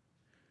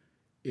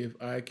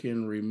if I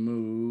can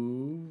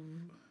remove.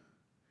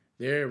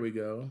 There we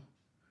go.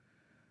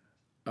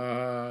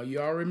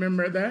 Y'all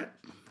remember that?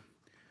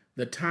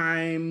 The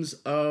times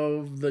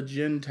of the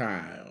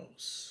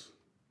Gentiles.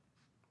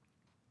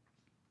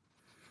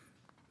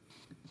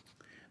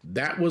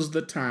 That was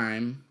the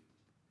time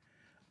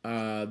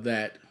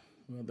let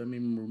me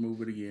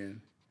remove it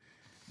again.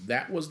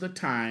 That was the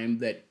time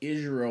that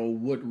Israel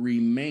would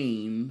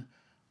remain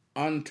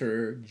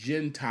under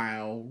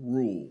Gentile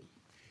rule.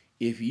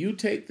 If you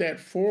take that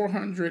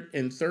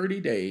 430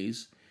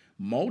 days,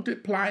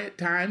 multiply it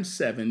times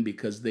 7,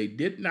 because they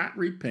did not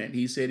repent.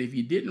 He said, if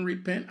you didn't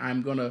repent,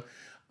 I'm going to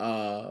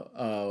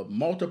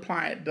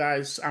multiply it,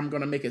 I'm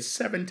going to make it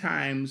 7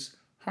 times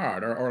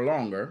harder or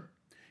longer.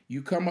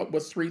 You come up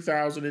with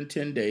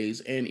 3,010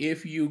 days. And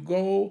if you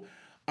go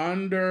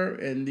under,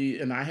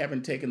 and I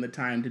haven't taken the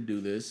time to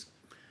do this,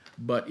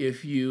 but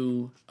if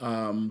you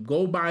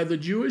go by the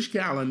Jewish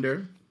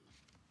calendar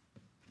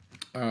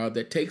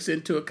that takes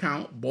into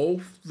account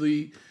both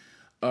the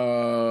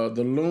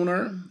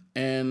lunar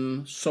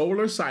and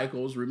solar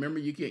cycles, remember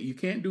you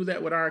can't do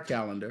that with our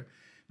calendar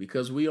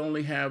because we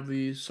only have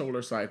the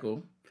solar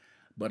cycle.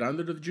 But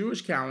under the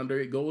Jewish calendar,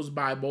 it goes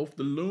by both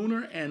the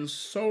lunar and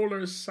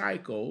solar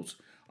cycles.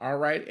 All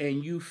right,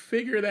 and you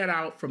figure that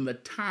out from the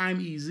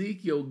time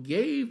Ezekiel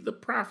gave the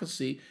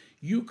prophecy,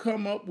 you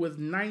come up with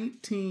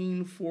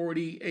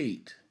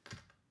 1948.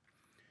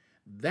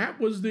 That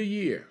was the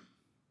year.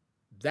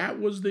 That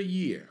was the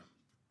year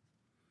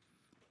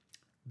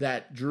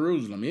that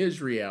Jerusalem,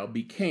 Israel,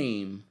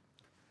 became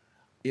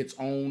its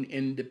own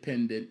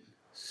independent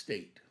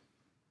state.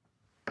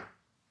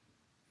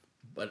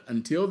 But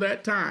until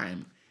that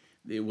time,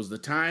 it was the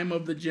time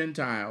of the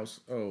Gentiles.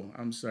 Oh,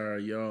 I'm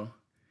sorry, y'all.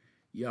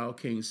 Y'all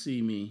can't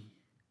see me.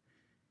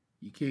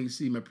 You can't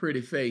see my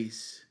pretty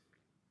face.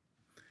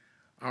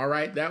 All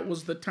right, that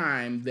was the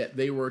time that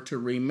they were to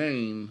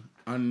remain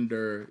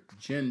under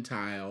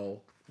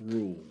Gentile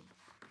rule.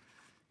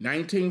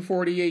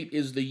 1948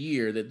 is the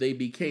year that they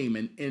became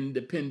an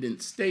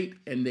independent state,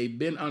 and they've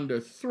been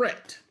under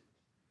threat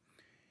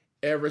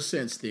ever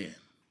since then.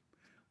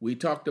 We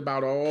talked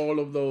about all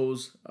of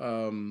those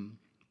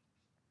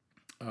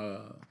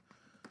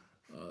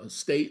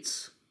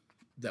states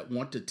that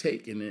want to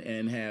take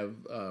and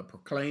have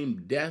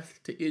proclaimed death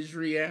to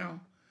Israel,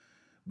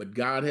 but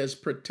God has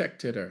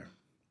protected her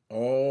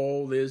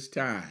all this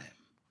time.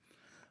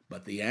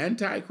 But the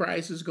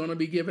Antichrist is going to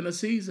be given a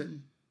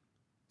season.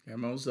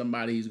 Come on,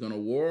 somebody. He's going to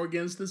war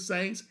against the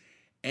saints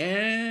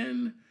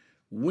and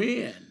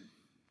win.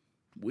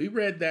 We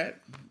read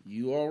that.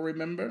 You all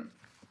remember?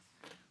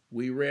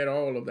 We read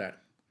all of that.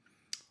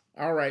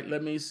 All right,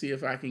 let me see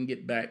if I can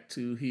get back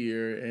to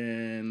here,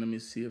 and let me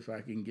see if I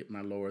can get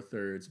my lower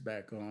thirds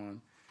back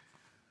on.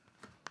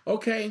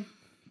 Okay.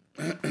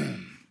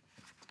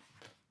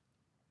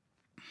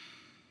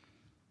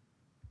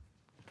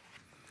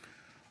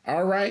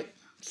 All right.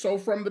 So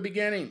from the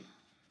beginning,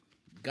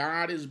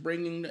 God is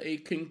bringing a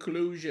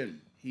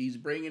conclusion. He's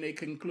bringing a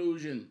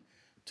conclusion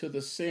to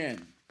the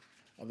sin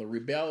of the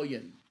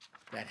rebellion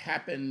that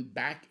happened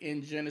back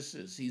in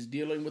Genesis. He's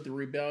dealing with the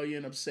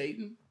rebellion of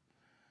Satan.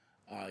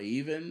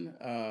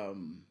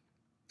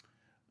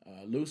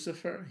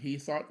 Lucifer, he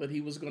thought that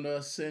he was going to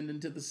ascend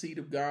into the seat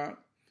of God.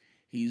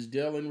 He's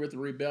dealing with the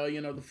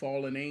rebellion of the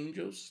fallen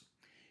angels.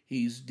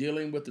 He's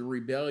dealing with the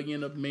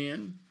rebellion of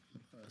men.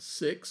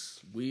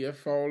 6, we have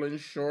fallen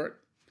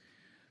short.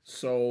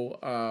 So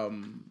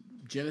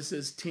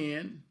Genesis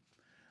 10,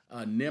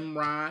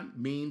 Nimrod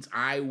means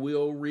I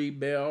will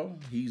rebel.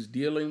 He's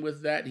dealing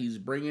with that. He's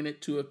bringing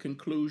it to a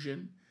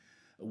conclusion.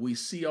 We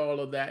see all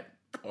of that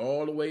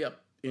all the way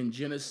up in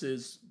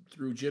Genesis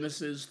through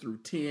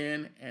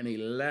 10 and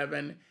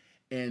 11.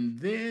 And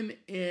then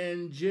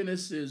in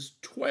Genesis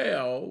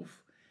 12,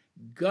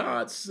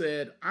 God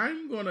said,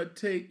 I'm going to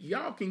take,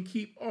 y'all can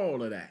keep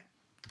all of that.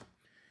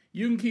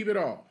 You can keep it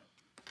all.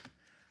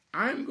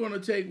 I'm going to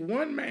take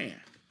one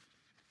man,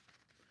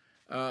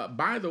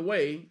 by the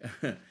way,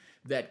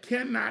 that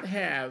cannot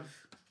have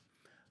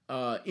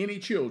any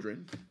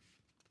children.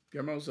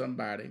 Come on,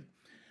 somebody.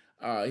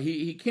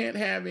 He can't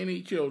have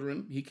any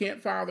children. He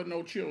can't father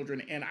no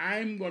children. And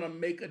I'm going to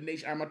make a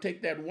nation. I'm going to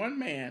take that one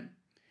man,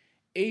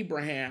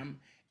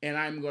 Abraham, and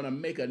I'm going to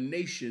make a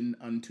nation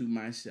unto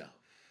myself.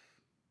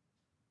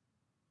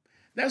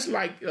 That's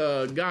like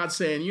God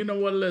saying, you know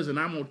what, listen,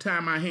 I'm going to tie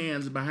my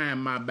hands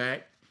behind my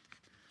back.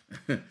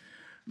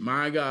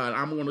 My God,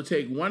 I'm going to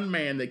take one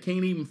man that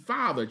can't even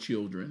father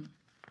children,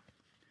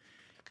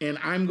 and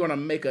I'm going to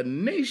make a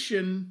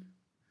nation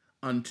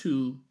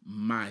unto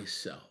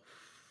myself.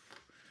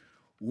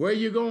 Where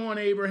you going,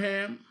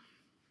 Abraham?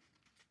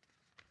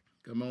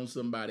 Come on,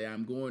 somebody.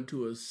 I'm going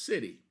to a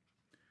city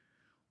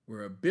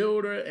where a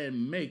builder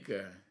and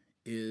maker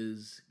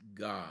is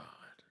God.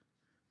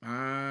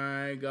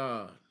 My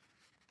God.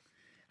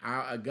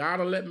 God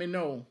will let me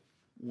know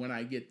when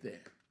I get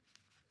there.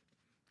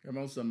 Come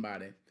on,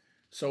 somebody.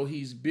 So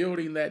he's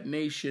building that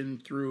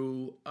nation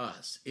through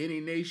us.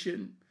 Any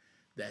nation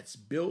that's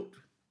built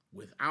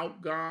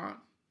without God,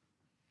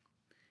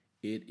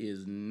 it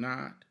is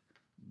not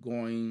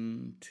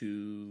going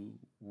to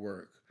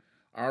work.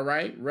 All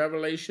right,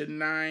 Revelation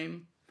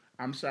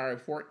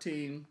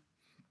 14.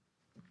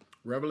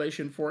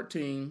 Revelation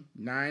 14,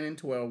 9 and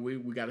 12. We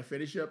got to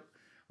finish up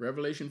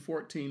Revelation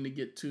 14 to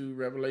get to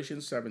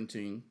Revelation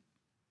 17.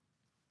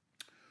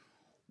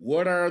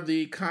 What are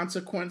the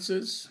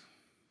consequences?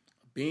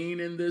 Being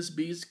in this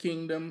beast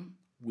kingdom,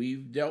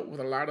 we've dealt with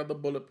a lot of the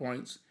bullet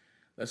points.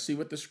 Let's see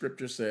what the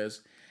scripture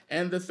says.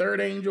 And the third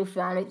angel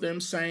followed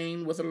them,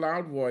 saying with a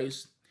loud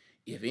voice,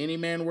 if any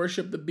man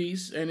worship the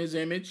beast and his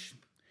image,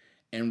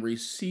 and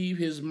receive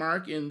his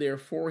mark in their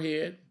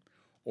forehead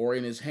or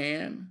in his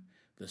hand,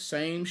 the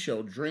same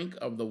shall drink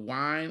of the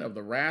wine of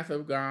the wrath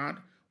of God,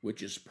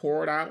 which is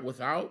poured out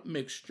without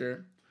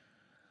mixture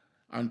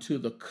unto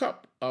the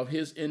cup of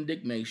his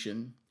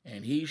indignation,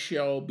 and he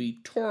shall be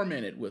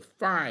tormented with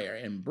fire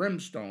and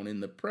brimstone in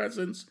the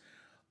presence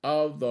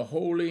of the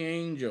holy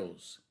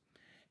angels,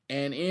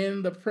 and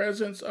in the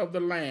presence of the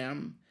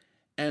Lamb,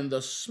 and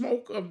the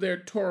smoke of their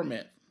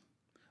torment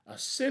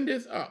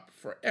ascendeth up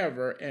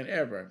forever and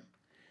ever.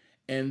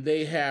 And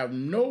they have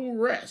no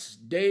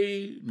rest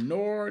day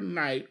nor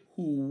night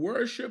who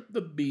worship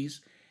the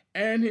beast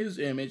and his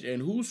image,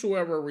 and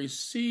whosoever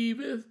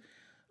receiveth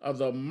of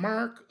the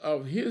mark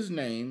of his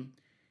name.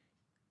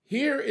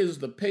 Here is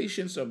the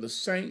patience of the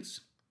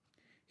saints.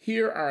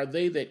 Here are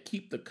they that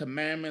keep the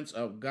commandments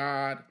of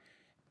God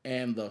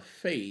and the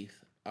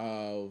faith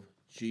of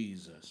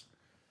Jesus.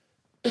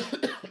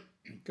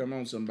 Come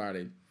on,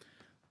 somebody.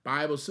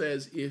 Bible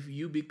says if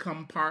you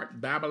become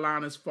part,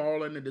 Babylon is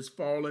fallen, it is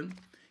fallen.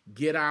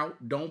 Get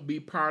out. Don't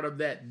be part of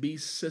that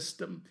beast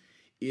system.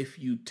 If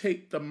you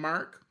take the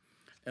mark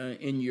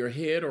in your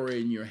head or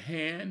in your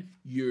hand,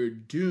 you're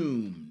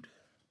doomed.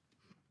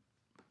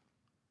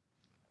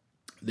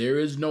 There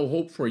is no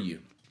hope for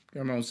you.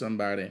 Come on,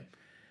 somebody.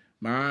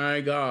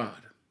 My God.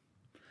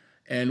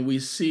 And we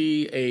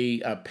see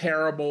a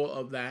parable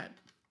of that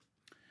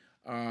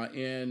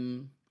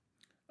in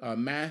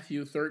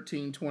Matthew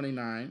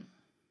 13:29.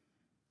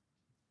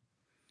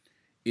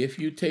 If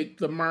you take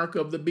the mark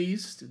of the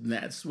beast, and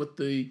that's what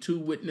the two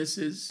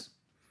witnesses.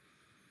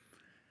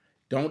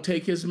 Don't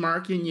take his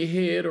mark in your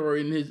head or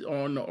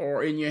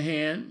in your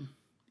hand.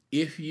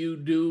 If you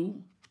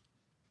do,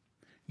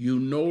 You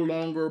no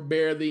longer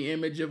bear the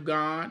image of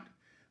God,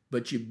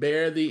 but you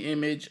bear the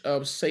image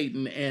of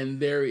Satan, and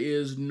there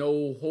is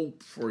no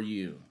hope for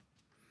you.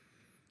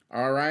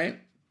 All right?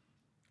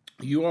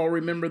 You all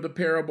remember the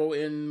parable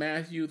in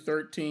Matthew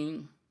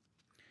 13?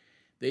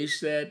 They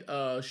said,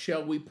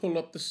 shall we pull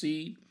up the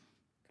seed?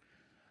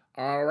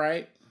 All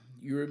right.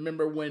 You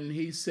remember when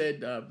he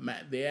said,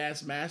 they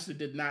asked, Master,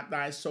 did not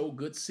thy sow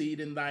good seed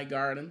in thy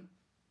garden?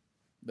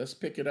 Let's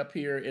pick it up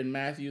here in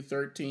Matthew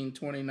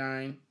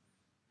 13:29.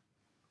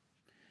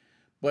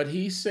 But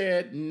he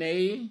said,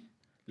 Nay,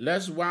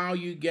 lest while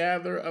you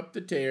gather up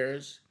the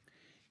tares,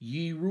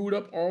 ye root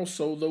up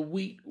also the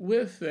wheat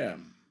with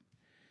them.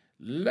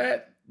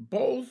 Let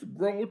both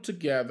grow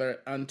together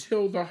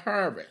until the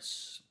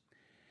harvest.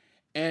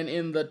 And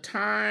in the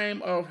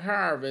time of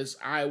harvest,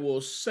 I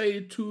will say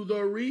to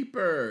the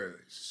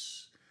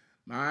reapers.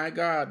 My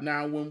God.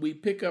 Now, when we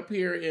pick up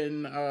here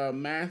in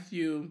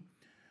Matthew,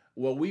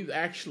 well, we've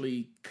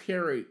actually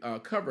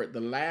covered the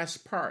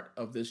last part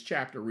of this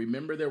chapter.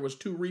 Remember, there was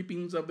 2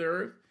 reapings of the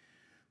earth.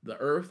 The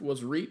earth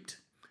was reaped.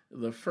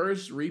 The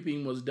first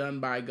reaping was done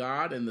by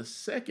God, and the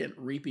second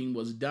reaping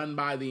was done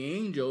by the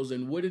angels.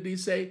 And what did he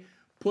say?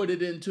 Put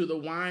it into the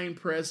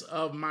winepress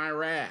of my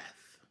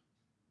wrath.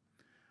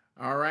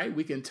 All right,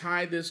 we can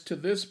tie this to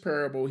this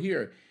parable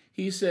here.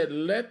 He said,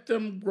 let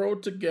them grow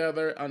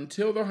together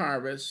until the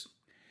harvest,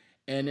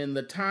 and in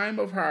the time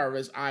of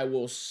harvest I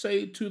will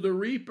say to the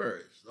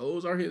reapers,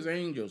 those are his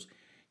angels,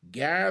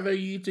 gather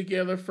ye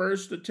together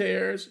first the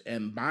tares,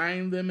 and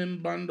bind them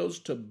in bundles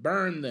to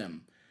burn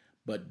them,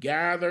 but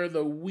gather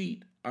the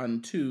wheat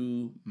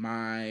unto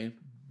my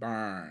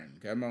barn.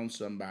 Come on,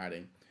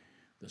 somebody.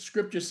 The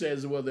scripture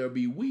says, well, there'll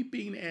be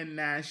weeping and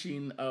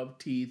gnashing of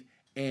teeth,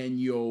 and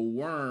your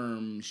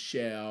worm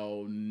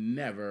shall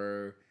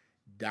never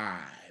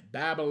die.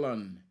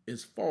 Babylon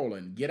is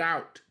fallen. Get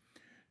out.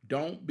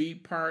 Don't be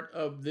part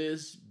of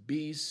this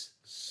beast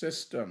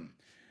system.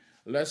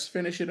 Let's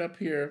finish it up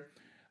here.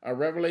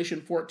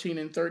 Revelation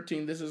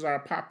 14:13. This is our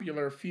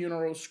popular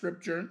funeral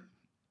scripture.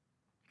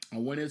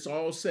 And when it's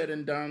all said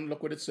and done,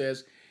 look what it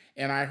says.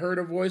 And I heard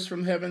a voice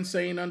from heaven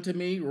saying unto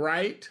me,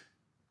 write,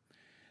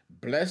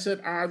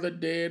 blessed are the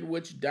dead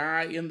which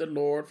die in the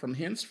Lord from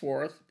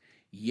henceforth.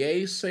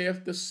 Yea,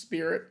 saith the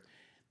Spirit,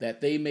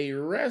 that they may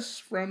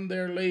rest from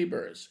their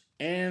labors,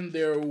 and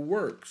their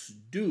works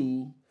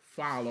do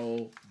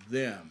follow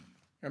them.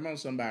 Come on,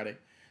 somebody.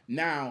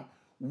 Now,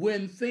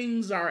 when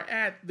things are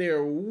at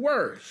their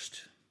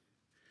worst,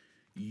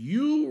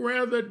 you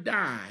rather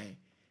die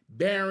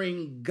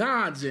bearing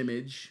God's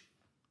image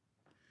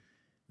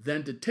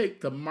than to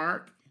take the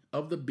mark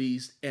of the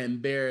beast and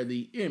bear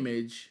the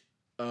image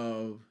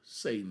of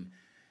Satan.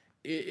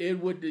 It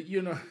would,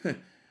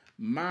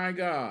 my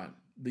God.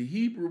 The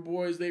Hebrew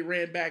boys, they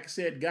ran back and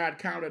said, God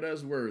counted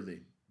us worthy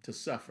to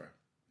suffer.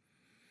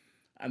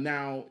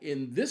 Now,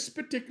 in this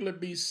particular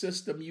beast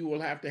system, you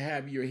will have to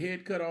have your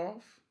head cut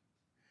off.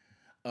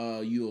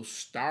 You'll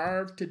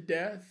starve to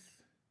death.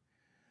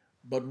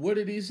 But what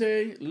did he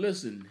say?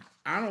 Listen,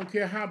 I don't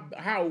care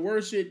how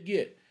worse it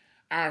get.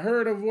 I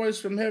heard a voice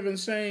from heaven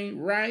saying,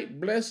 right,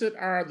 blessed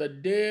are the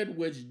dead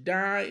which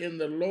die in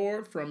the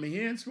Lord from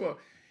henceforth.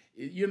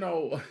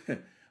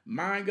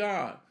 My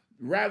God.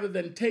 Rather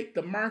than take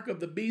the mark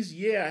of the beast,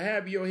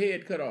 have your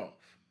head cut off.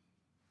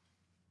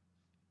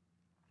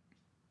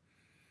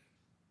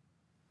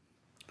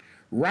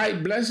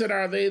 Right, blessed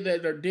are they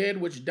that are dead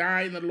which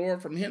die in the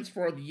Lord from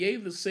henceforth,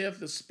 yea, saith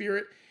the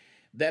Spirit,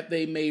 that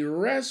they may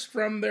rest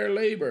from their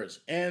labors,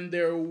 and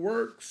their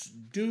works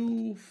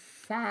do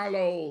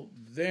follow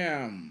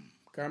them.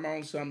 Come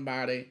on,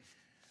 somebody.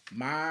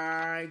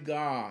 My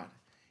God.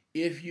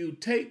 If you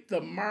take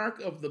the mark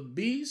of the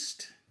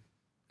beast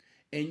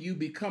and you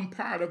become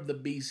part of the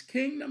beast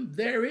kingdom,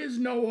 there is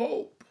no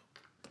hope.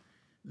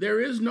 There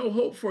is no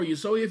hope for you.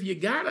 So if you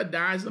gotta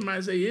die,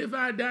 somebody say, if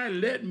I die,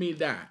 let me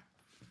die.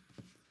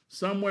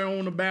 Somewhere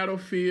on the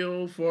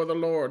battlefield for the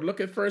Lord. Look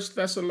at 1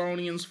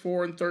 Thessalonians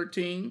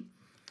 4:13.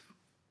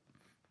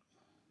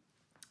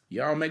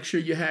 Y'all make sure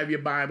you have your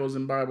Bibles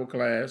in Bible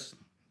class.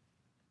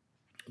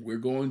 We're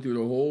going through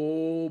the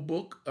whole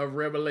book of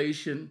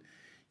Revelation.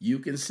 You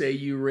can say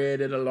you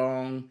read it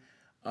along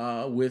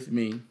with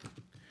me.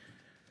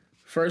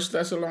 1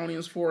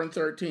 Thessalonians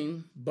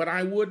 4:13, but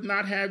I would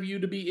not have you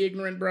to be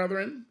ignorant,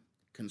 brethren,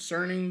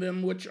 concerning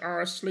them which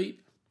are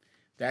asleep,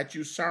 that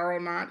you sorrow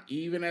not,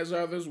 even as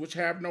others which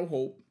have no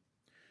hope.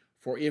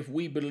 For if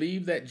we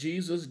believe that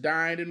Jesus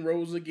died and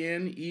rose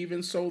again,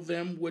 even so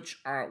them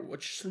which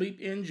sleep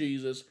in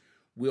Jesus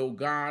will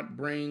God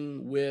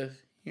bring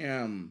with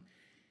him.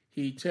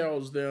 He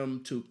tells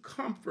them to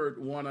comfort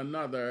one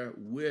another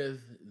with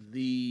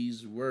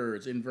these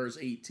words in verse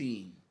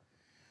 18.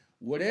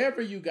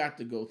 Whatever you got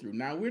to go through.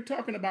 Now, we're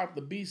talking about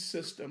the beast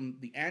system,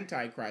 the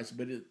Antichrist,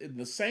 but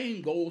the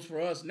same goes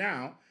for us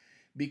now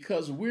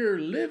because we're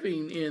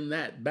living in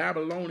that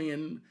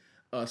Babylonian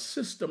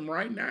system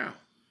right now.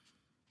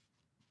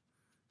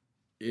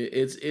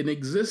 It's in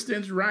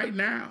existence right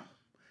now.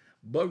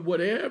 But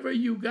whatever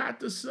you got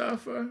to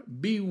suffer,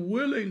 be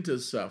willing to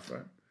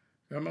suffer.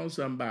 Come on,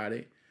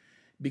 somebody.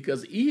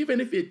 Because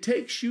even if it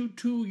takes you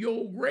to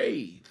your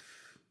grave,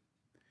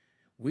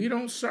 we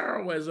don't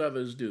sorrow as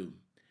others do,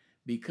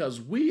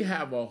 because we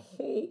have a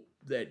hope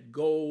that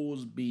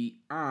goes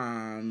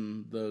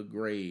beyond the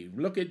grave.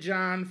 Look at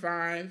John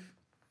 5.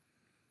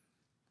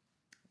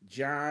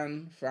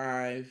 John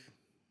 5.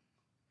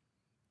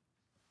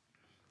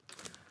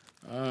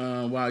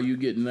 While you're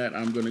getting that,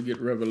 I'm going to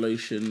get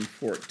Revelation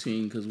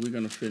 14, because we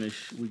got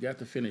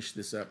to finish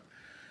this up.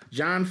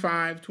 John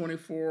 5,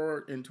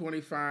 24 and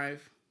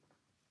 25.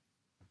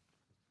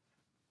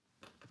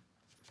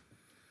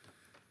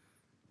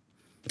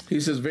 He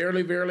says,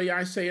 verily, verily,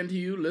 I say unto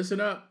you, listen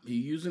up.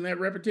 He's using that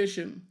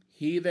repetition.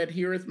 He that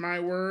heareth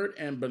my word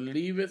and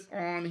believeth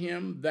on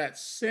him that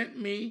sent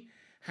me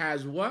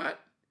has what?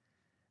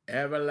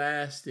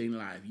 Everlasting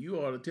life. You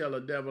ought to tell the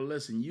devil,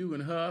 listen, you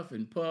can huff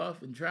and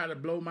puff and try to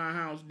blow my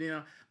house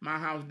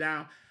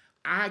down.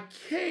 I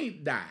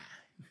can't die.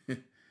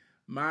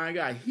 My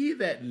God, he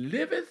that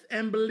liveth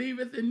and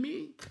believeth in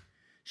me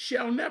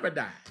shall never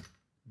die.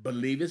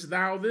 Believest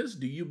thou this?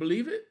 Do you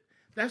believe it?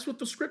 That's what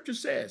the scripture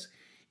says.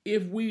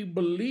 If we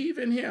believe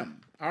in him,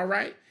 all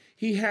right,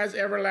 he has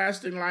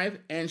everlasting life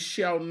and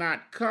shall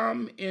not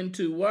come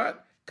into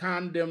what?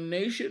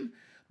 Condemnation,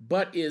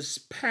 but is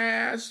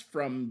passed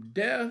from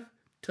death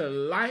to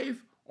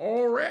life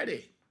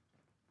already.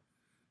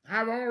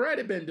 I've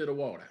already been to the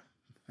water.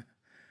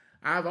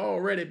 I've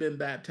already been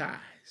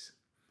baptized.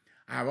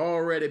 I've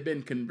already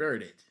been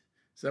converted.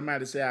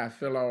 Somebody say, I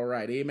feel all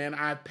right. Amen.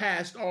 I've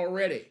passed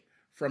already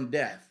from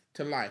death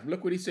to life.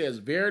 Look what he says.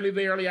 Verily,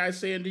 verily, I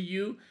say unto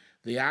you,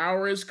 the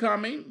hour is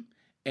coming,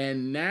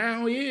 and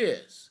now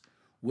is,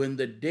 when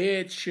the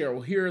dead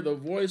shall hear the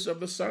voice of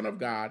the Son of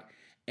God,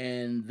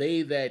 and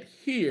they that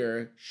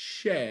hear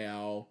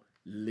shall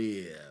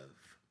live.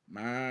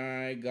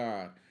 My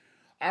God.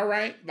 All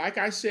right, like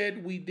I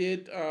said, we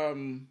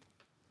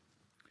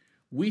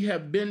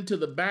have been to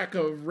the back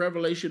of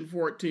Revelation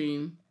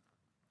 14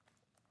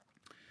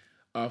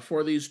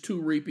 for these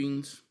two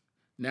reapings.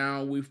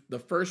 Now, the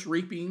first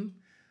reaping,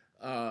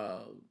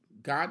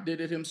 God did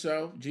it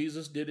himself.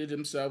 Jesus did it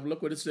himself.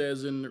 Look what it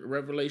says in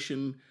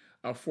Revelation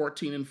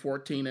 14 and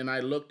 14. And I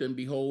looked, and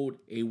behold,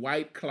 a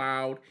white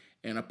cloud,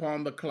 and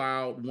upon the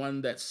cloud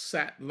one that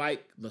sat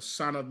like the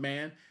Son of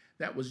Man.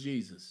 That was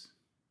Jesus,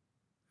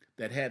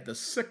 that had the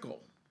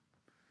sickle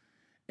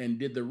and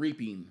did the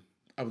reaping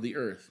of the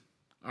earth.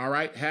 All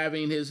right,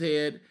 having his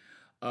head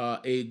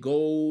a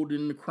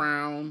golden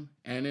crown,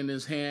 and in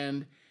his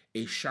hand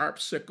a sharp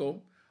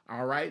sickle.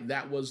 All right,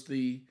 that was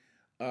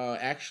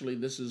actually,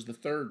 this is the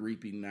third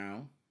reaping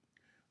now.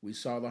 We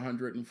saw the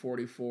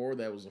 144.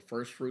 That was the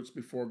first fruits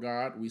before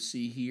God. We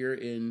see here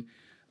in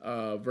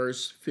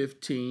verse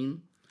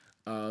 15,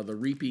 the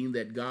reaping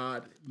that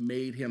God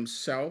made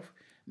himself.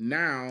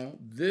 Now,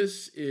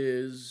 this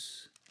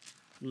is,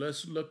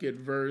 let's look at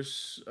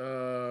verse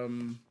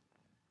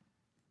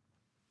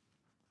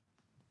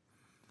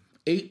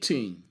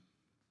 18.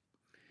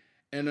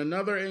 And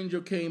another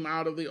angel came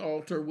out of the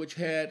altar, which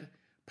had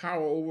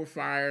power over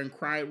fire, and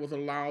cried with a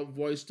loud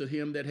voice to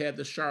him that had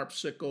the sharp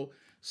sickle,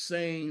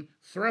 saying,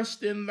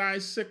 thrust in thy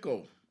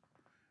sickle.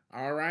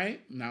 All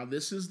right, now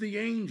this is the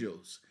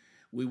angels.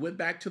 We went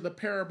back to the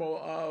parable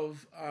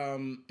of,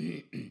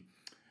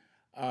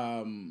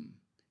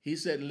 he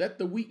said, let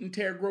the wheat and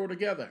tare grow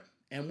together,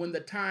 and when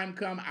the time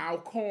come, I'll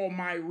call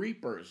my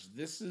reapers.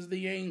 This is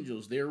the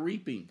angels. They're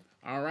reaping.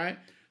 All right,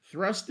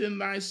 thrust in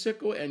thy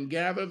sickle and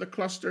gather the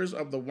clusters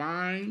of the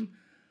vine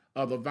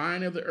of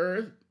the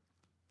earth,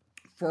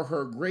 for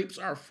her grapes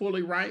are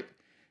fully ripe.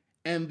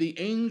 And the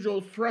angel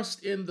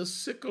thrust in the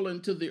sickle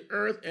into the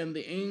earth, and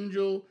the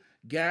angel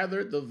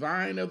gathered the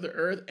vine of the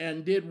earth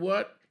and did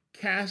what?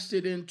 Cast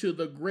it into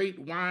the great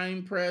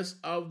winepress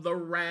of the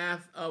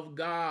wrath of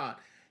God.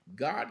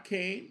 God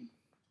came,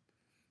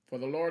 for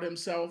the Lord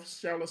himself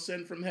shall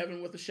ascend from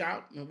heaven with a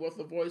shout, and with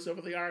the voice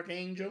of the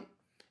archangel,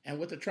 and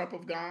with the trump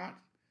of God.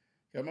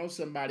 Come on,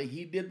 somebody.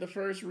 He did the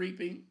first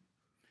reaping.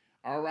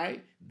 All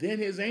right. Then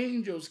his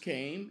angels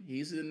came.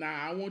 He said,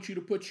 now I want you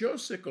to put your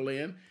sickle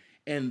in,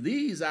 and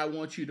these I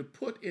want you to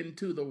put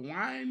into the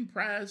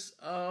winepress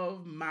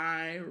of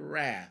my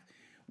wrath.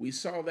 We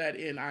saw that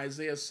in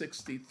Isaiah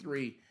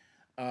 63,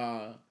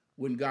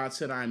 when God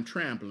said, I'm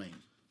trampling,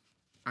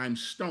 I'm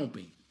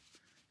stomping.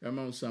 Come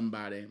on,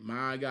 somebody.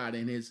 My God.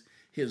 And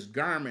his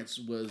garments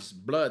was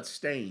blood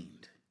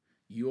stained.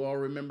 You all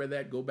remember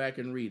that? Go back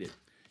and read it.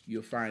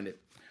 You'll find it.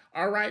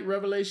 All right,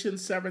 Revelation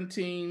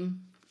 17.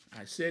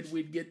 I said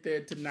we'd get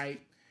there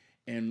tonight,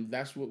 and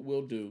that's what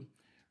we'll do.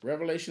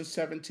 Revelation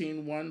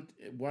 17, 1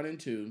 and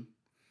 2.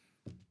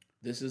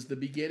 This is the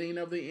beginning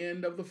of the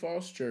end of the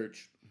false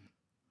church.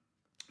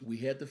 We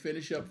had to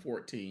finish up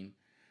 14.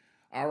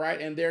 All right,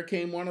 and there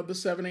came one of the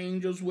seven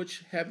angels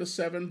which had the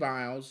seven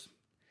vials,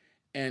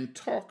 and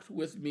talked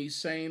with me,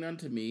 saying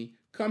unto me,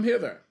 come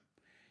hither,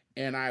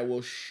 and I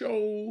will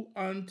show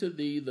unto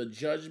thee the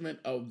judgment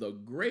of the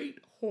great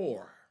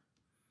whore.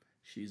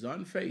 She's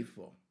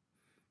unfaithful,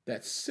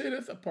 that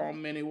sitteth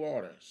upon many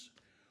waters,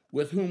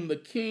 with whom the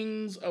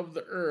kings of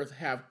the earth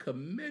have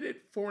committed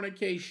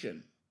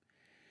fornication,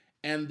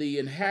 and the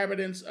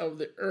inhabitants of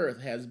the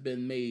earth has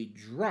been made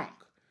drunk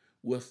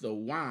with the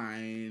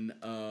wine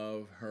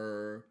of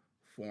her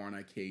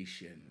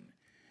fornication.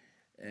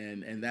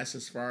 And that's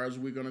as far as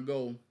we're going to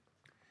go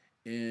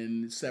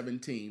in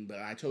 17. But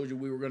I told you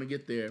we were going to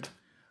get there.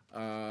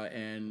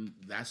 And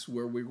that's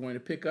where we're going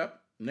to pick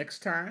up next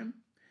time.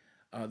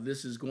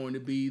 This is going to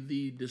be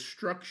the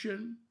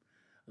destruction,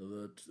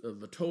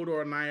 the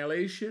total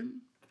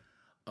annihilation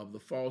of the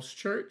false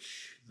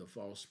church, the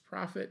false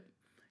prophet.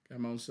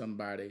 Come on,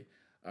 somebody.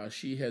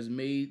 She has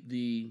made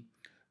the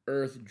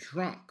earth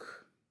drunk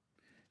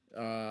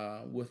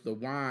with the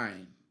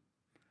wine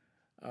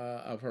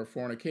of her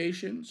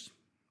fornications,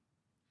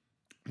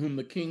 whom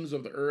the kings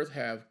of the earth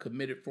have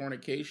committed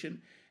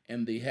fornication,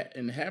 and the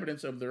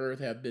inhabitants of the earth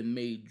have been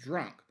made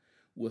drunk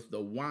with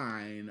the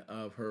wine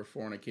of her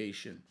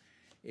fornication.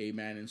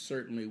 Amen. And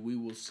certainly we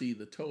will see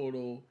the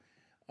total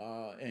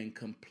and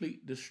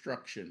complete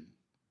destruction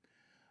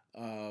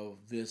of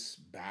this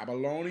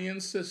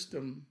Babylonian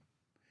system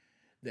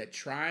that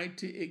tried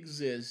to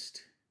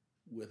exist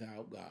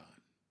without God.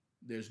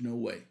 There's no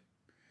way.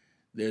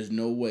 There's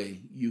no way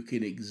you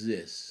can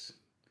exist.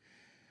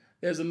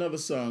 There's another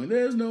song.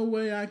 There's no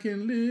way I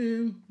can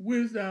live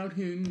without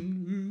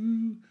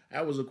him.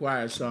 That was a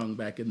choir song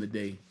back in the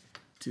day,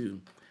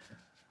 too.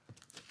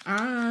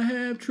 I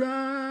have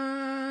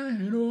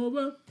tried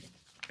over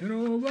and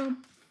over.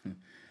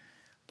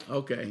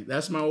 Okay,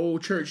 that's my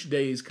old church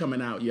days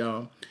coming out,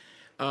 y'all.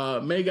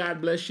 May God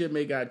bless you.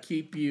 May God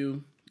keep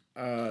you.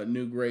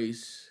 New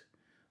Grace.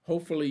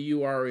 Hopefully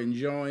you are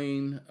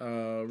enjoying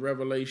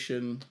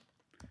Revelation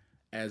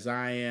as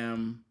I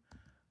am.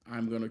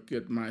 I'm going to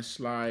get my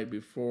slide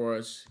before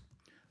us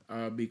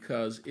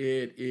because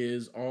it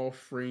is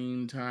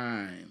offering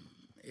time.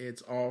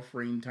 It's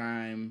offering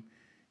time.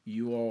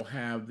 You all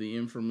have the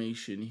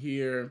information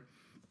here.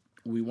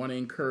 We want to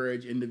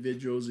encourage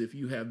individuals, if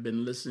you have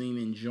been listening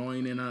and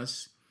joining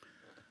us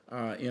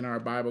in our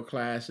Bible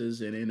classes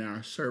and in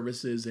our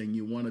services, and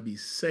you want to be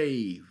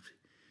saved,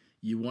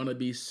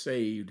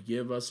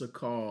 give us a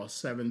call,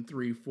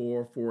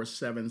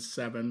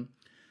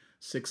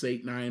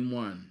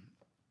 734-477-6891.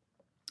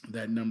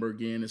 That number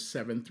again is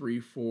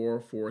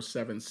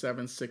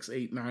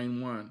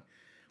 734-477-6891.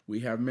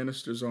 We have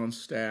ministers on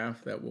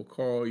staff that will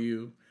call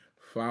you,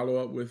 follow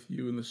up with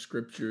you in the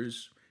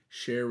scriptures,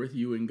 share with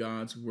you in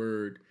God's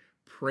word,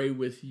 pray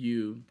with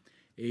you,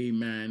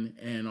 amen,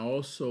 and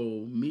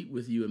also meet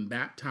with you and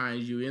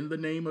baptize you in the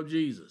name of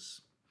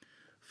Jesus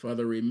for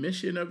the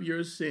remission of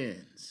your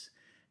sins.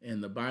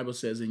 And the Bible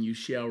says, and you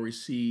shall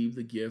receive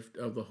the gift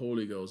of the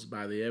Holy Ghost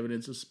by the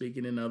evidence of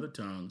speaking in other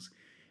tongues.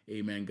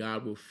 Amen.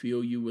 God will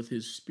fill you with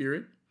his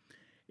spirit.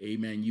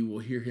 Amen. You will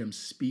hear him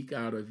speak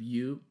out of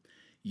you.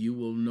 You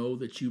will know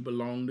that you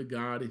belong to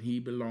God and he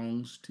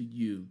belongs to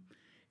you.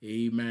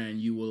 Amen.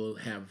 You will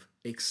have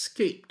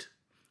escaped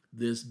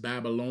this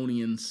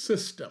Babylonian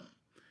system.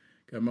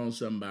 Come on,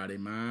 somebody.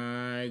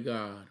 My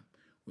God.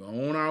 We're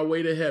on our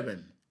way to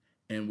heaven,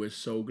 and we're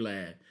so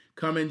glad.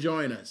 Come and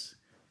join us.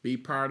 Be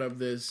part of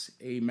this.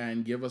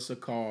 Amen. Give us a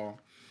call.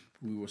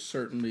 We will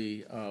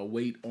certainly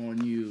wait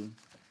on you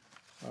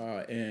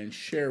and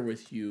share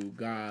with you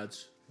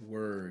God's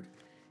word.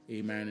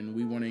 Amen. And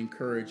we want to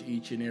encourage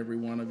each and every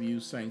one of you,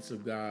 saints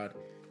of God,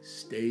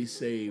 stay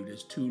saved.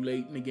 It's too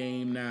late in the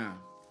game now.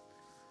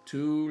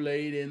 Too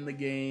late in the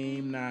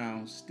game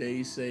now.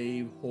 Stay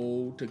saved.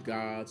 Hold to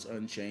God's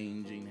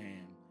unchanging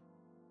hand.